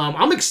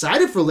 I'm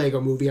excited for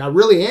Lego Movie. I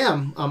really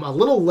am. I'm a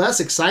little less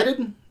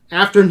excited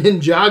after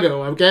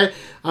Ninjago, okay?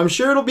 I'm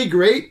sure it'll be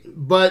great,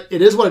 but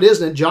it is what it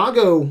is.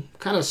 Ninjago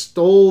kind of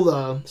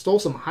stole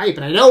some hype.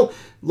 And I know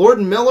Lord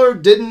and Miller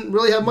didn't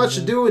really have much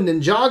to do with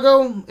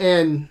Ninjago,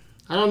 and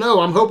I don't know.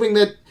 I'm hoping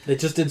that... They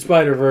just did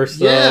Spider-Verse,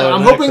 though. Yeah,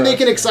 I'm hoping they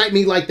can excite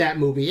me like that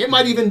movie. It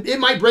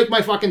might break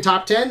my fucking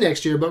top 10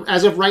 next year, but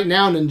as of right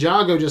now,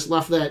 Ninjago just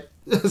left that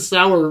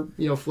sour,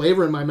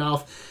 flavor in my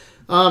mouth.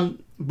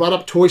 Brought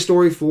up Toy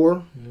Story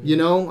 4,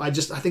 I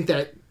think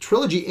that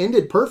trilogy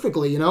ended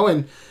perfectly,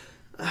 and...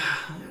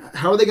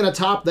 how are they going to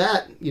top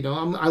that?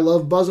 I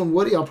love Buzz and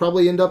Woody. I'll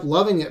probably end up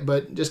loving it,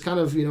 but just kind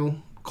of,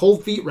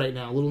 cold feet right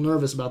now. A little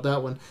nervous about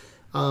that one.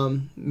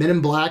 Men in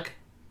Black,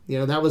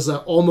 that was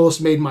almost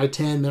made my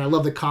 10. And I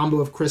love the combo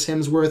of Chris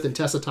Hemsworth and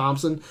Tessa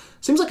Thompson.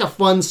 Seems like a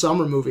fun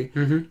summer movie.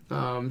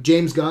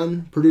 James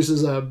Gunn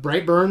produces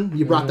Brightburn.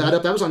 You brought that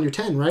up. That was on your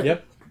 10, right?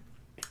 Yep.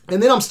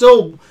 And then I'm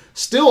still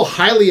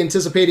highly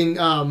anticipating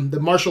the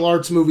martial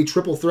arts movie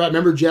Triple Threat.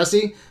 Remember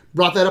Jesse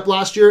brought that up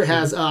last year? It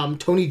has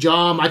Tony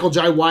Jaa, Michael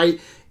Jai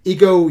White,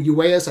 Iko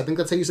Uwais, I think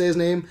that's how you say his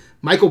name,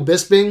 Michael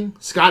Bisping,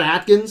 Scott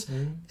Adkins,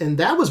 and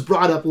that was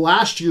brought up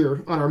last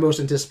year on our most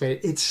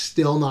anticipated. It's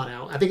still not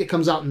out. I think it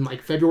comes out in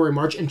like February,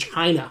 March in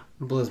China.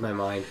 It blows my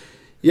mind.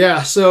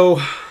 Yeah,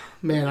 so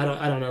man,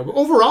 I don't know. But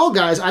overall,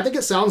 guys, I think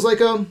it sounds like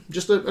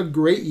just a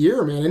great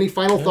year, man. Any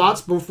final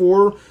thoughts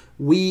before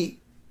we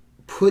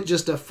put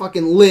just a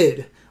fucking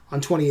lid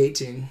on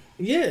 2018?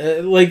 Yeah,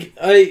 like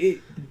I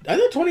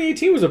thought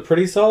 2018 was a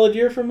pretty solid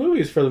year for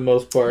movies for the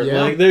most part.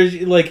 Yeah. Like there's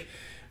like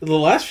the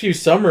last few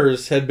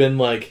summers had been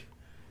like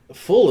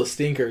full of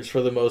stinkers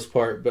for the most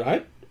part,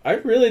 but I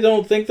really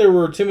don't think there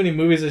were too many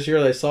movies this year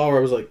that I saw where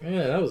I was like,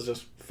 yeah, that was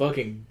just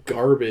fucking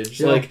garbage.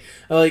 Yeah.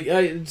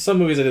 Like some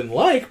movies I didn't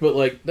like, but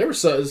like there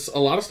was a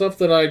lot of stuff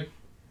that I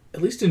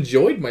at least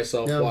enjoyed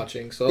myself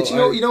watching. So but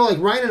like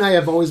Ryan and I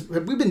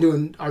we've been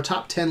doing our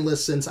top 10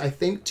 lists since I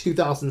think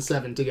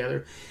 2007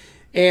 together,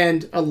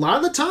 and a lot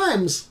of the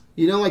times,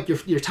 like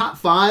your top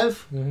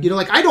 5,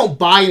 like I don't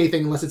buy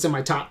anything unless it's in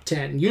my top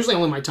 10. Usually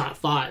only my top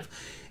 5,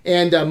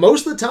 and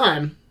most of the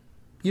time,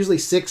 usually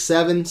 6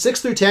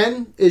 through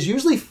 10 is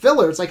usually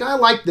filler. It's like I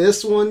like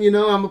this one, I'm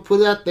gonna put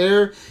that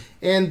there.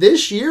 And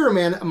this year,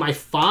 man, my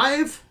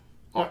 5.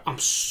 I'm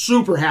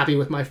super happy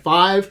with my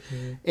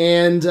 5,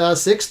 and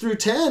 6 through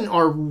 10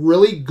 are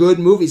really good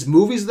movies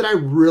that I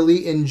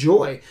really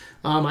enjoy.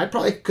 I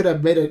probably could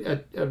have made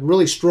a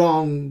really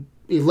strong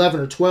 11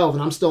 or 12,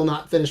 and I'm still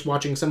not finished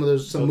watching some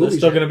movies. There's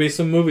still going to be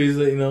some movies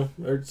that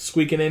are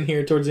squeaking in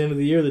here towards the end of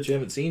the year that you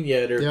haven't seen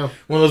yet, or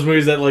one of those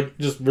movies that like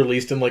just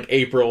released in like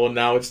April and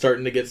now it's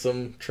starting to get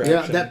some traction.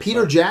 Yeah, that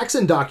Peter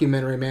Jackson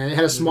documentary, man, it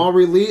had a small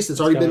release. It's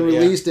already been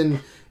released in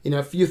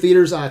a few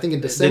theaters, I think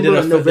in December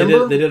and They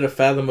November. did a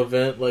Fathom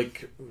event,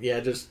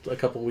 just a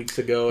couple weeks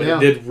ago, and Yeah. it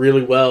did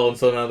really well, and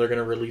so now they're going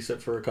to release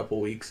it for a couple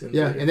weeks.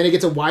 Yeah, and then it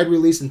gets a wide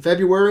release in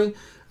February.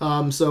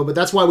 But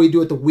that's why we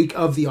do it the week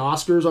of the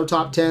Oscars, our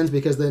top 10s,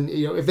 because then,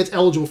 if it's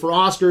eligible for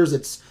Oscars,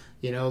 it's,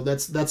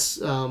 that's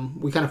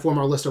we kind of form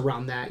our list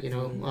around that,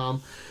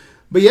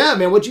 But yeah,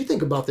 man, what'd you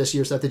think about this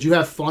year, Seth? Did you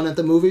have fun at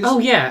the movies? Oh,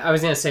 yeah. I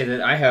was going to say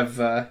that I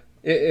have...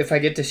 if I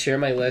get to share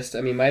my list,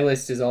 I mean, my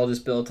list is all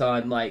just built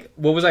on,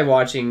 what was I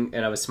watching,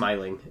 and I was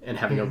smiling and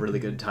having a really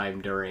good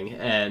time during.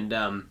 And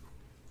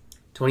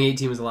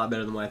 2018 was a lot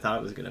better than what I thought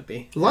it was going to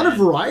be. A lot of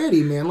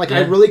variety, man. I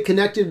really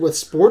connected with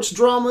sports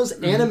dramas,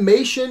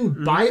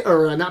 animation, not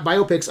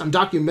biopics,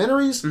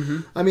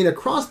 documentaries. I mean,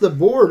 across the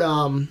board,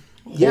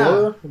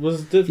 Horror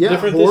was different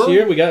horror. this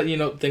year. We got,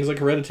 things like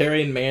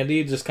Hereditary and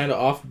Mandy, just kind of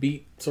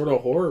offbeat sort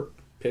of horror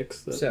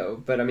picks.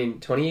 But I mean,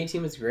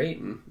 2018 was great,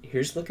 and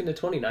here's looking to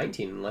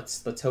 2019.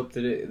 Let's hope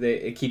that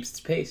it keeps its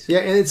pace. Yeah,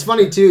 and it's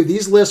funny too.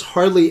 These lists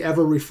hardly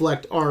ever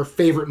reflect our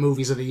favorite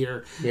movies of the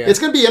year. Yeah. It's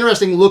going to be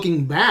interesting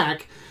looking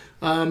back.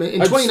 In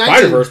 2019,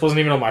 Spider-Verse wasn't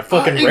even on my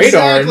fucking radar.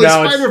 Exactly,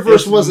 Now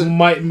Spider-Verse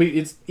wasn't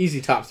It's easy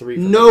top 3.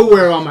 For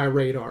nowhere on my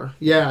radar.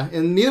 Yeah,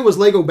 and neither was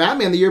Lego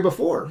Batman the year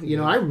before.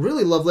 I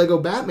really love Lego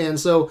Batman.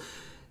 So,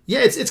 yeah,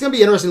 it's going to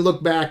be interesting to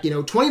look back.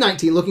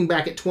 2019, looking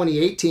back at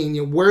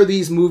 2018, where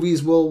these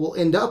movies will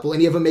end up. Will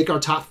any of them make our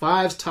top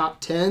 5s,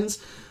 top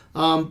 10s?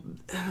 I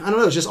don't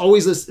know. It's just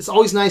always it's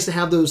always nice to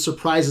have those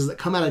surprises that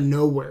come out of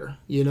nowhere.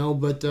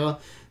 But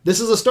this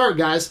is a start,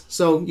 guys.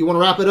 So you want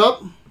to wrap it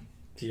up?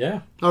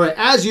 Yeah. All right.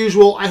 As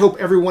usual, I hope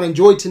everyone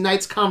enjoyed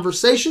tonight's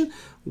conversation.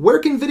 Where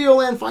can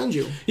Videoland find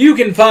you? You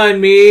can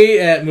find me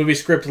at Movie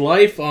Script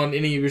Life on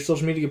any of your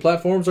social media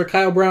platforms, or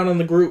Kyle Brown on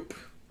the group.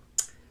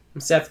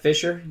 I'm Seth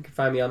Fisher. You can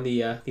find me on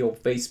the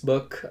old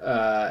Facebook,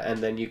 and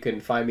then you can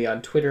find me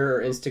on Twitter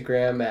or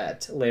Instagram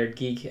at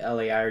LairdGeek,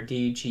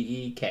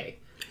 LairdGeek.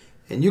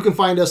 And you can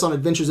find us on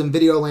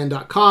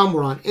adventuresinvideoland.com.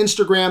 We're on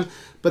Instagram.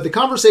 But the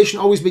conversation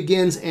always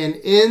begins and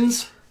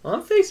ends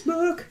On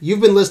Facebook.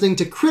 You've been listening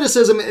to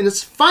Criticism in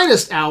its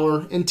finest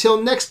hour. Until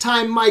next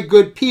time, my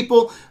good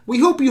people, we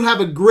hope you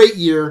have a great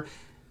year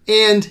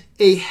and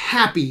a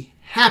happy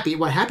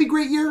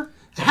great year?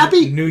 A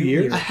happy New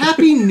Year. A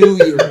happy new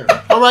year.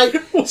 All right.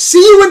 See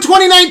you in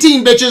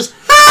 2019, bitches.